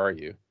member are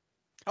you?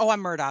 Oh,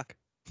 I'm Murdoch.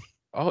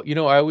 Oh,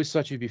 I always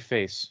thought you'd be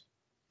Face.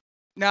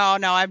 No,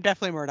 I'm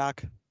definitely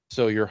Murdoch.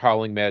 So you're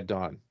Howling Mad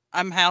Dawn.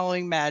 I'm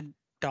Howling Mad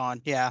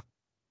Dawn, yeah.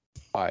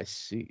 I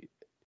see.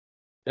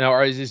 Now,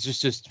 is this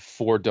just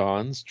 4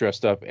 Dawns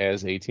dressed up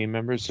as A-Team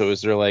members? So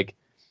is there like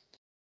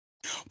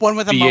one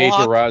with a B.A.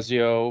 mohawk?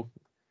 DeRazio?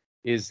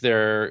 Is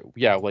there,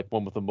 like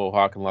one with a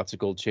mohawk and lots of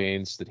gold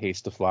chains that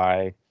hates to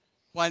fly?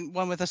 One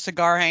with a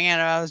cigar hanging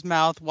out of his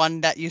mouth.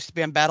 One that used to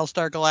be on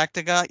Battlestar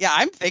Galactica. Yeah,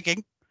 I'm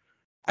thinking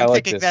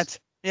that's,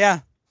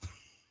 yeah.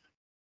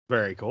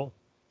 Very cool.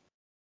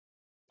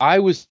 I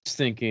was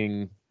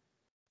thinking,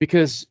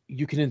 because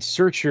you can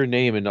insert your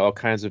name in all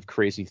kinds of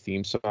crazy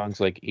theme songs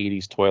like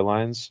 80s toy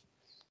lines.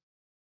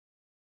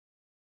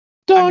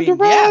 Dawn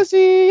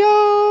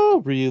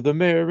DeRazio, real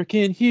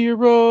American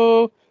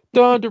hero.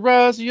 Dawn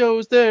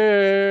DeRazio's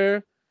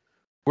there.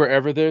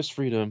 Wherever there's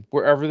freedom,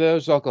 wherever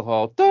there's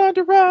alcohol, Dawn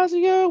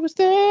DeRazio is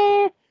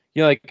there.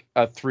 Like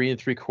a 3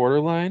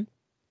 3/4 line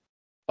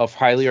of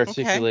highly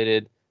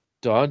articulated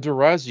Dawn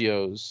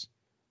DeRazios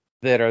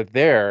that are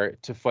there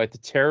to fight the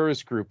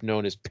terrorist group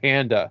known as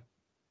Panda.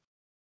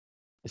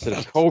 Instead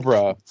of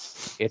Cobra,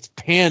 it's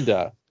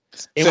Panda.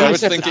 And we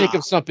just have to think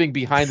of something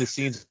behind the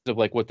scenes of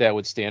like what that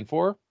would stand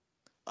for.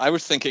 I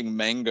was thinking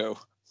Mango.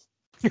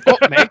 Oh,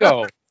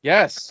 Mango.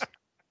 Yes.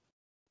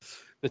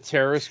 The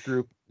terrorist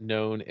group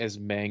known as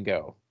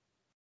Mango.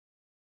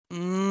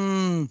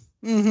 I'm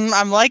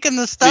liking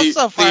the stuff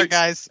so far,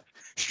 guys.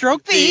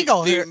 Stroke the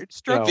eagle here.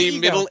 Stroke the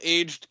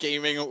middle-aged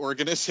gaming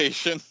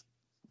organization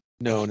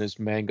known as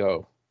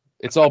Mango.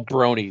 It's all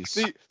bronies.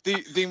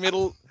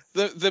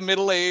 The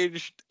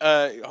middle-aged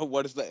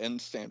what does the N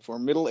stand for?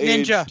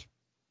 Middle-aged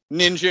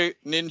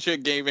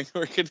Ninja gaming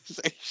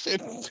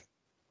organization.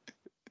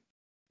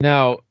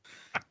 Now,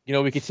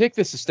 we could take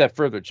this a step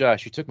further.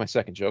 Josh, you took my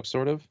second joke,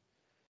 sort of.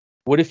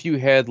 What if you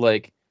had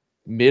like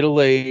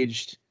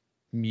middle-aged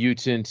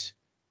mutant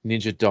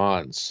ninja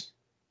dawns?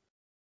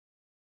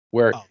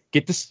 Where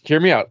hear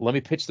me out. Let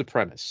me pitch the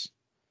premise.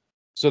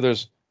 So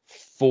there's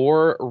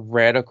 4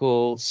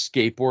 radical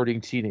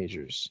skateboarding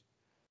teenagers.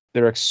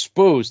 They're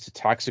exposed to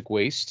toxic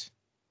waste,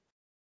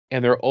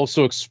 and they're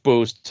also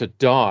exposed to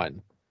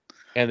Dawn,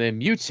 and they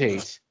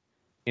mutate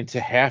into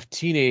half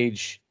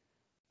teenage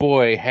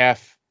boy,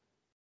 half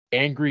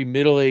angry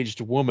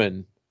middle-aged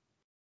woman,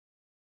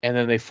 and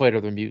then they fight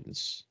other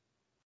mutants.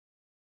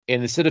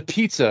 And instead of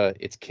pizza,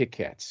 it's Kit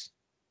Kats.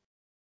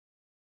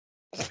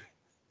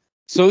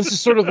 So this is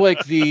sort of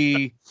like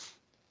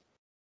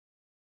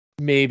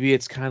maybe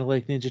it's kind of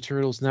like Ninja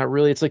Turtles, not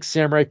really. It's like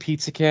Samurai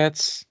Pizza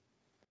Cats.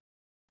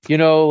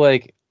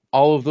 Like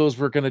all of those,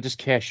 we're going to just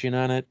cash in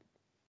on it.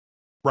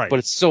 Right. But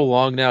it's so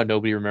long now,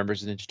 nobody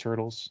remembers the Ninja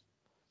Turtles.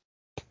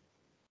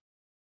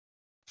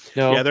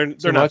 No, Yeah, they're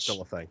not much.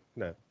 still a thing.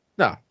 No,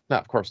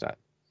 of course not.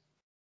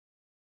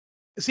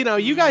 See, now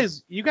you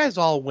guys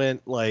all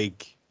went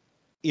like,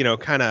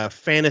 kind of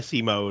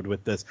fantasy mode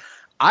with this.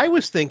 I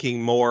was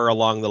thinking more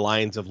along the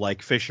lines of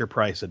like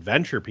Fisher-Price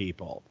Adventure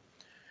People.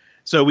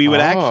 So we would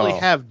actually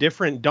have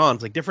different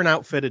Dons, like different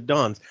outfitted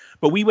Dons,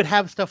 but we would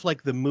have stuff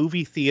like the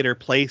movie theater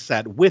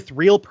playset with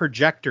real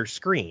projector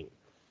screen.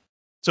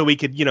 So we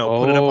could, put it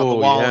up on the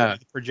wall with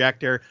the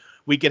projector.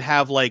 We could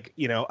have like,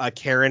 a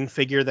Karen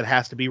figure that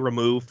has to be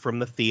removed from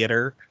the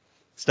theater,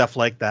 stuff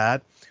like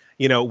that.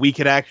 We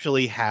could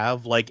actually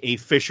have like a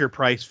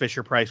Fisher-Price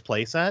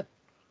playset.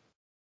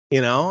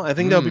 I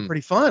think that would be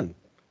pretty fun.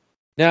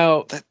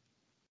 Now,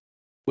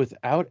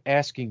 without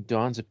asking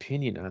Dawn's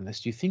opinion on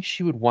this, do you think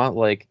she would want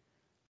like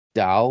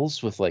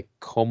dolls with like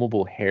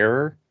combable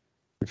hair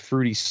and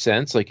fruity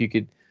scents? Like you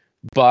could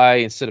buy,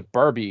 instead of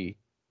Barbie,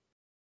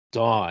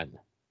 Dawn,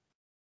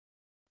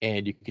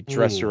 and you could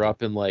dress her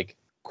up in like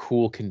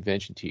cool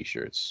convention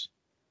t-shirts.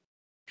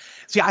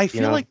 See, I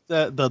feel like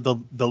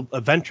the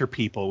Adventure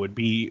People would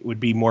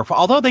be more fun.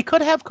 Although they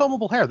could have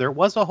combable hair. There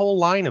was a whole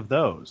line of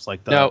those.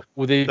 Like now,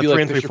 would they be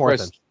like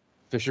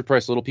Fisher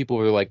Price little people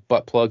with like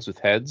butt plugs with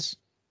heads?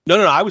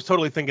 No. I was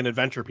totally thinking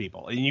Adventure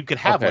People, and you could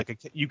have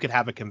you could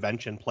have a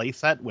convention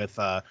playset with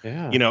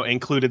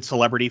included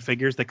celebrity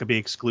figures that could be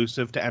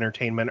exclusive to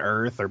Entertainment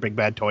Earth or Big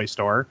Bad Toy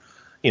Store,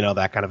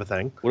 that kind of a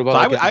thing. What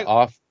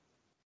about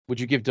would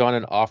you give Dawn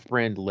an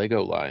off-brand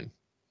Lego line?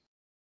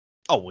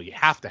 Oh well, you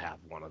have to have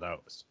one of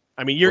those.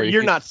 I mean,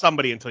 you're not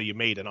somebody until you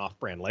made an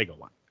off-brand Lego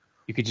line.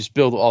 You could just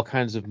build all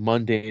kinds of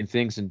mundane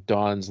things in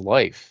Dawn's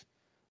life,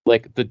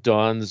 like the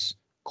Dawn's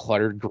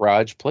cluttered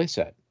garage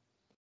playset.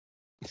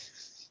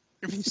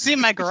 If you see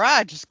my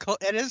garage,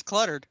 it is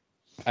cluttered.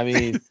 I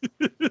mean,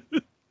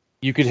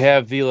 you could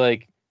have the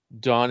like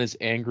Dawn is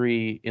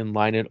angry in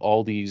line at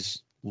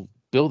Aldi's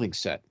building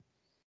set.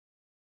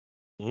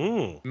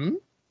 I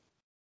don't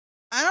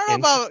know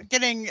about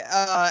getting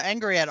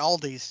angry at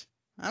Aldi's.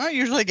 I don't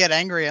usually get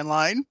angry in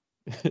line.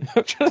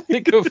 I'm trying to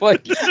think of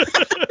like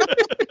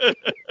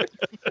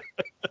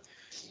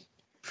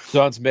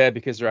Dawn's mad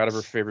because they're out of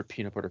her favorite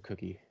peanut butter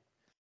cookie.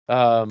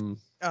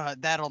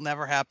 That'll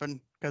never happen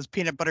because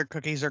peanut butter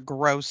cookies are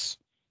gross.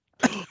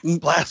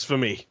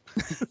 Blasphemy.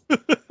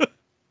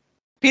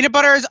 Peanut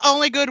butter is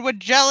only good with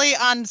jelly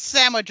on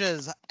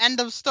sandwiches. End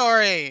of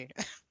story.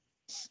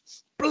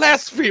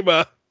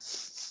 Blasphemer.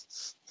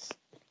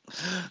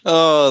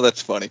 Oh,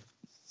 that's funny.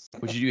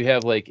 Would you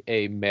have like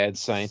a mad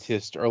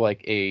scientist or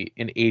like an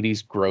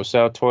 80s gross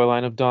out toy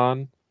line of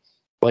Dawn?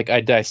 Like I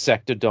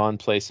dissect a Dawn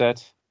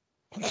playset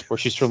where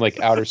she's from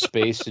like outer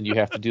space and you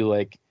have to do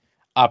like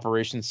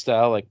Operation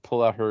style, like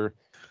pull out her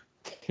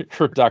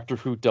Doctor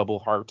Who double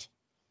heart.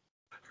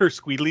 Her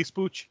squeedly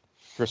spooch.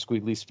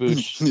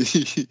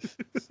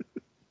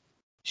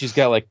 She's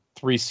got like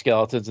 3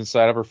 skeletons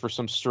inside of her for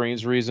some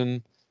strange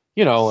reason.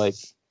 Like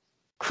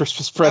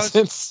Christmas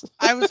presents.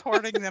 I was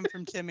hoarding them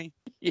from Timmy.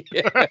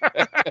 Yeah.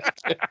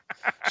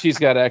 She's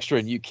got extra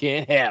and you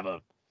can't have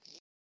them.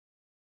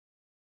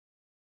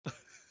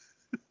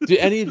 Do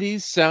any of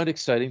these sound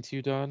exciting to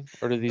you, Dawn?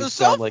 Or do these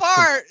sound like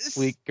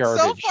complete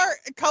garbage? So far,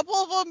 a couple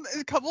of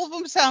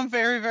them sound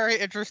very, very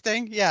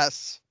interesting.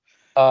 Yes.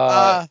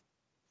 I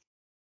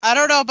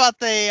don't know about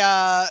the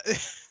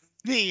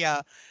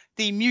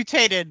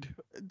mutated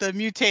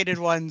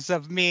ones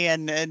of me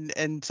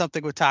and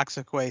something with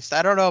toxic waste.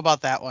 I don't know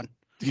about that one.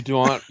 You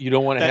don't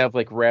want to have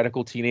like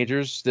radical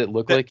teenagers that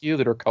look like you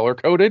that are color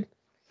coded?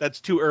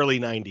 That's too early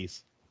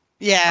 90s.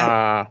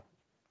 Yeah.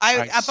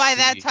 By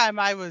that time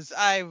I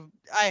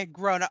had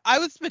grown up. I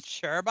was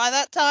mature by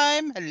that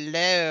time.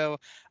 Hello.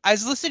 I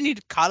was listening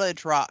to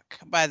college rock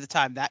by the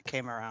time that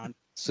came around.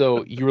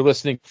 So you were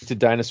listening to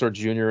Dinosaur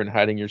Jr. and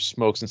hiding your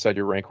smokes inside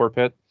your Rancor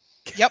pit?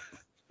 Yep.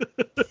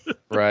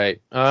 Right.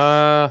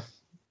 What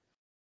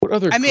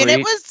other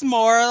it was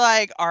more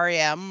like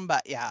REM,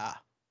 but yeah.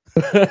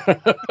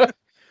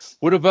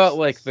 What about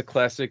like the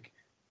classic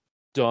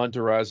Dawn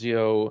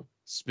DeRazio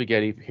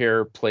spaghetti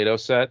hair Play-Doh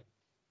set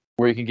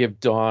where you can give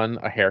Dawn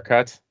a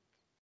haircut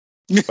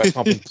by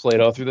pumping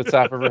Play-Doh through the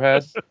top of her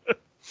head?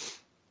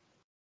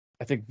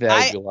 I think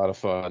that would be a lot of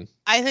fun.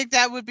 I think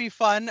that would be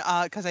fun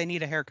because I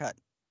need a haircut.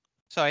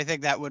 So I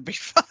think that would be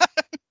fun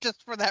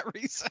just for that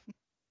reason.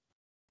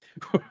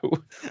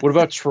 What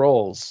about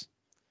trolls?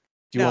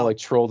 Do you want like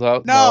trolled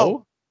out?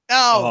 No.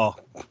 Oh.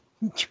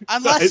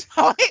 Unless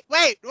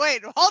wait,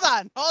 hold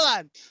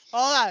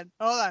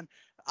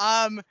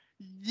on.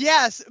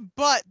 Yes,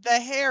 but the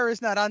hair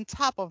is not on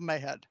top of my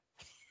head.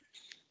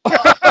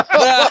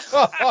 I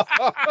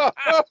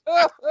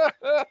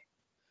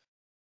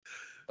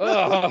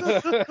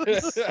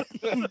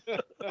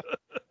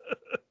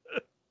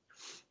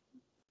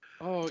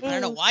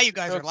don't know why you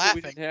guys are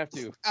laughing. We didn't have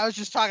to. I was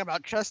just talking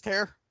about chest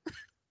hair.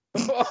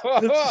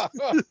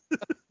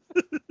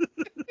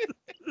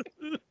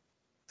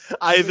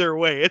 Either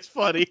way, it's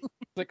funny.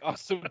 It's like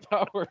Austin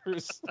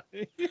Powers.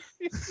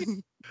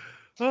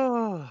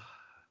 I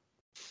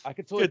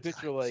could totally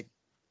picture like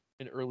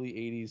an early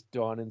 80s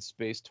Dawn in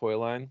Space toy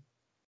line.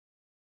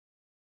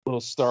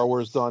 little Star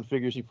Wars Dawn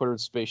figures. You put her in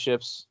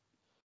spaceships.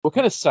 What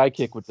kind of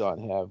sidekick would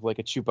Dawn have? Like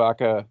a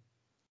Chewbacca?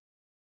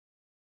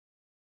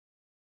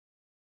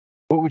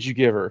 What would you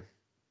give her?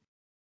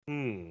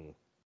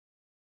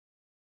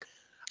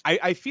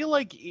 I feel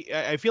like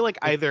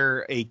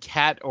either a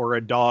cat or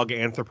a dog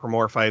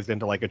anthropomorphized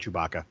into like a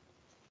Chewbacca.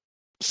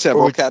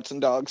 Several cats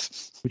and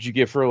dogs. Would you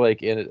give her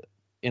like an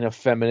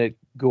effeminate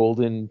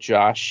golden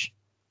Josh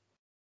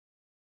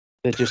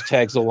that just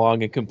tags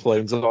along and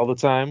complains all the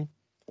time?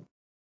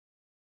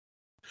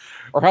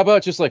 Or how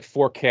about just like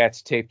 4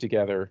 cats taped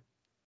together,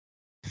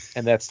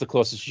 and that's the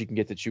closest you can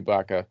get to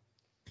Chewbacca?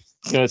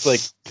 You know, it's like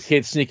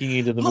kids sneaking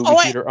into the movie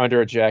theater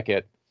under a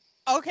jacket.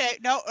 Okay,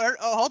 no,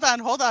 hold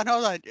on.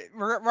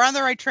 We're on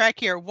the right track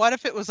here. What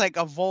if it was like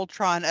a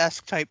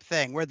Voltron-esque type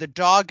thing, where the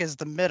dog is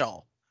the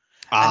middle,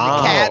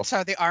 and the cats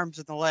are the arms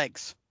and the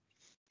legs?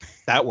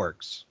 That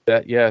works.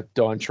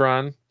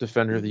 Dawntron,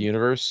 Defender of the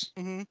Universe.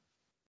 Mm-hmm.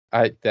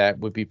 That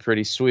would be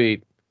pretty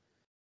sweet.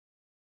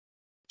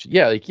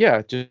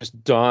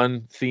 Just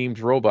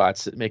Dawn-themed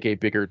robots that make a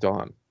bigger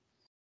Dawn.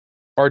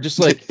 Or just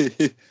like,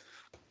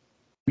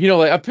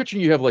 like I'm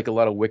picturing you have like a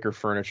lot of wicker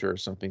furniture or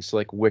something. So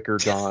like Wicker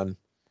Dawn,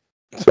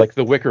 like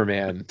the Wicker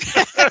Man.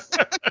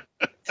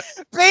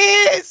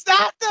 Bee,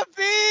 stop the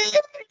bee!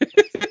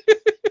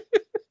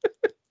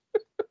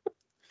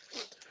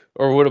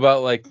 Or what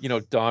about like,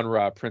 Dawn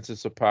Ra,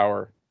 Princess of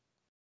Power?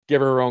 Give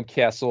her own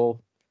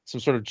castle,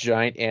 some sort of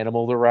giant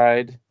animal to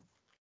ride.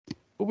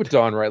 What would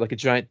Dawn ride? Like a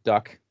giant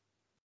duck?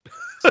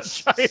 A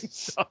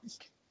giant duck.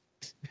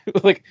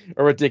 Like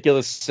a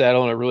ridiculous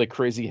saddle and a really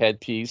crazy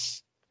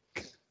headpiece.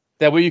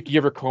 That way you could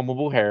give her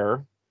combable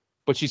hair,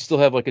 but she'd still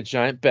have like a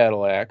giant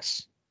battle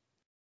axe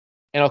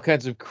and all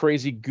kinds of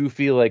crazy,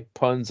 goofy, like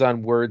puns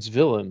on words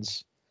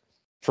villains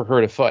for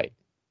her to fight.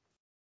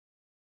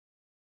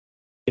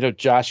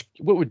 Josh,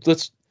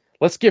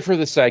 let's give her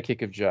the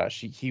sidekick of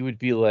Josh. He would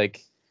be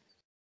like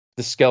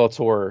the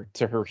Skeletor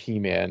to her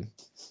He-Man.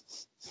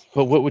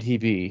 But what would he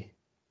be?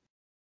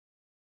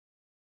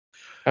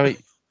 I mean,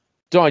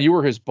 Dawn, you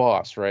were his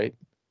boss, right?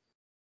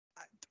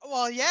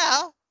 Well,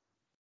 yeah.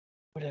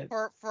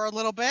 For a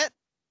little bit.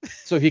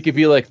 So he could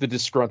be like the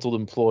disgruntled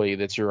employee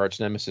that's your arch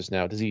nemesis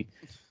now. Does he?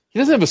 He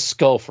doesn't have a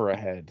skull for a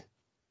head.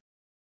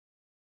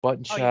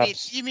 Button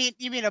chops. You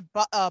mean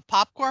a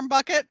popcorn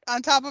bucket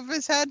on top of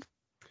his head?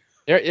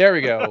 There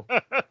we go.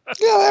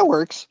 Yeah, that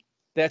works.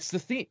 That's the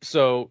theme.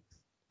 So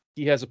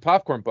he has a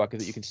popcorn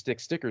bucket that you can stick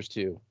stickers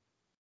to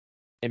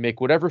and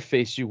make whatever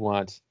face you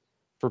want.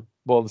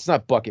 It's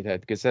not Buckethead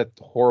because that's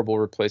a horrible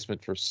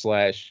replacement for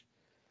Slash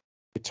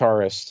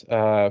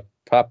guitarist.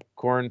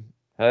 Popcorn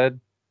head,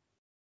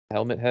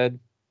 helmet head,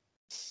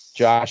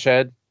 Josh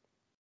head,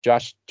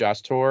 Josh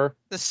Tor.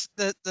 The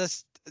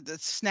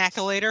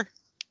snackulator.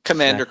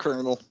 Commander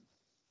Colonel.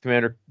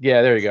 Commander.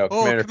 Yeah, there you go.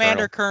 Oh,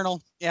 Commander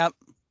Colonel. Yep.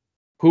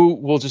 Who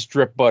will just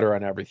drip butter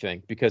on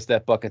everything because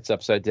that bucket's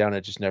upside down and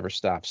it just never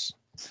stops.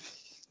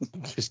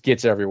 Just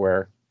gets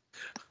everywhere.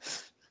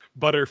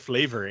 Butter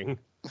flavoring.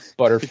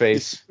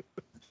 Butterface.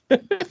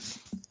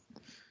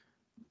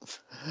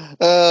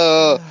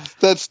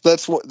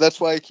 That's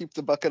why I keep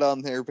the bucket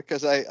on there,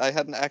 because I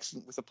had an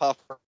accident with a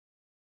popper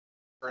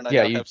and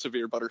I have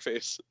severe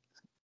butterface.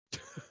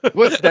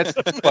 That's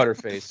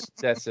Butterface.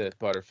 That's it,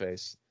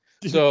 Butterface.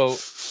 So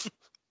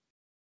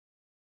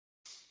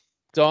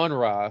Dawn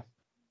Ra,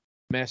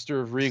 Master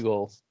of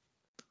Regal,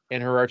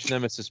 and her arch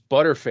nemesis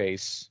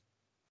Butterface.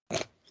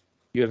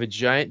 You have a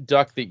giant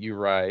duck that you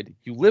ride.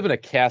 You live in a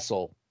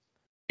castle,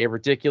 a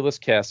ridiculous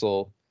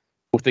castle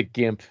with a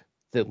gimp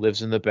that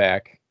lives in the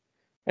back.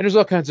 And there's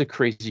all kinds of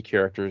crazy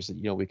characters that,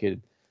 we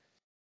could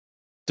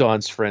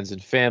Dawn's friends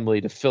and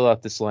family to fill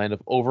out this line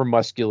of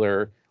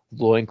over-muscular,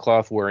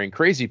 loincloth-wearing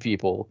crazy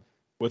people.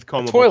 With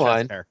combable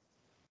chest hair.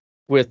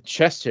 With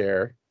chest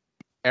hair.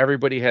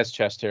 Everybody has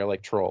chest hair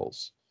like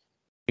trolls,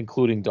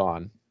 including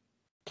Dawn.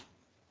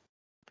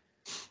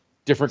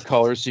 Different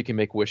colors so you can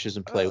make wishes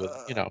and play with.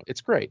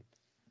 It's great.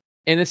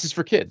 And this is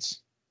for kids.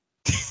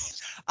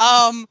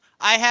 I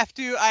have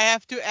to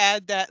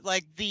add that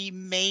like the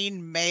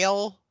main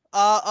male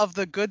of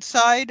the good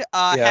side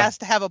has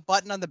to have a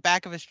button on the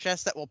back of his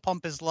chest that will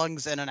pump his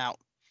lungs in and out.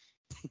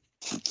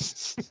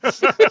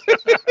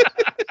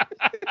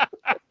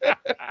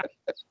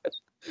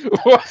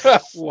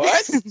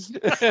 What?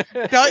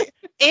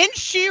 In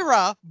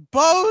She-Ra,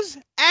 Bo's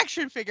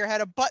action figure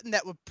had a button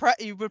that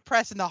you would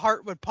press and the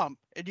heart would pump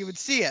and you would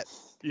see it.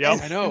 Yeah,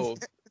 I know.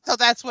 So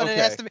that's what it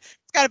has to be.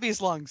 It's got to be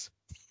his lungs.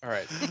 All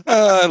right.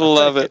 I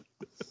love it.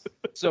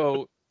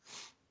 So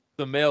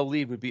the male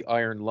lead would be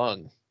Iron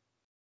Lung.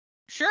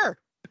 Sure.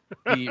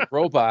 The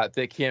robot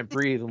that can't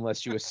breathe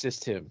unless you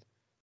assist him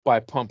by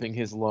pumping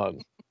his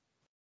lung.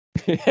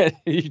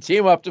 You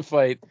team up to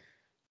fight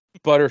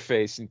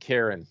Butterface and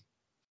Karen,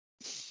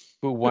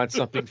 who want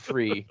something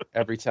free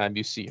every time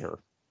you see her.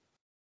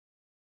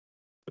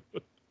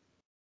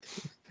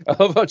 I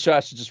love how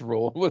Josh is just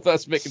rolling with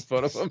us, making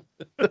fun of him.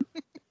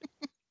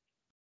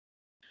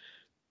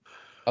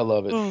 I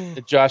love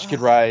it. Josh could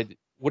ride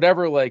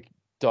whatever like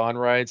Dawn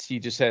rides. He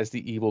just has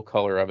the evil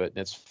color of it,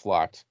 and it's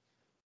flocked.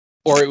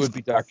 Or it would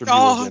be Dr.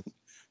 Oh, Muir.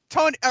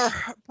 Tony,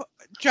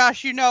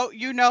 Josh, you know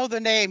the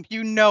name.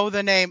 You know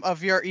the name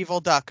of your evil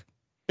duck.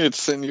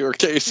 It's Senor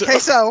Queso.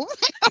 Queso.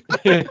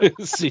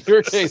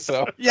 Senor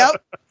Queso.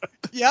 Yep.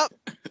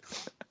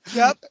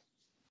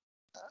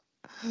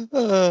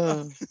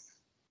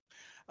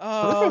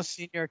 Oh,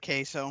 Senor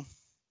Queso.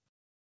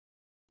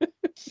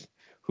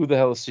 Who the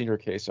hell is Senor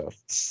Queso?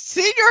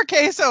 Senor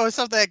Queso is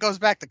something that goes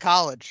back to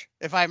college,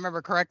 if I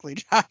remember correctly,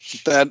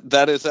 Josh.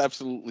 That is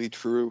absolutely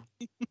true.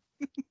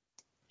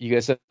 You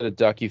guys had a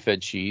duck you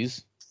fed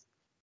cheese?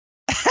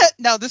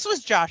 No, this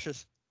was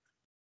Josh's.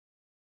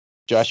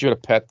 Josh, you had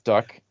a pet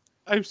duck?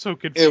 I'm so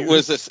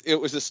confused. It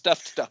was a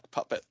stuffed duck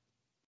puppet.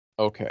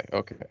 Okay.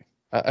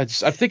 I'm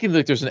thinking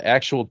like there's an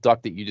actual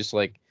duck that you just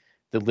like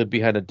that lived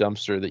behind a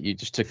dumpster that you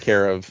just took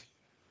care of.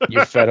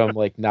 You fed him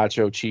like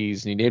nacho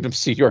cheese and you named him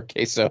Senor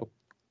Queso.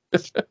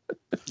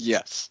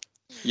 Yes,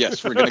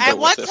 we're gonna go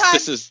with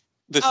this.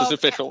 This is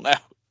official now.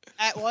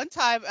 At one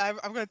time, I'm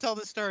going to tell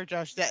this story,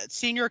 Josh, that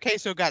Senor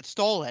Queso got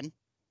stolen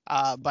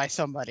by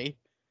somebody.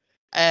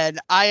 And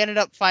I ended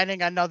up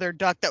finding another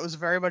duck that was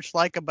very much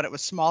like him, but it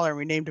was smaller, and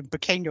we named him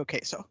Pequeño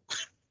Queso.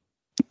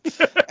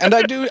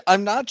 And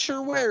I'm not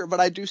sure where, but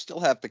I do still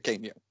have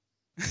Pequeño.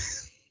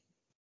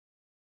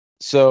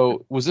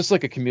 So was this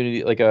like a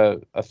community, like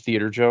a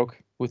theater joke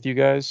with you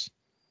guys?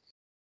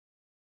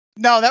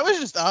 No, that was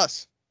just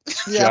us.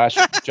 Josh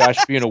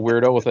being a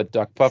weirdo with a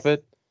duck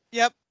puppet?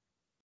 Yep.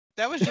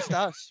 That was just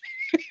us.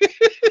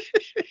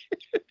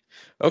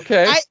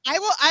 Okay. I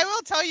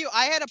will tell you,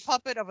 I had a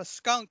puppet of a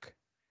skunk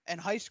in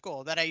high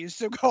school that I used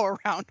to go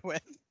around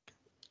with.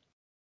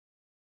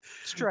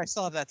 It's true, I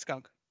still have that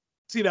skunk.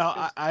 See,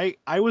 now,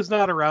 I was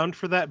not around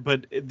for that,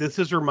 but this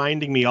is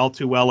reminding me all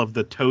too well of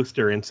the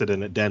toaster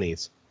incident at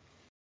Denny's.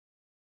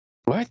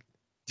 What?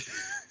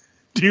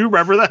 Do you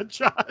remember that,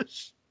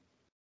 Josh?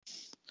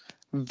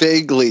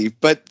 Vaguely,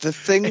 but the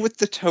thing with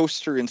the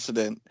toaster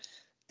incident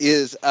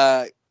is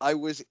I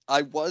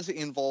was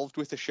involved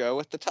with a show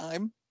at the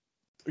time.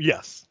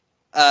 Yes.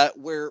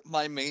 Where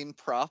my main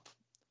prop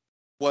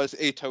was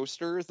a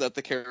toaster that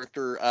the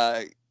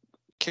character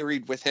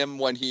carried with him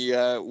when he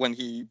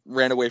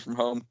ran away from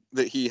home,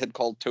 that he had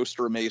called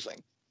Toaster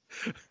Amazing.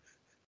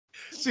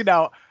 See,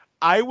 now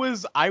I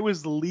was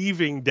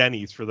leaving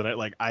Denny's for the night.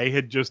 Like, I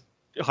had just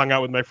hung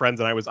out with my friends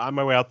and I was on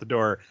my way out the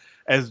door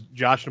as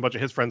Josh and a bunch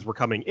of his friends were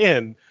coming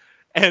in,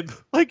 and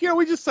like,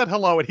 we just said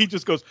hello, and he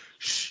just goes,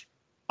 "Shh,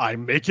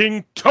 I'm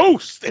making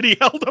toast," and he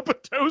held up a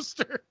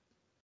toaster,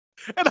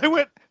 and I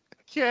went,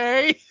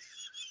 "Okay,"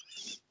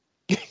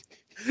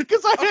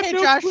 because I had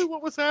no clue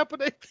what was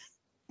happening.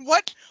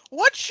 What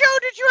show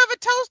did you have a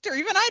toaster?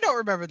 Even I don't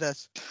remember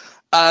this.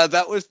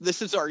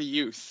 This is our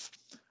youth.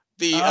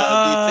 The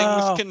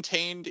things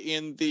contained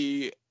in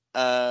the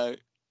God,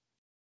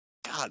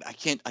 I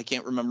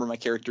can't remember my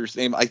character's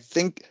name. I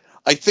think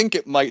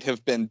it might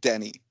have been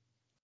Denny.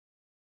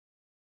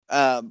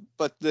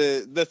 But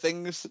the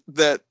things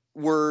that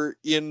were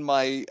in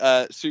my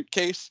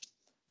suitcase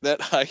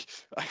that I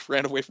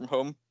ran away from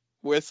home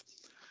with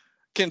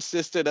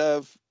consisted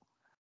of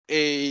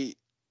a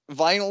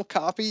vinyl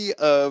copy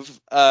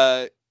of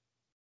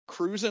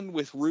Cruisin'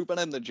 with Ruben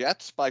and the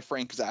Jets by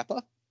Frank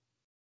Zappa,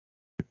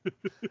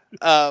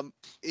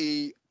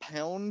 a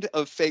pound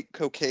of fake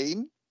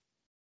cocaine,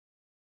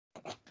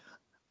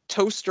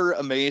 Toaster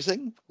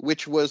Amazing,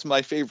 which was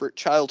my favorite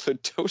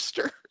childhood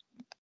toaster.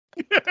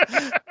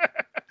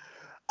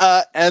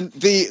 And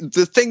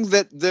the thing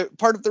that the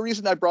part of the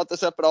reason I brought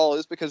this up at all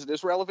is because it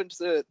is relevant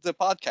to the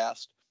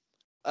podcast,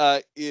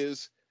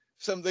 is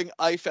something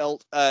I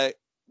felt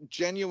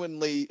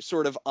genuinely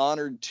sort of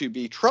honored to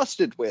be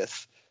trusted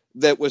with,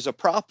 that was a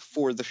prop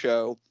for the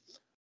show,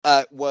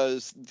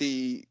 was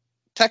the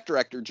tech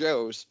director,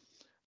 Joe's,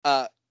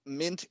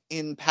 mint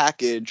in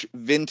package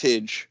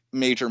vintage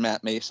Major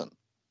Matt Mason.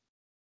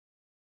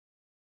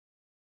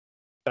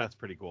 That's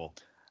pretty cool.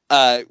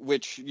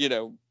 Which,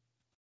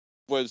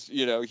 was,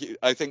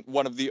 I think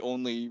one of the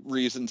only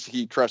reasons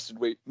he trusted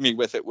me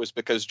with it was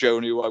because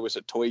Joe knew I was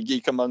a toy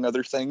geek, among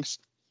other things.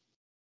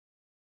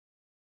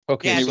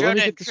 Okay, yeah, so let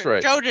me get this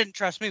right. Joe didn't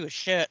trust me with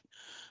shit.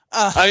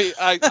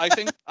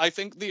 I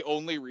think the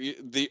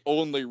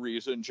only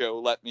reason Joe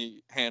let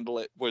me handle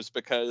it was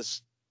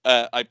because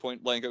I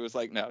point blank, I was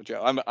like, "No,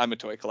 Joe, I'm a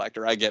toy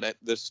collector. I get it.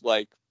 This,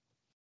 like,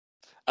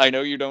 I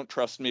know you don't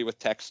trust me with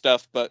tech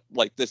stuff, but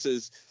like, this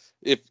is,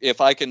 if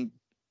I can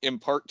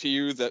impart to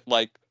you that,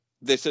 like,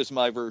 this is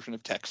my version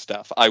of tech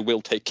stuff, I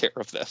will take care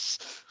of this."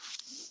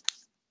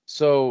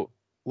 So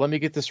let me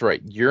get this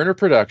right. You're in a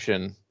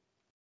production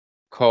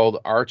called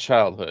Our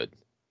Childhood.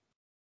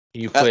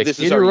 You play a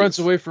kid who runs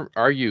away from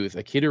our youth,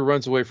 a kid who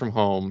runs away from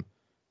home,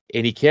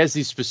 and he has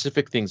these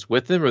specific things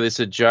with him, or they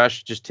said,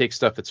 "Josh, just take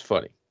stuff that's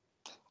funny."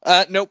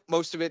 Nope,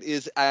 most of it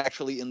is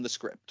actually in the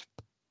script.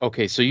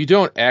 Okay, so you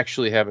don't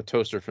actually have a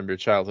toaster from your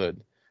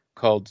childhood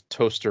called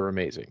Toaster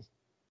Amazing.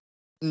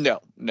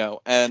 No,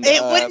 and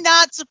it would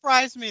not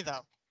surprise me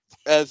though.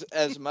 As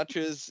much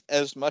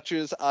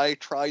as I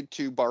tried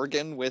to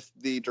bargain with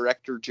the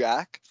director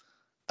Jack,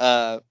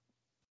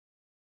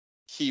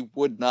 he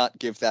would not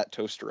give that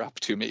toaster up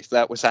to me.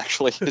 That was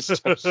actually his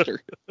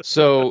toaster.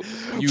 So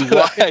you But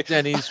walk I- at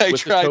Denny's I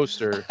with tried- the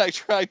toaster. I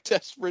tried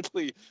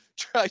desperately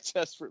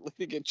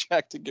to get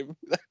Jack to give me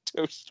that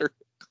toaster.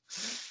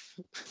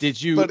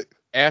 Did you But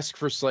ask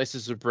for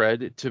slices of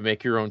bread to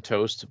make your own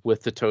toast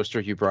with the toaster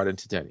you brought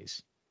into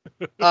Denny's?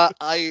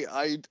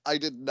 I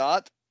did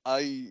not.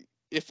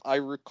 If I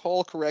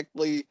recall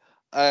correctly,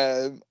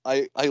 I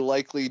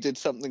likely did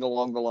something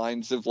along the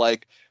lines of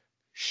like,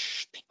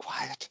 "Shh, be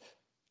quiet.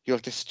 You'll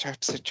disturb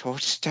the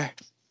toaster.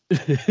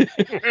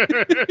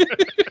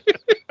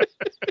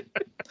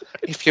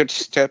 If you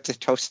disturb the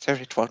toaster,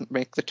 it won't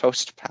make the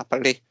toast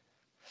properly.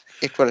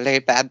 It will lay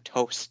bad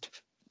toast."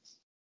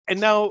 And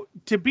now,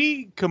 to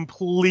be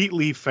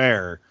completely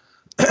fair,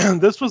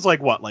 this was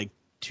like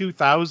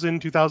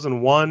 2000,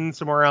 2001,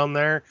 somewhere around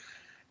there.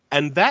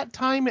 And that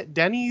time at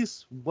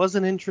Denny's was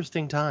an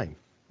interesting time.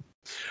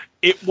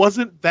 It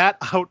wasn't that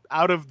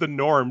out of the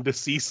norm to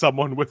see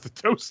someone with a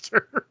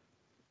toaster.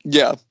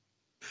 Yeah.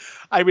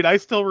 I mean, I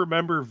still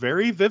remember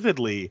very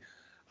vividly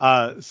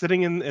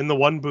sitting in the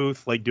one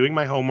booth, like doing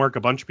my homework,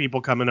 a bunch of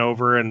people coming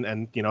over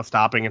and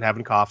stopping and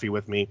having coffee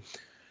with me.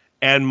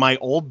 And my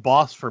old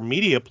boss for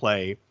Media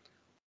Play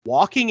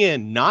walking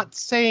in, not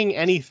saying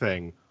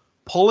anything,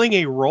 pulling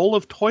a roll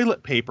of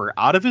toilet paper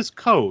out of his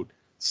coat,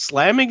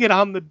 slamming it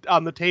on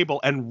the table,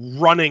 and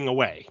running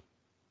away.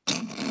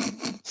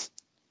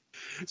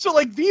 So,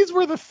 like, these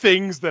were the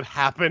things that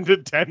happened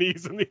at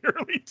Denny's in the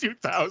early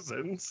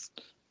 2000s.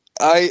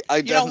 I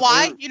You know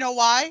why? You know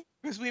why?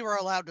 Because we were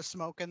allowed to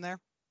smoke in there.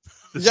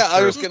 This Yeah, is I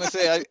true. was gonna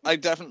say I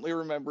definitely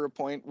remember a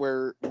point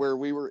where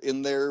we were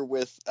in there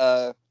with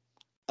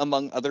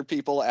among other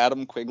people,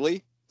 Adam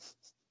Quigley.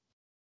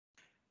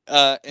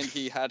 And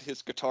he had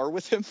his guitar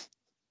with him.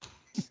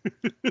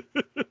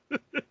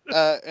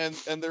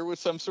 And there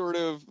was some sort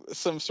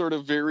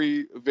of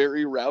very,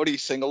 very rowdy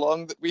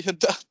sing-along that we had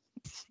done.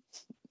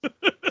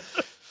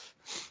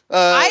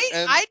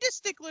 I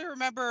distinctly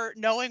remember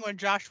knowing when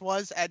Josh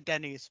was at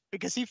Denny's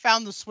because he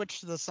found the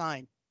switch to the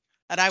sign.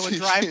 And I would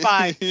drive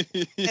by,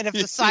 and if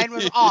the sign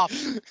was off,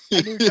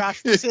 I knew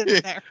Josh was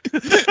sitting there.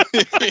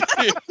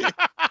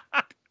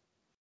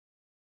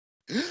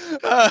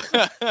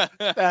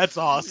 That's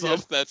awesome.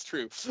 Yes, that's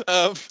true.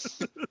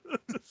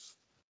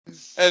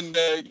 And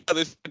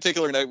this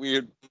particular night, we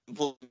had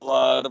a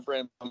lot of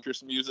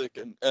rambunctious music,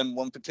 and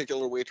one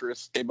particular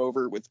waitress came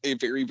over with a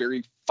very,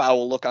 very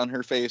foul look on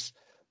her face,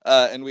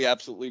 and we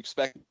absolutely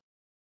expected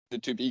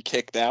to be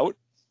kicked out.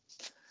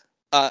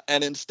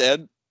 And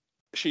instead,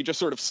 she just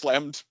sort of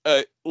slammed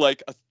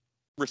like a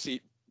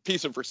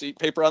piece of receipt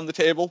paper on the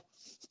table,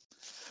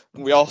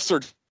 and we all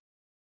sort of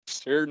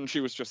stared, and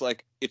she was just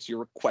like, "It's your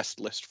request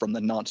list from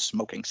the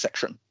non-smoking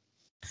section."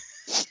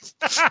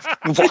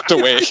 Walked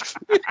away.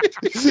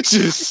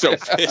 She's so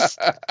pissed.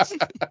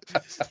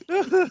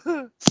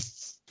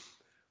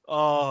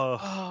 Oh,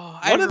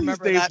 I one of these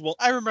remember days that. we'll-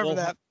 I remember we'll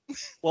that.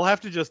 we'll have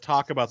to just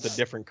talk about the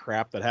different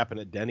crap that happened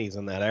at Denny's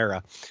in that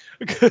era,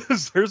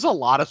 because there's a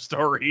lot of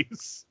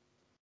stories.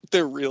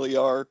 There really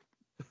are.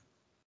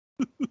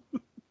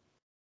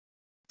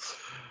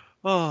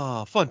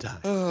 Oh, fun time.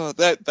 Oh,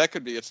 that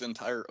could be its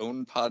entire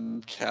own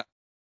podcast.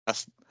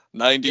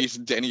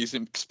 90s Denny's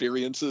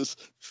experiences.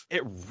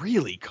 It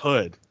really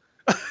could.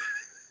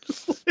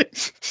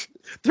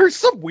 There's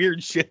some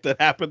weird shit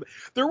that happened.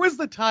 There was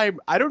the time,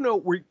 I don't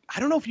know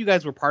if you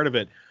guys were part of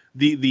it,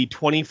 the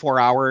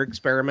 24-hour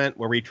experiment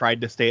where we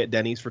tried to stay at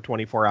Denny's for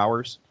 24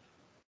 hours.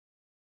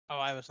 Oh,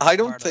 I was. I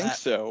don't think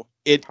so.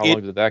 How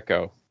long did that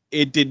go?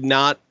 It did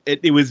not.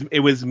 It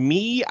was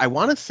me. I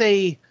want to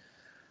say,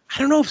 I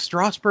don't know if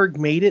Strasburg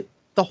made it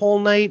the whole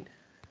night.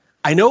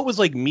 I know it was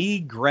like me,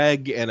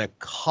 Greg, and a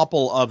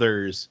couple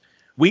others.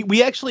 We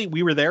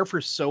were there for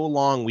so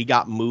long, we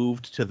got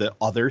moved to the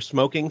other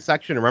smoking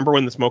section. Remember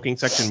when the smoking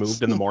section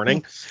moved in the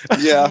morning?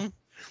 Yeah.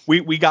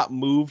 We got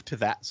moved to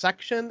that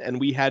section, and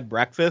we had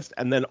breakfast,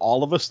 and then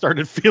all of us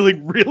started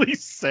feeling really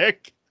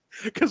sick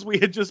because we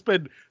had just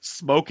been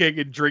smoking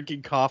and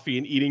drinking coffee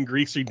and eating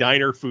greasy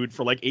diner food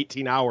for like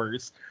 18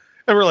 hours.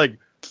 And we're like,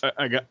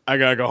 I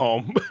gotta go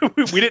home.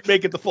 We didn't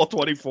make it the full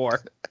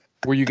 24.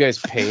 Were you guys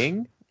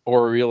paying,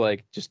 or were you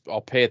like, just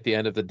I'll pay at the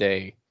end of the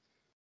day?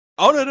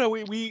 Oh no,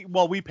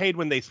 we paid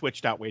when they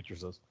switched out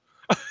waitresses.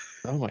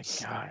 Oh my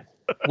god!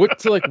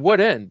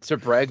 What end? To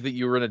brag that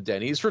you were in a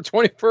Denny's for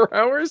 24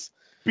 hours?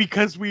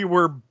 Because we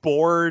were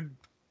bored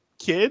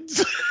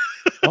kids.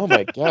 Oh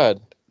my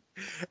god!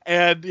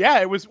 And yeah,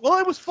 it was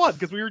fun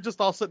because we were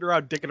just all sitting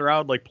around dicking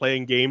around, like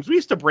playing games. We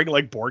used to bring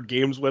like board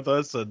games with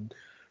us and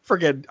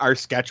forget our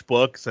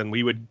sketchbooks, and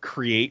we would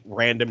create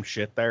random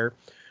shit there.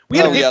 We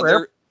had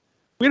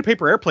a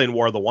paper airplane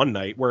war the one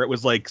night where it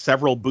was like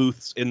several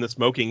booths in the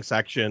smoking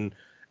section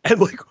and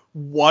like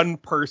one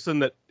person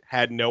that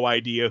had no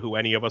idea who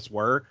any of us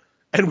were,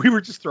 and we were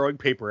just throwing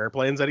paper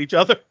airplanes at each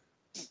other.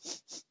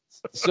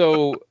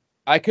 So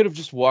I could have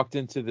just walked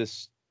into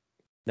this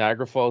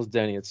Niagara Falls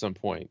Denny at some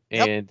point,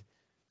 and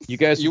you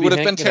guys You would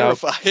have been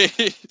terrified.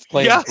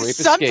 playing Yeah. Grape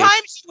Escape.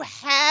 Sometimes you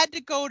had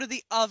to go to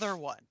the other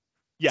one.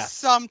 Yes.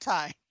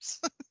 Sometimes.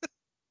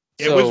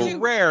 It was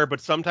rare, but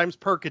sometimes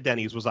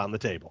Perkadenny's was on the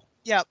table.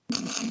 Yep.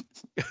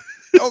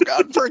 Oh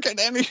God,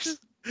 Perkadenny's.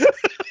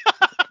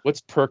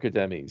 What's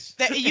Perkadenny's?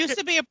 It used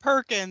to be a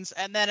Perkins,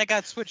 and then it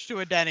got switched to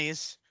a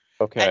Denny's.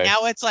 Okay. And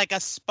now it's like a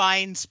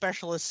spine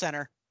specialist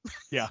center.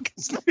 Yeah.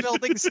 The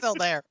building's still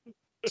there.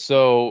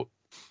 So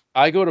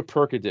I go to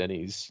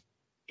Perkadenny's,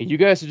 and you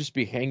guys would just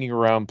be hanging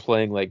around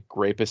playing like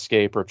Grape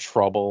Escape or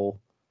Trouble.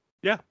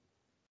 Yeah.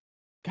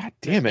 God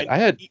damn it! I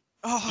had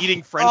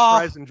eating French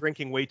fries and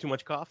drinking way too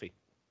much coffee.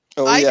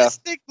 Oh I yeah.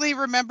 distinctly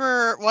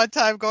remember one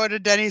time going to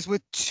Denny's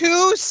with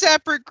two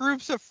separate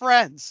groups of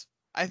friends.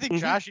 I think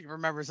Josh even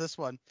remembers this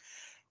one,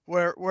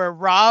 where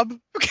Rob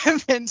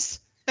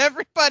convinced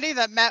everybody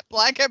that Matt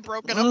Black had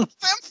broken up with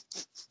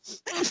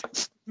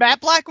him. Matt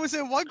Black was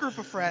in one group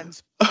of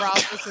friends. Rob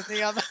was in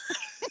the other.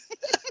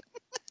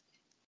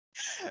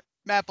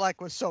 Matt Black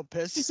was so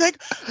pissed. He's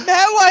like,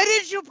 Matt, why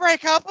did you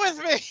break up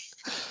with me?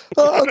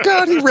 Oh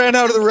God, he ran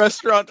out of the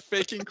restaurant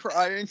faking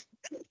crying.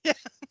 Yeah.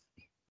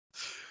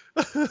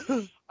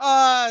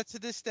 To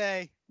this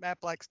day, Matt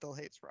Black still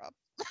hates Rob.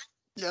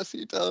 Yes,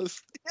 he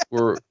does.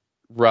 Were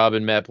Rob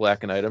and Matt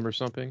Black an item or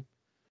something?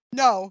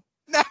 No.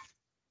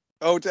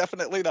 Oh,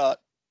 definitely not.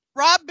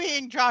 Rob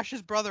being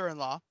Josh's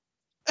brother-in-law.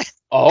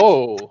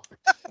 Oh,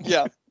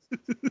 Yeah.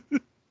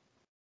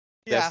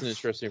 that's an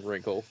interesting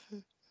wrinkle.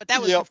 But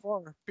that was Yep.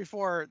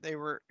 before they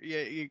were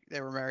they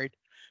were married.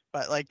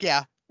 But like,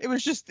 yeah, it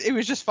was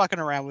just fucking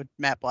around with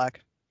Matt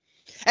Black.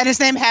 And his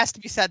name has to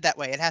be said that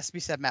way. It has to be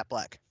said Matt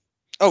Black.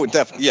 Oh,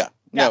 definitely. Yeah.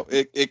 No,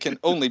 it can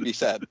only be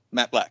said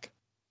Matt Black.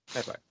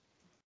 Matt Black.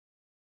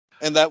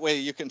 And that way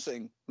you can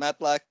sing Matt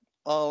Black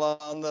all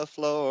on the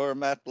floor,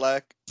 Matt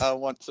Black. I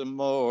want some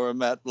more,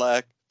 Matt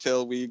Black,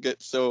 till we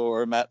get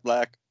sore, Matt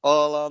Black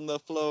all on the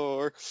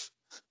floor.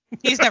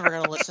 He's never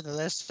gonna listen to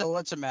this, so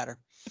what's it matter?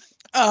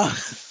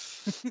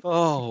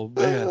 Oh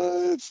man,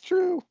 It's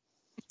true.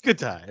 good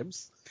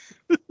times.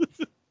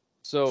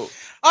 So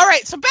All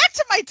right, so back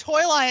to my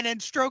toy line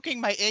and stroking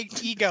my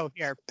ego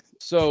here.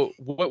 So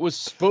what was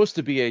supposed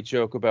to be a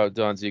joke about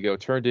Don's ego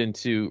turned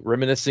into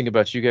reminiscing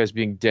about you guys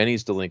being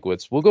Denny's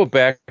delinquents. We'll go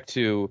back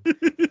to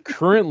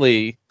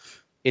currently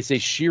it's a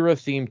She-Ra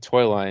themed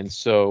toy line.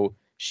 So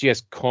she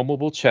has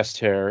combable chest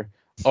hair,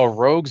 a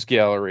rogues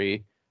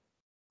gallery,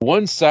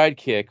 one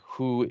sidekick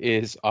who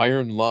is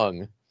Iron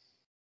Lung,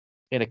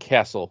 and a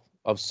castle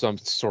of some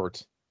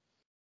sort.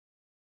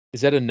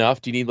 Is that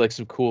enough? Do you need like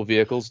some cool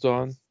vehicles,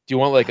 Dawn? Do you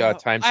want like a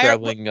time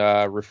traveling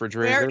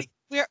refrigerator?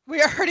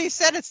 We already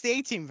said it's the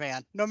A-Team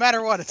van. No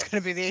matter what, it's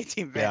going to be the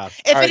A-Team van. Yeah.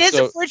 If All it right, is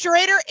so- a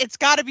refrigerator, it's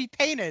got to be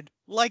painted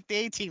like the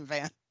A-Team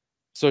van.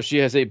 So she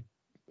has a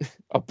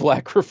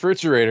black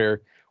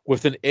refrigerator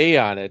with an A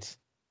on it.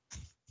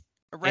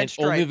 A red And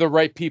stripe. only the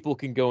right people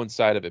can go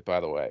inside of it,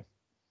 by the way.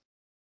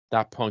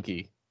 Not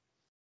Punky.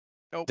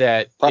 Nope.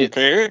 That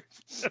Punky.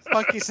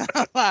 Funky's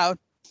not allowed.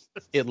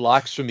 it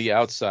locks from the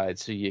outside,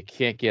 so you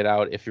can't get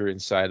out if you're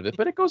inside of it,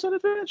 but it goes on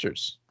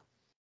adventures.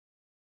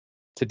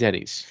 To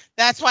Denny's.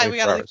 That's why we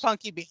got to 24 leave hours.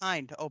 Funky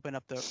behind to open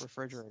up the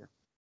refrigerator.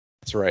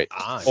 That's right.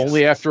 Ah,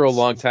 Only after a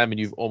long time and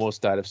you've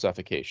almost died of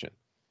suffocation.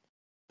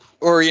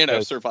 Or,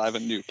 survive a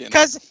nuke.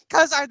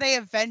 Because are they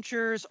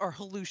adventures or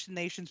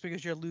hallucinations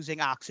because you're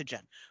losing oxygen?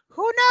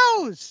 Who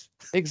knows?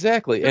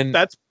 Exactly. And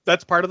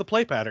that's part of the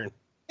play pattern.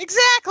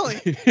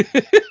 Exactly.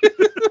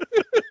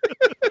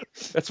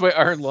 that's why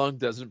Iron Lung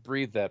doesn't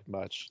breathe that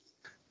much.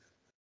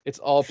 It's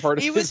all part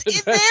of He was his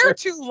in there adventure.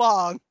 too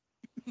long.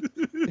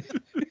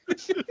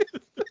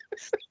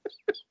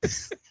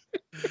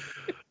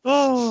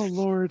 Oh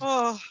Lord.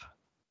 Oh.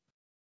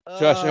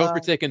 Josh, I hope you're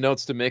taking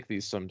notes to make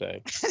these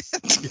someday.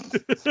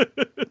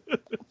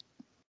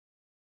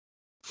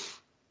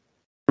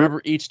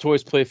 Remember each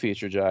toy's play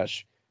feature,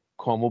 Josh.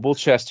 Combable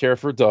chest hair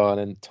for Dawn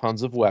and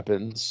tons of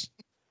weapons.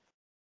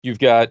 You've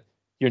got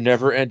your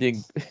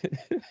never-ending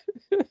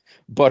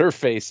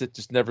Butterface that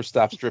just never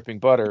stops dripping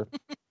butter.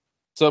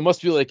 So it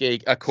must be like a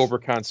Cobra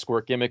Khan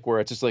squirt gimmick where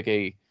it's just like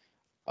a,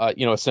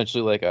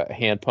 essentially like a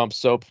hand pump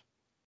soap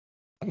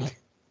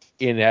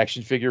in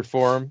action figure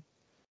form.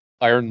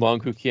 Iron Lung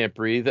who can't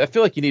breathe. I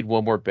feel like you need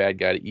one more bad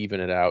guy to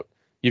even it out.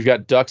 You've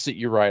got Ducks that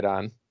you ride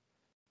on.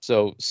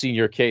 So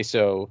Senior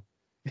Queso,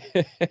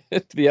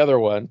 the other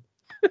one.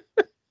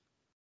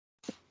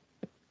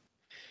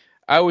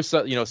 I always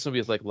thought,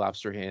 somebody with like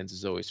lobster hands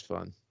is always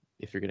fun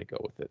if you're going to go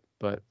with it.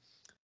 But,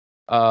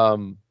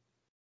 Dawn,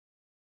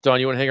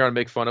 you want to hang around and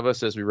make fun of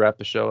us as we wrap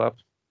the show up?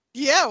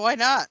 Yeah, why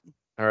not?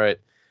 All right.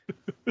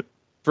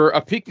 For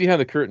a peek behind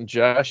the curtain,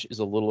 Josh is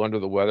a little under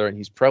the weather, and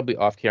he's probably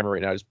off camera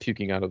right now, just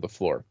puking onto the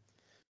floor.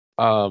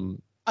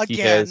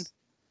 Again.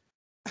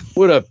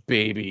 What a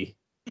baby.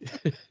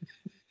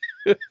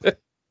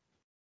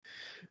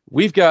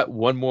 We've got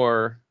one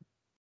more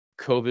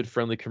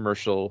COVID-friendly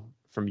commercial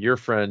from your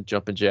friend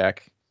Jumpin'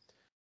 Jack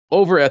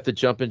over at the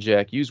Jumpin'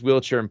 Jack Used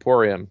Wheelchair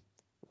Emporium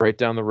right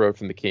down the road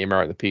from the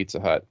Kmart and the Pizza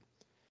Hut.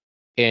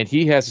 And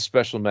he has a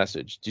special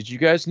message. Did you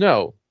guys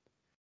know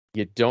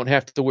you don't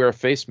have to wear a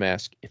face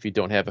mask if you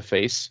don't have a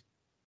face?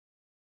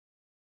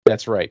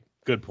 That's right.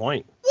 Good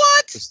point.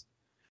 What? Just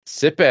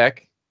sit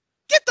back,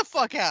 Get the fuck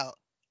fuck out.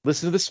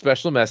 Listen to the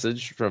special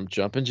message from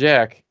Jumpin'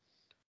 Jack,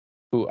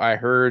 who I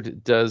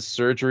heard does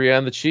surgery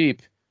on the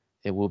cheap,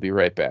 and we'll be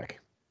right back.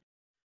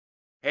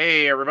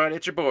 Hey everybody,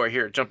 it's your boy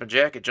here at Jumpin'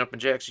 Jack at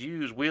Jumpin' Jack's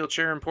Used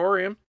Wheelchair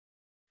Emporium.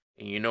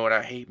 And you know what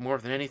I hate more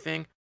than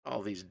anything?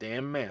 All these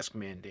damn mask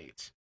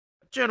mandates.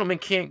 A gentleman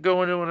can't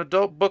go into an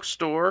adult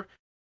bookstore,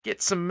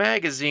 get some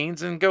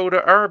magazines, and go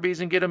to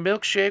Arby's and get a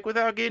milkshake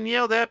without getting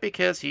yelled at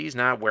because he's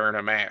not wearing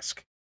a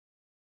mask.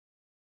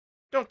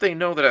 Don't they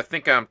know that I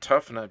think I'm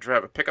tough and I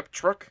drive a pickup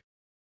truck?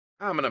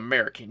 I'm an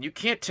American. You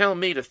can't tell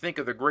me to think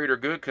of the greater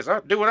good because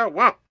I'll do what I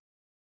want.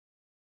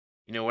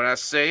 You know what I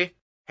say?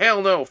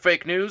 Hell no,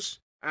 fake news.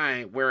 I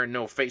ain't wearing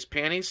no face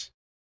panties.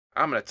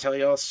 I'm going to tell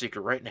y'all a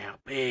secret right now.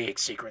 Big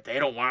secret they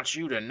don't want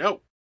you to know.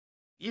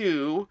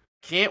 You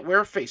can't wear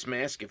a face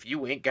mask if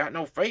you ain't got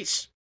no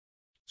face.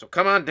 So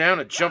come on down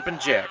to Jumpin'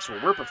 Jacks where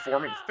we're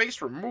performing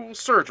face removal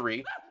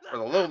surgery for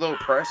the low, low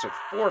price of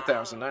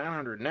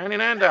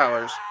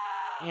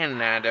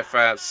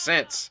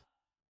 $4,999.95.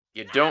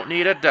 You don't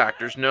need a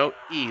doctor's note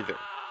either.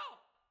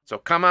 So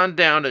come on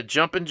down to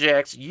Jumpin'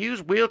 Jack's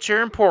Used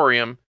Wheelchair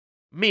Emporium.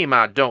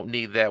 Mima don't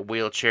need that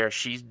wheelchair.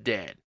 She's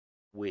dead.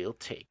 We'll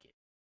take it.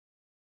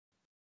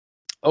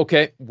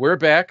 Okay, we're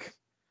back.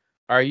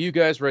 Are you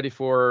guys ready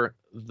for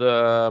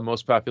the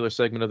most popular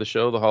segment of the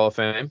show, the Hall of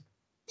Fame?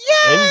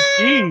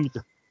 Indeed.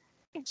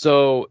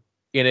 So,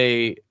 in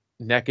a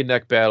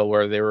neck-and-neck battle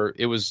where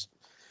it was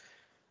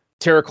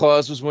Terror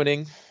Claus was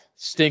winning,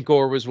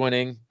 Stinkor was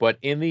winning, but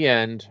in the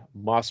end,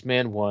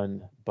 Mossman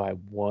won by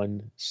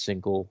one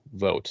single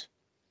vote.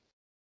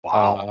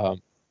 Wow.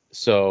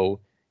 So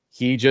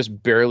he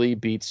just barely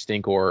beat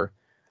Stinkor.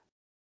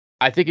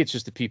 I think it's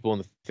just the people in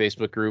the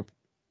Facebook group.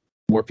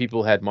 More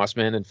people had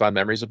Mossman and fond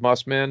memories of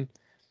Mossman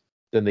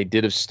than they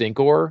did of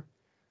Stinkor.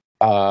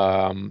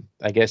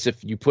 I guess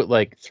if you put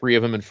like 3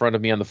 of them in front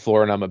of me on the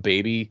floor and I'm a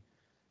baby,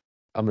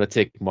 I'm going to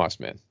take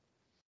Mossman.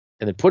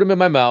 And then put him in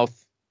my mouth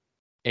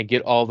and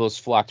get all those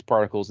flocked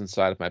particles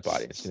inside of my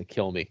body. It's going to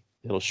kill me.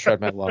 It'll shred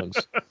my lungs.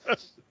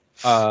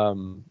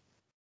 But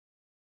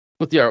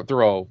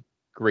they're all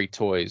great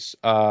toys.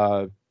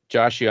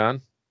 Josh, you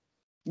on?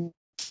 Did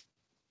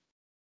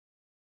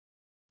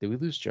we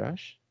lose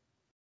Josh?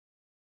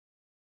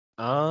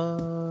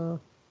 No,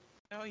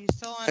 he's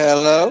still on.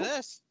 Hello?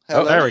 This.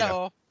 Oh, there we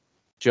go.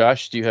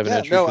 Josh, do you have an Yeah,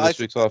 entry no, for this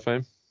week's Hall of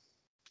Fame?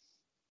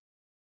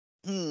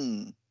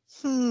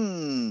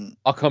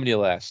 I'll come to you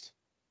last.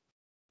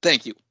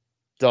 Thank you.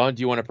 Dawn,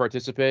 do you want to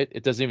participate?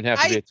 It doesn't even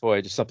have to be a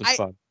toy, just something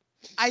fun.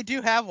 I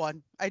do have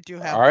one.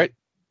 All right.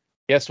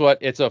 Guess what?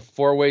 It's a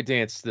 4-way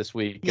dance this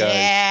week, guys.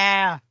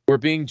 Yeah. We're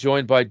being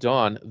joined by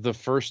Dawn, the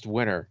first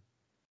winner.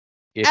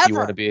 If you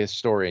want to be a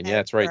historian. Yeah,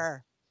 that's right.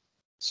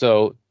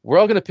 So we're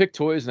all going to pick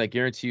toys, and I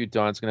guarantee you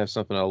Dawn's going to have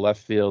something on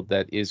left field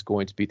that is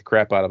going to beat the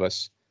crap out of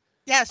us.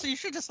 Yeah, so you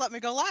should just let me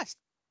go last.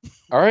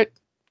 All right.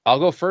 I'll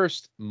go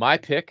first. My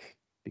pick,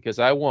 because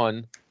I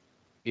won,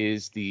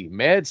 is the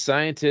Mad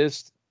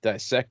Scientist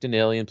Dissect an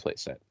Alien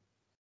playset.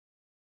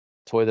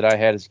 Toy that I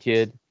had as a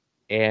kid,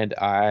 and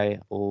I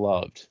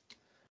loved.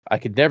 I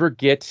could never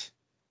get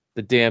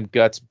the damn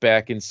guts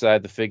back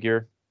inside the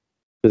figure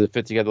because it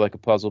fit together like a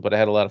puzzle, but I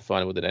had a lot of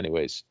fun with it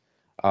anyways.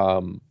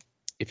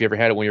 If you ever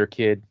had it when you were a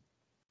kid,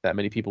 that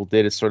many people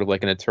did. It's sort of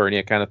like an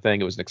Eternia kind of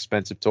thing. It was an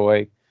expensive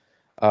toy.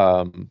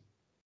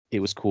 It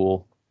was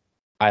cool.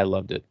 I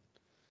loved it.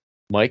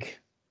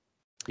 Mike,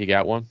 you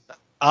got one?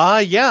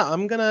 Yeah,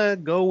 I'm gonna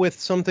go with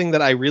something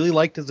that I really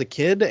liked as a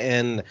kid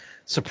and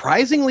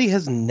surprisingly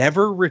has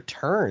never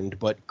returned,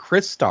 but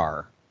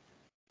Crystar.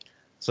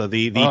 So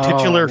the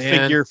titular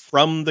figure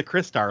from the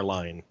Crystar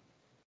line.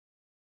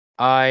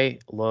 I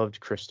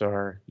loved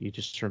Crystar. You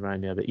just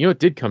remind me of it. You know, it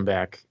did come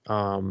back.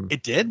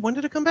 It did? When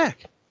did it come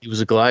back? It was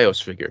a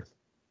Glyos figure.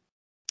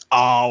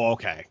 Oh,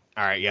 okay.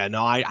 All right. Yeah.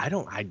 No,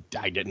 I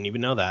didn't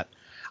even know that.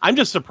 I'm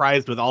just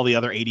surprised with all the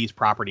other 80s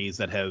properties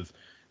that have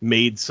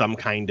made some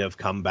kind of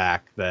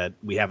comeback that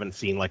we haven't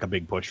seen like a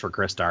big push for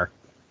Crystar.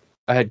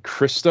 I had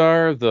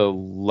Crystar, the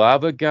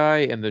lava guy,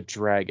 and the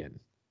dragon.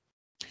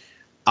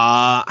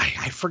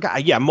 I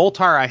forgot. Yeah,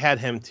 Moltar, I had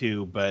him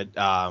too, but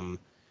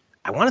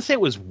I want to say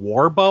it was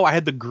Warbo. I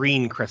had the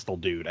green crystal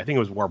dude. I think it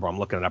was Warbo. I'm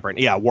looking it up right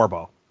now. Yeah,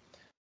 Warbo.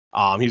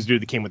 He's the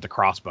dude that came with the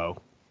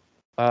crossbow.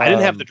 I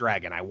didn't have the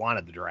dragon. I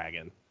wanted the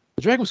dragon.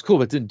 The dragon was cool,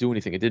 but it didn't do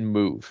anything. It didn't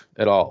move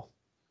at all.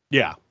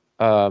 Yeah.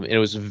 And it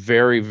was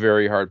very,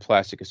 very hard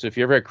plastic. So if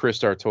you ever had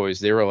Crystar toys,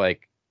 they were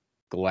like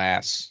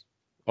glass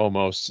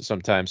almost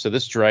sometimes. So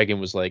this dragon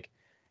was like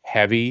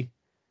heavy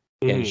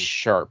and Mm.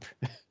 sharp.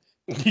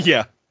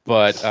 Yeah.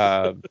 But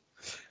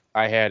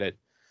I had it.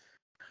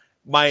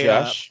 My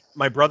Josh?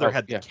 my brother Oh,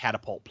 had the yeah.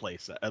 catapult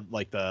place,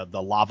 like the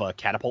lava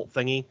catapult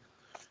thingy.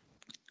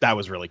 That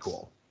was really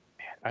cool.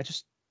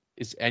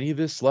 Is any of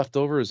this left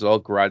over? Or is it all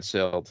garage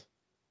saled?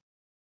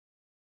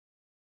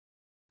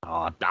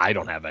 I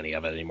don't have any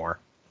of it anymore.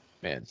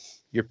 Man,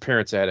 your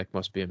parents' attic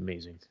must be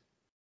amazing.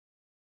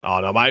 Oh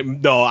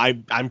no,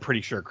 I'm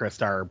pretty sure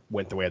Crystar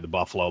went the way of the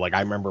buffalo. Like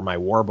I remember my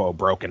Warbo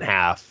broke in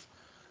half.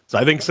 So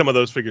I think some of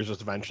those figures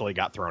just eventually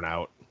got thrown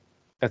out.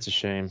 That's a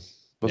shame.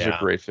 Those Yeah. are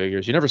great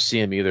figures. You never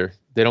see them either.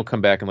 They don't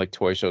come back in like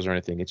toy shows or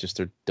anything. It's just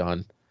they're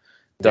done.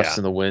 Dust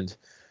in the wind.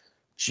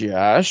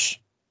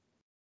 Josh,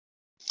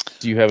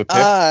 do you have a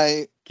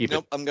pick? Keep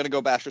Nope, it. I'm gonna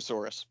go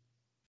Bashosaurus.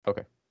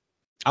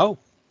 Oh,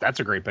 that's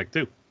a great pick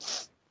too.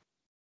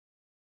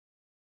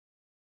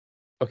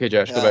 Okay,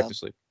 Josh, go back to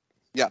sleep.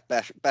 Yeah,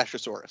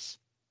 Bashosaurus.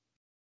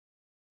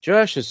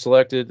 Josh has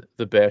selected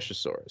the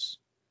Bashosaurus.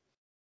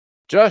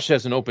 Josh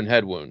has an open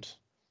head wound.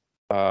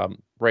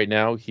 Right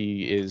now,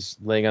 he is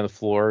laying on the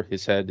floor.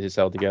 His head is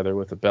held together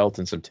with a belt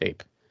and some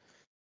tape.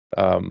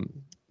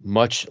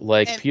 Much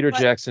like Peter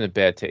Jackson in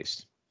Bad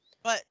Taste.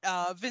 But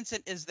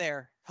Vincent is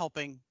there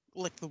helping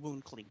lick the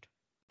wound clean.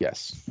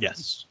 Yes.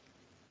 Yes.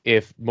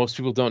 If most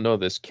people don't know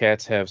this,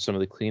 cats have some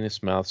of the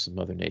cleanest mouths in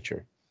Mother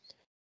Nature.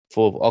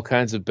 Full of all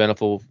kinds of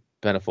beneficial.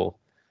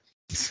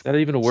 Not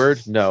even a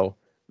word? No.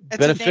 It's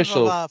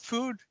Beneficial. A name of,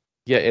 food.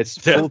 Yeah, it's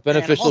full of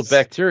beneficial Animals.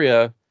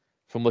 bacteria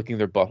from licking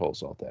their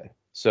buttholes all day.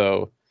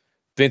 So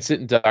Vincent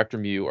and Dr.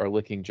 Mew are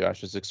licking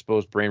Josh's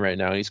exposed brain right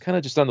now, and he's kind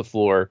of just on the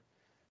floor,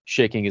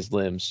 shaking his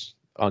limbs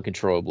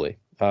uncontrollably.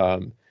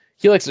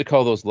 He likes to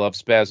call those love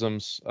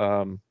spasms.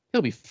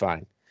 He'll be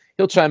fine.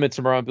 He'll chime in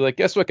tomorrow and be like,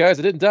 guess what, guys?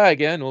 I didn't die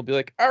again. And we'll be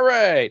like, all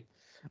right.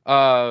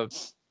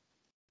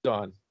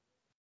 Dawn,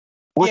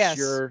 what's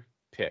your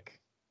pick?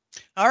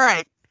 All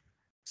right.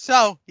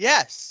 So,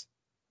 yes,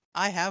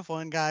 I have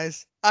one,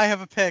 guys. I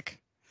have a pick.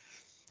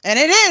 And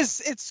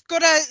it's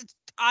gonna,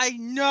 I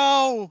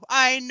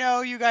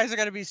know you guys are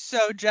gonna be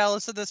so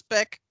jealous of this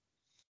pick.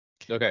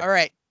 Okay. All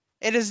right.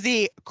 It is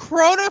the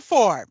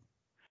Chronoform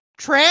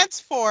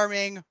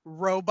Transforming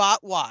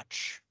Robot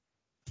Watch.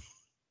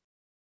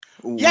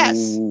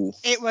 Yes, Ooh.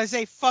 it was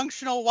a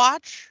functional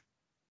watch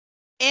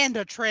and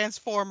a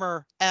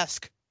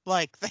Transformer-esque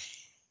like thing.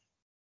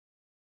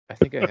 I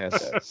think I had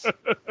that.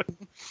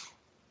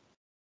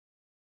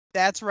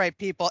 That's right,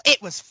 people.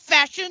 It was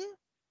fashion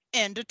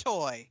and a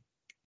toy.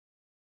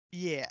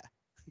 Yeah.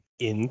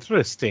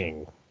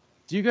 Interesting.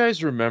 Do you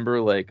guys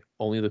remember, like,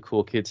 only the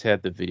cool kids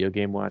had the video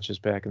game watches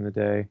back in the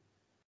day?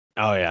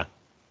 Oh yeah.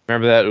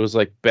 Remember that? It was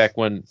like back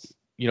when,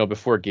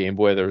 before Game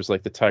Boy, there was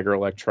like the Tiger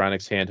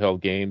Electronics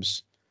handheld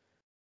games,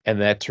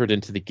 and that turned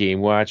into the Game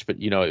Watch. But,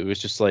 it was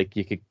just like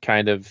you could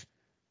kind of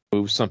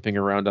move something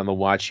around on the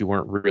watch. You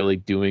weren't really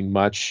doing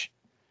much.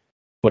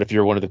 But if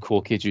you're one of the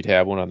cool kids, you'd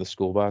have one on the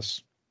school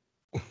bus.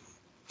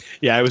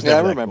 Yeah, I was. Yeah, I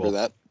never that remember cool.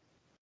 that.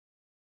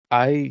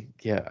 I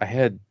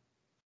had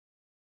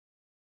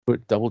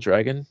Double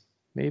Dragon,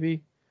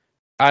 maybe.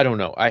 I don't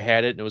know. I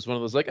had it, and it was one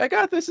of those like, I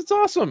got this, it's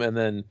awesome. And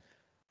then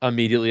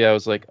immediately I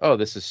was like, oh,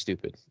 this is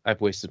stupid. I've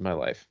wasted my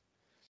life.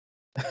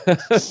 But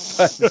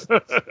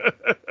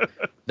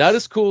not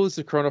as cool as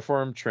the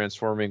Chronoform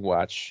Transforming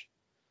Watch,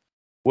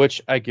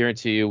 which I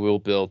guarantee you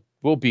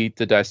will beat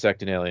the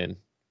Dissecting Alien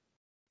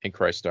in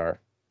Crystar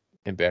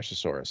and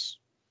Bashosaurus.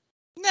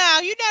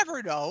 Now, you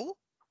never know.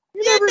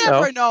 You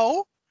never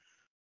know.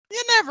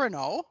 You never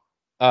know.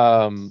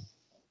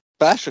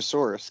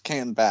 Bashosaurus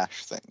can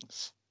bash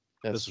things.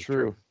 That's This is true.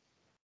 true.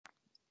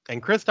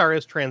 And Crystar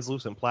is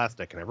translucent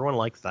plastic, and everyone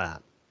likes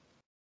that.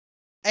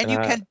 And you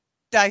can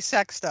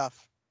dissect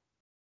stuff.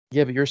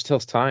 Yeah, but yours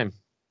tells time.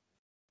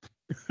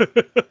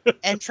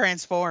 And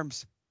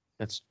transforms.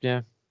 That's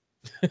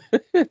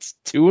it's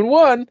 2 in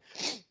 1.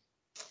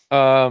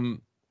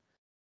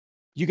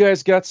 You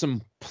guys got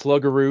some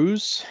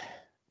pluggaroos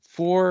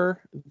for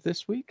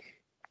this week?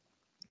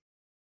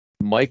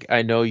 Mike,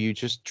 I know you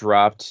just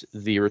dropped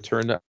the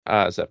Return to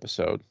Oz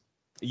episode.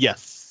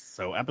 Yes.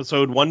 So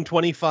episode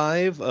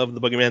 125 of The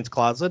Boogeyman's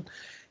Closet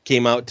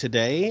came out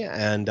today,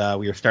 and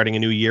we are starting a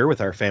new year with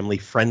our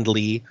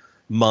family-friendly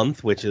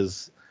month, which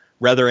is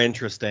rather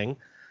interesting.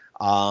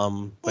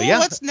 But yeah,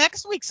 What's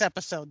next week's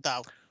episode,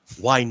 though?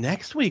 why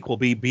next week will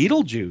be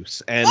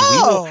Beetlejuice, and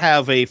we will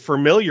have a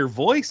familiar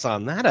voice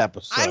on that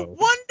episode. I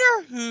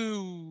wonder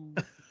who.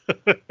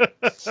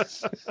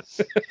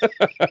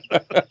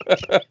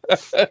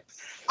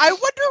 I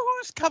wonder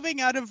who's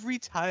coming out of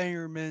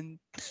retirement.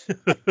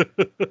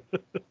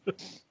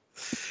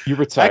 You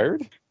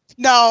retired?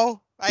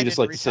 No, I You just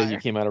didn't like to say retire. you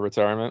came out of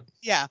retirement?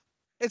 Yeah,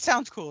 it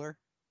sounds cooler.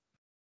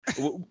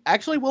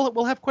 Actually,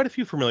 we'll have quite a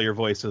few familiar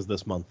voices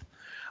this month.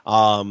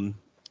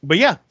 But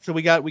yeah, so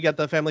we got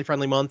the family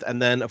friendly month, and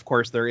then of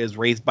course there is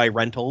Raised by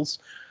Rentals.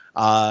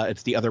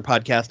 It's the other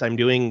podcast I'm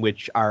doing,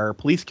 which our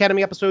Police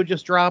Academy episode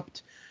just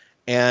dropped,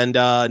 and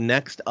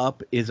next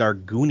up is our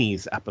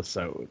Goonies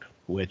episode,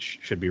 which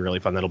should be really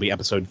fun. That'll be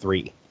episode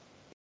 3.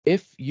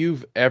 If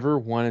you've ever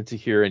wanted to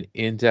hear an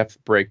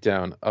in-depth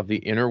breakdown of the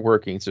inner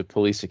workings of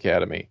Police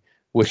Academy,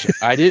 which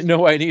I didn't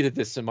know I needed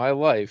this in my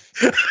life.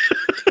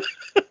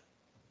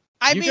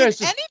 I You mean, guys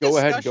just any go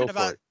ahead and discussion go for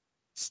about it.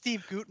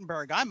 Steve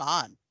Gutenberg, I'm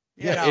on.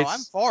 Yeah, I'm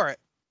it's- for it.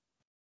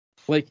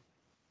 Like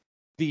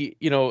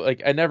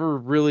I never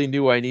really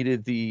knew I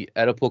needed the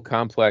Oedipal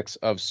complex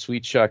of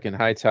Sweet Chuck and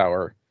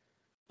Hightower.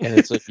 And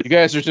it's like, you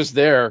guys are just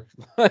there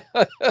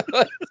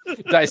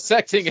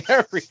dissecting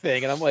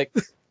everything. And I'm like,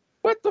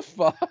 what the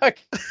fuck?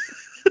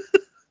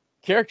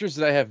 characters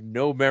that I have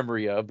no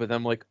memory of, but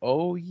I'm like,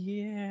 oh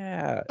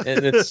yeah,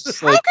 and it's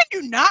just How like,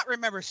 can you not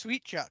remember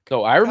Sweet Chuck?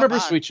 so I remember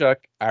Come on. Sweet Chuck,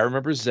 I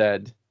remember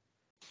Zed,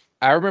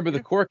 I remember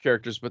the core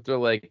characters, but they're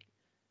like,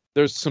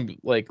 there's some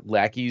like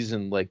lackeys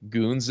and like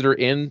goons that are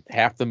in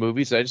half the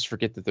movies. I just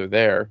forget that they're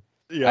there.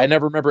 Yeah. I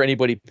never remember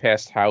anybody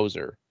past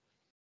Hauser.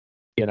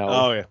 You know.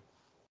 Oh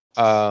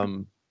yeah.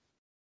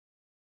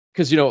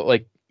 Because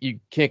like you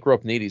can't grow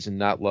up in the 80s and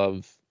not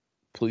love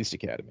Police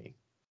Academy.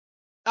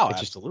 Oh,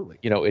 It's just- absolutely.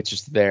 It's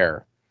just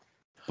there.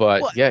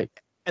 But Well, yeah,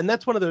 And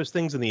that's one of those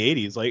things in the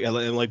 80s,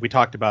 like we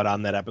talked about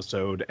on that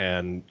episode,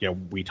 and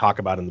we talk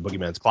about in the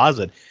Boogeyman's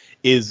Closet,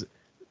 is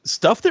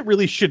stuff that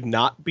really should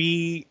not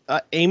be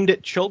aimed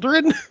at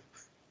children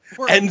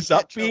We're ends at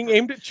up being children.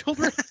 aimed at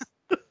children.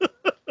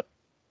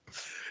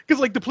 Because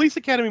like the Police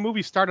Academy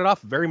movie started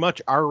off very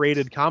much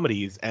R-rated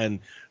comedies and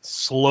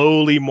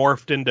slowly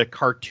morphed into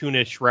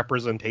cartoonish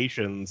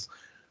representations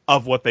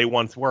of what they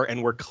once were,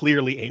 and were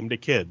clearly aimed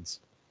at kids.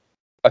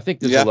 I think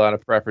there's Yeah. a lot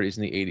of properties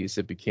in the 80s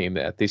that became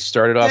that. They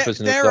started off as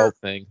an There- adult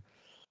thing.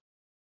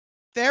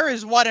 There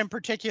is one in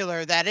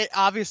particular that it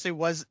obviously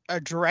was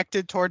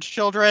directed towards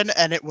children,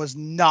 and it was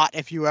not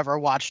if you ever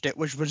watched it,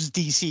 which was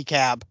DC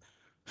Cab.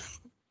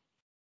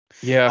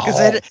 Yeah. Oh,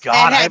 'Cause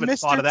God, I had haven't Mr.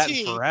 thought of that in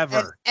T,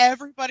 forever.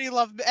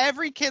 and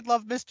every kid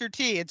loved Mr.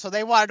 T, and so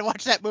they wanted to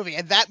watch that movie,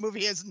 and that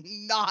movie is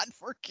not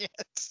for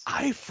kids.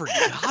 I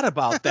forgot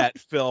about that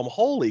film.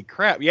 Holy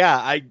crap.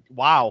 Yeah,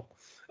 wow.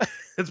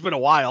 It's been a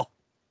while.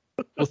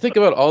 Well, think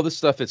about all the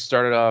stuff that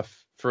started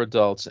off for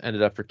adults,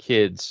 ended up for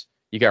kids.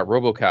 You got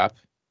RoboCop.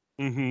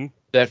 Mm-hmm.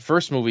 That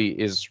first movie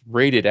is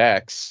rated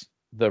X,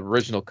 the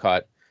original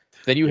cut.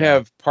 Then you Yeah.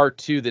 have part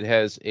 2 that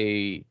has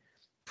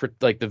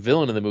like the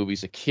villain in the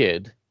movie's a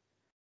kid.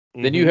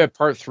 Then you have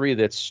part 3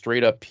 that's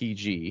straight up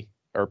PG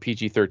or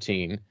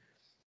PG-13.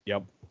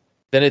 Yep.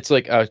 Then it's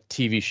like a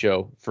TV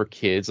show for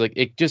kids. Like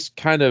it just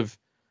kind of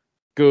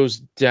goes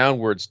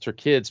downwards to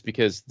kids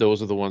because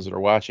those are the ones that are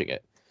watching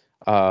it.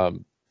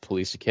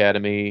 Police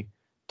Academy,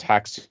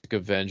 Toxic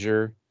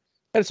Avenger.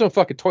 And its own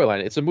fucking toy line.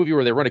 It's a movie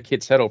where they run a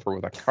kid's head over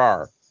with a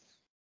car.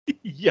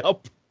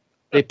 Yep.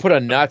 They put a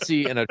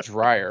Nazi in a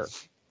dryer.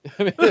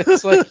 I mean,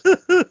 it's like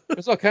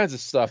there's all kinds of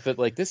stuff that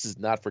like this is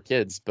not for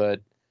kids,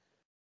 but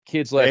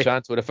kids latch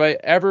onto it. If I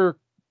ever,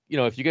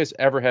 if you guys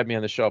ever had me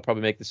on the show, I'll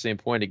probably make the same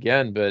point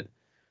again. But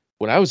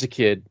when I was a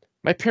kid,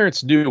 my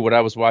parents knew what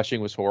I was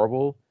watching was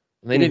horrible,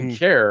 and they didn't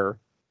care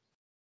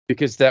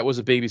because that was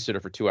a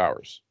babysitter for 2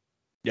 hours.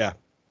 Yeah.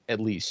 At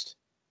least.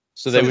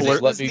 So they would Simpler-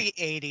 just It let was me.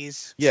 the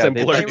 80s. Yeah, Simpler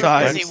they They let were me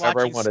times. rent busy whatever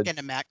I watching wanted.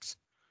 Skinamax.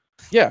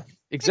 Yeah,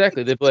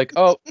 exactly. They'd be like,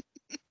 "Oh,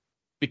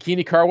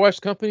 Bikini Car Wash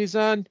Company's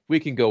on. We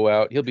can go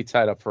out. He'll be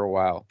tied up for a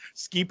while."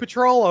 Ski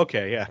Patrol?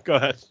 Okay, yeah, go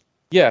ahead.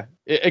 Yeah,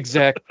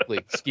 exactly.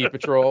 Ski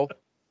Patrol.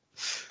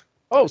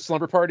 Oh,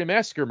 Slumber Party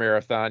Massacre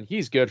Marathon.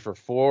 He's good for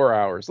 4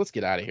 hours. Let's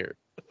get out of here.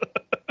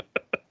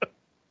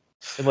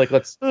 And like,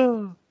 let's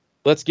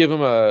give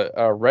him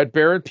a Red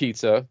Baron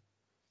pizza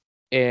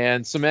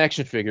and some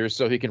action figures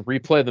so he can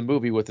replay the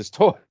movie with his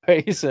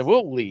toys, and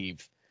we'll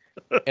leave.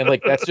 And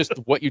like, that's just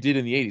what you did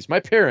in the 80s. My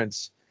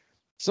parents,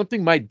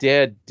 something my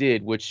dad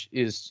did, which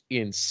is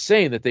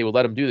insane that they would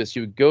let him do this.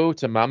 He would go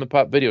to mom and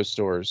pop video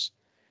stores,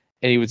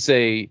 and he would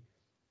say,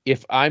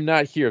 "If I'm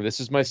not here, this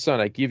is my son.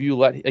 I give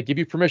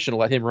you permission to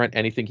let him rent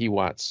anything he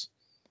wants."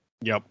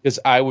 Yep. Because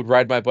I would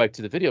ride my bike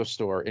to the video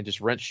store and just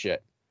rent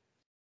shit.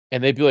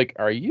 And they'd be like,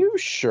 "Are you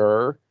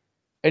sure?"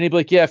 And he'd be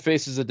like, "Yeah,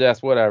 Faces of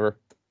Death, whatever."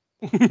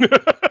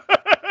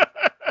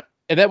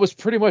 And that was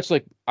pretty much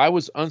like I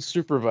was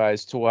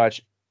unsupervised to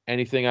watch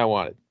anything I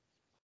wanted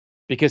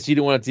because he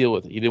didn't want to deal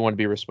with it. He didn't want to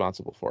be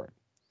responsible for it.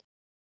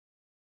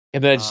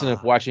 And then I just ended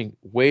up watching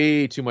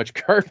way too much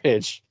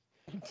garbage.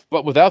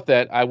 But without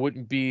that, I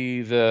wouldn't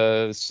be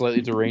the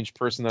slightly deranged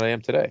person that I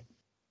am today.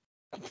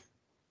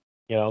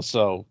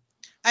 So.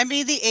 I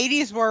mean, the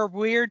 80s were a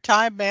weird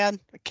time, man.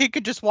 A kid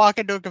could just walk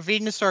into a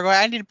convenience store and go,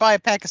 "I need to buy a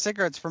pack of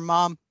cigarettes for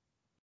mom."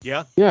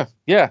 Yeah.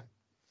 Yeah.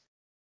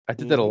 I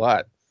did that a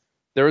lot.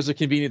 There was a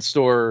convenience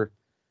store.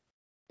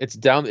 It's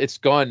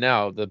gone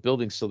now. The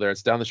building's still there.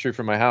 It's down the street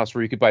from my house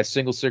where you could buy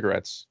single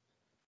cigarettes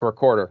for a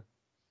quarter.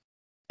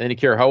 They didn't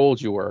care how old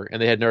you were.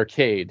 And they had an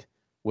arcade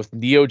with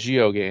Neo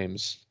Geo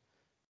games.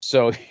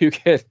 So you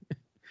could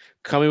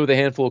come in with a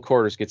handful of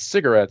quarters, get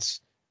cigarettes,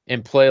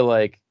 and play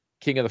like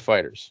King of the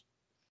Fighters.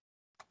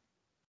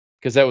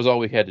 Because that was all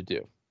we had to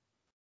do,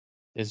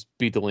 is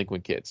beat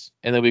delinquent kids.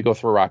 And then we go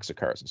throw rocks at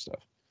cars and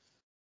stuff.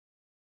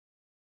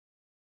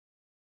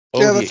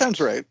 Yeah, Oh, that sounds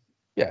right.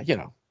 Yeah,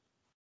 And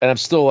I'm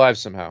still alive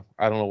somehow.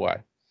 I don't know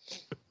why.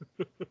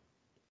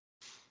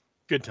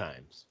 Good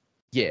times.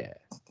 Yeah.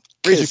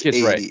 Raise your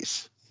kids right.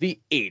 80s. The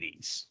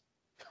 80s.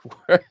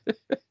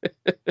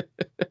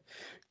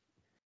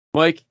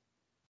 Mike,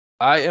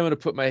 I am going to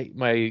put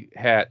my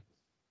hat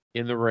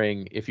in the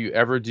ring if you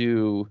ever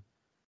do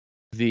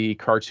the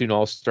cartoon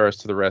All-Stars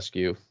to the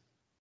Rescue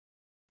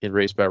in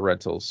Raised by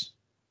Rentals.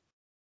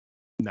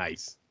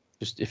 Nice.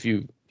 Just if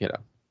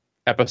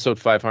episode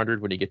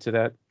 500, when you get to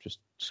that, just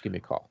give me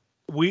a call.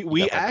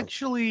 We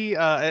actually,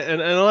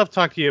 and I'll have to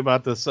talk to you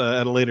about this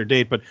at a later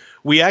date, but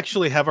we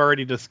actually have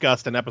already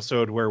discussed an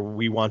episode where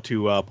we want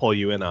to pull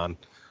you in on.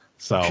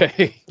 So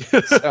Okay,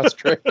 sounds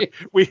great.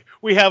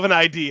 we have an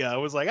idea. I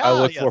was like, I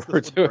look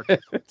forward to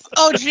it.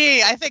 Oh,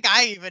 gee, I think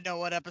I even know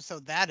what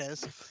episode that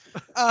is.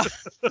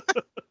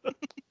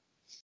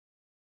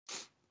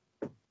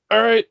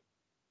 All right.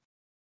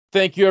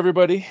 Thank you,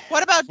 everybody.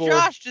 What about For-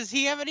 Josh? Does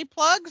he have any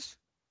plugs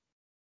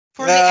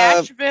for the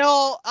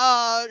Asheville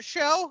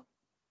show?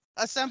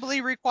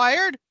 Assembly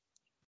required?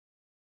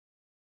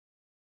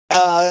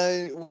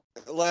 Yep.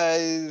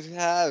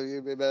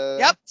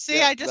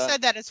 See, I just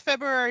said that. It's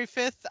February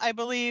 5th, I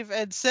believe,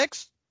 and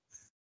 6th.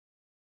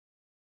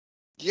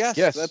 Yes,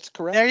 Yes. that's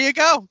correct. There you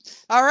go.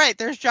 All right,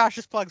 there's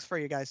Josh's plugs for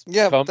you guys.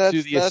 Yeah, Come that's,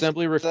 to the that's-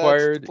 assembly that's the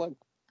required plug.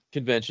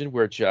 convention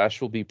where Josh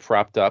will be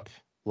propped up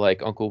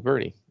like Uncle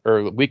Bernie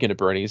or Weekend at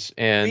Bernie's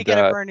and Weekend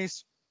at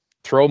Bernie's.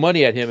 throw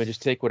money at him and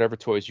just take whatever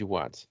toys you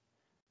want.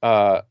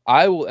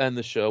 I will end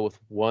the show with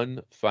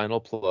one final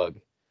plug.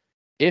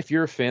 If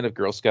you're a fan of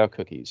Girl Scout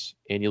cookies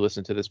and you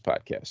listen to this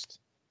podcast,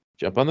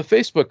 jump on the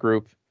Facebook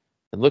group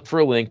and look for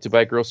a link to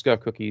buy Girl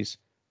Scout cookies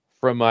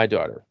from my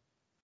daughter,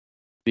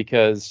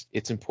 because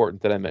it's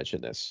important that I mention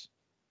this.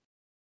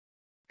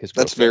 Because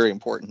That's very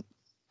important.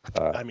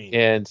 I mean,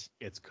 and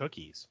it's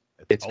cookies.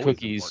 It's always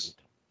cookies. important.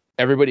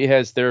 everybody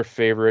has their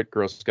favorite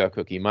Girl Scout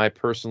cookie. My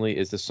personally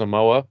is the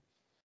Samoa.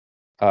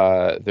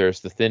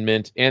 There's the Thin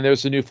Mint, and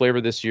there's a new flavor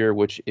this year,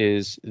 which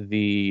is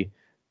the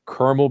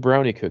caramel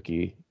brownie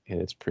cookie,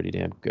 and it's pretty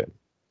damn good.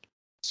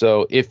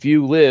 So if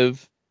you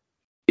live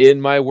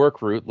in my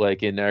work route,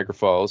 like in Niagara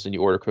Falls, and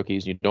you order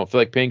cookies and you don't feel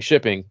like paying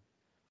shipping,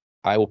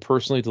 I will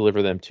personally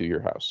deliver them to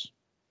your house.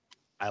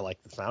 I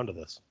like the sound of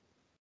this.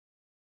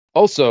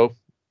 Also,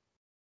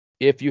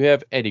 if you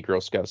have any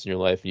Girl Scouts in your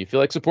life and you feel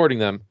like supporting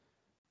them,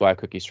 buy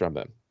cookies from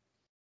them.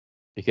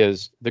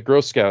 Because the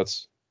Girl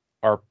Scouts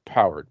are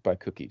powered by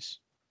cookies.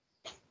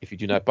 If you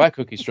do not buy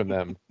cookies from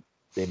them,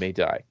 they may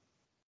die.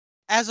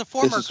 As a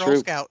former is Girl true.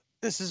 Scout,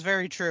 this is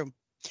very true.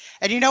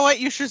 And you know what?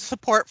 You should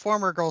support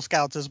former Girl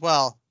Scouts as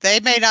well. They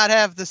may not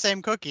have the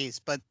same cookies,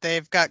 but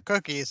they've got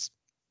cookies.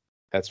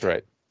 That's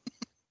right.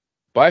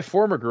 Buy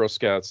former Girl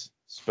Scouts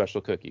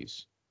special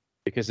cookies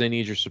because they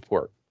need your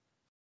support.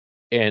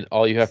 And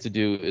all you have to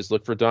do is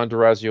look for Dawn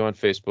Durazio on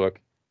Facebook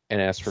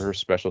and ask for her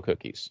special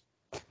cookies.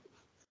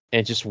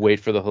 And just wait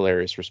for the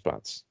hilarious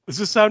response. This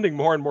is sounding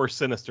more and more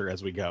sinister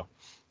as we go.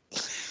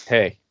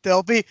 Hey,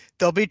 They'll be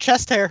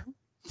chest hair.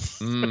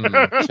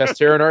 chest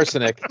hair and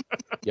arsenic.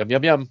 Yum,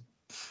 yum, yum.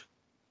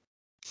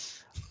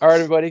 All right,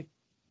 everybody.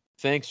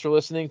 Thanks for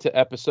listening to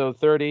episode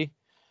 30.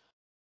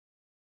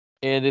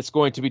 And it's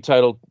going to be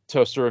titled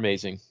Toaster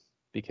Amazing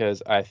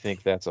because I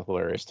think that's a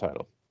hilarious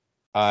title.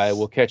 I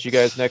will catch you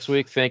guys next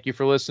week. Thank you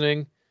for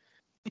listening.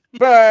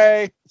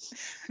 Bye.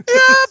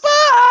 Yeah,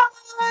 bye.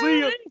 See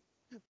ya.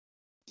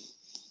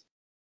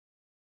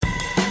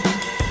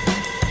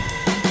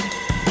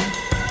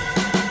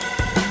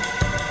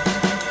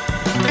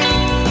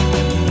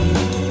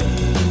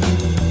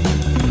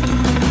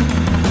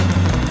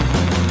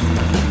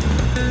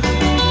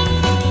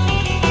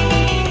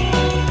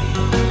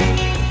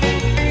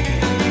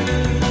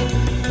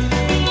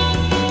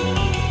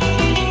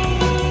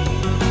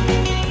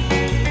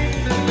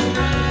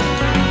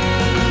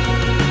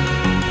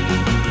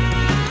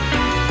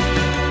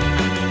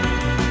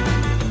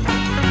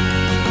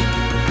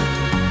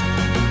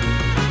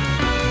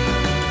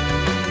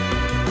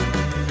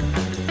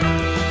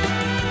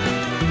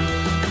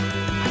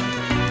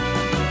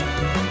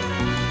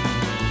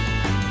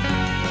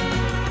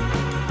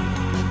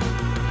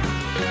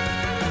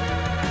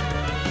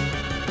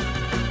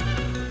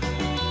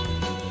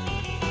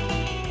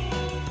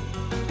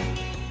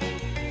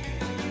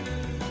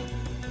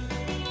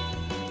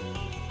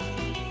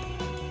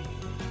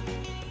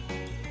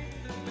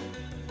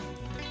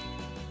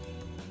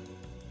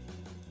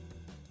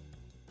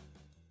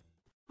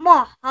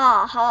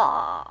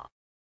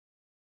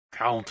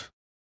 Count,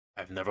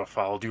 I've never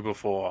followed you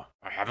before.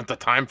 I haven't the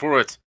time for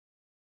it.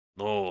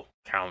 No,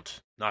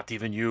 Count, not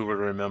even you will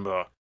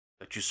remember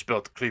that you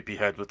spelt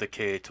Creepyhead with a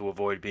K to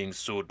avoid being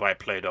sued by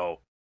Play-Doh.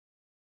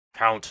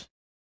 Count,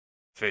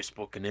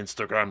 Facebook and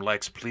Instagram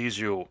likes please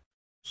you,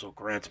 so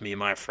grant me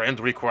my friend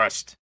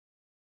request.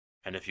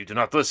 And if you do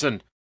not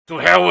listen, to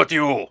hell with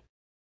you!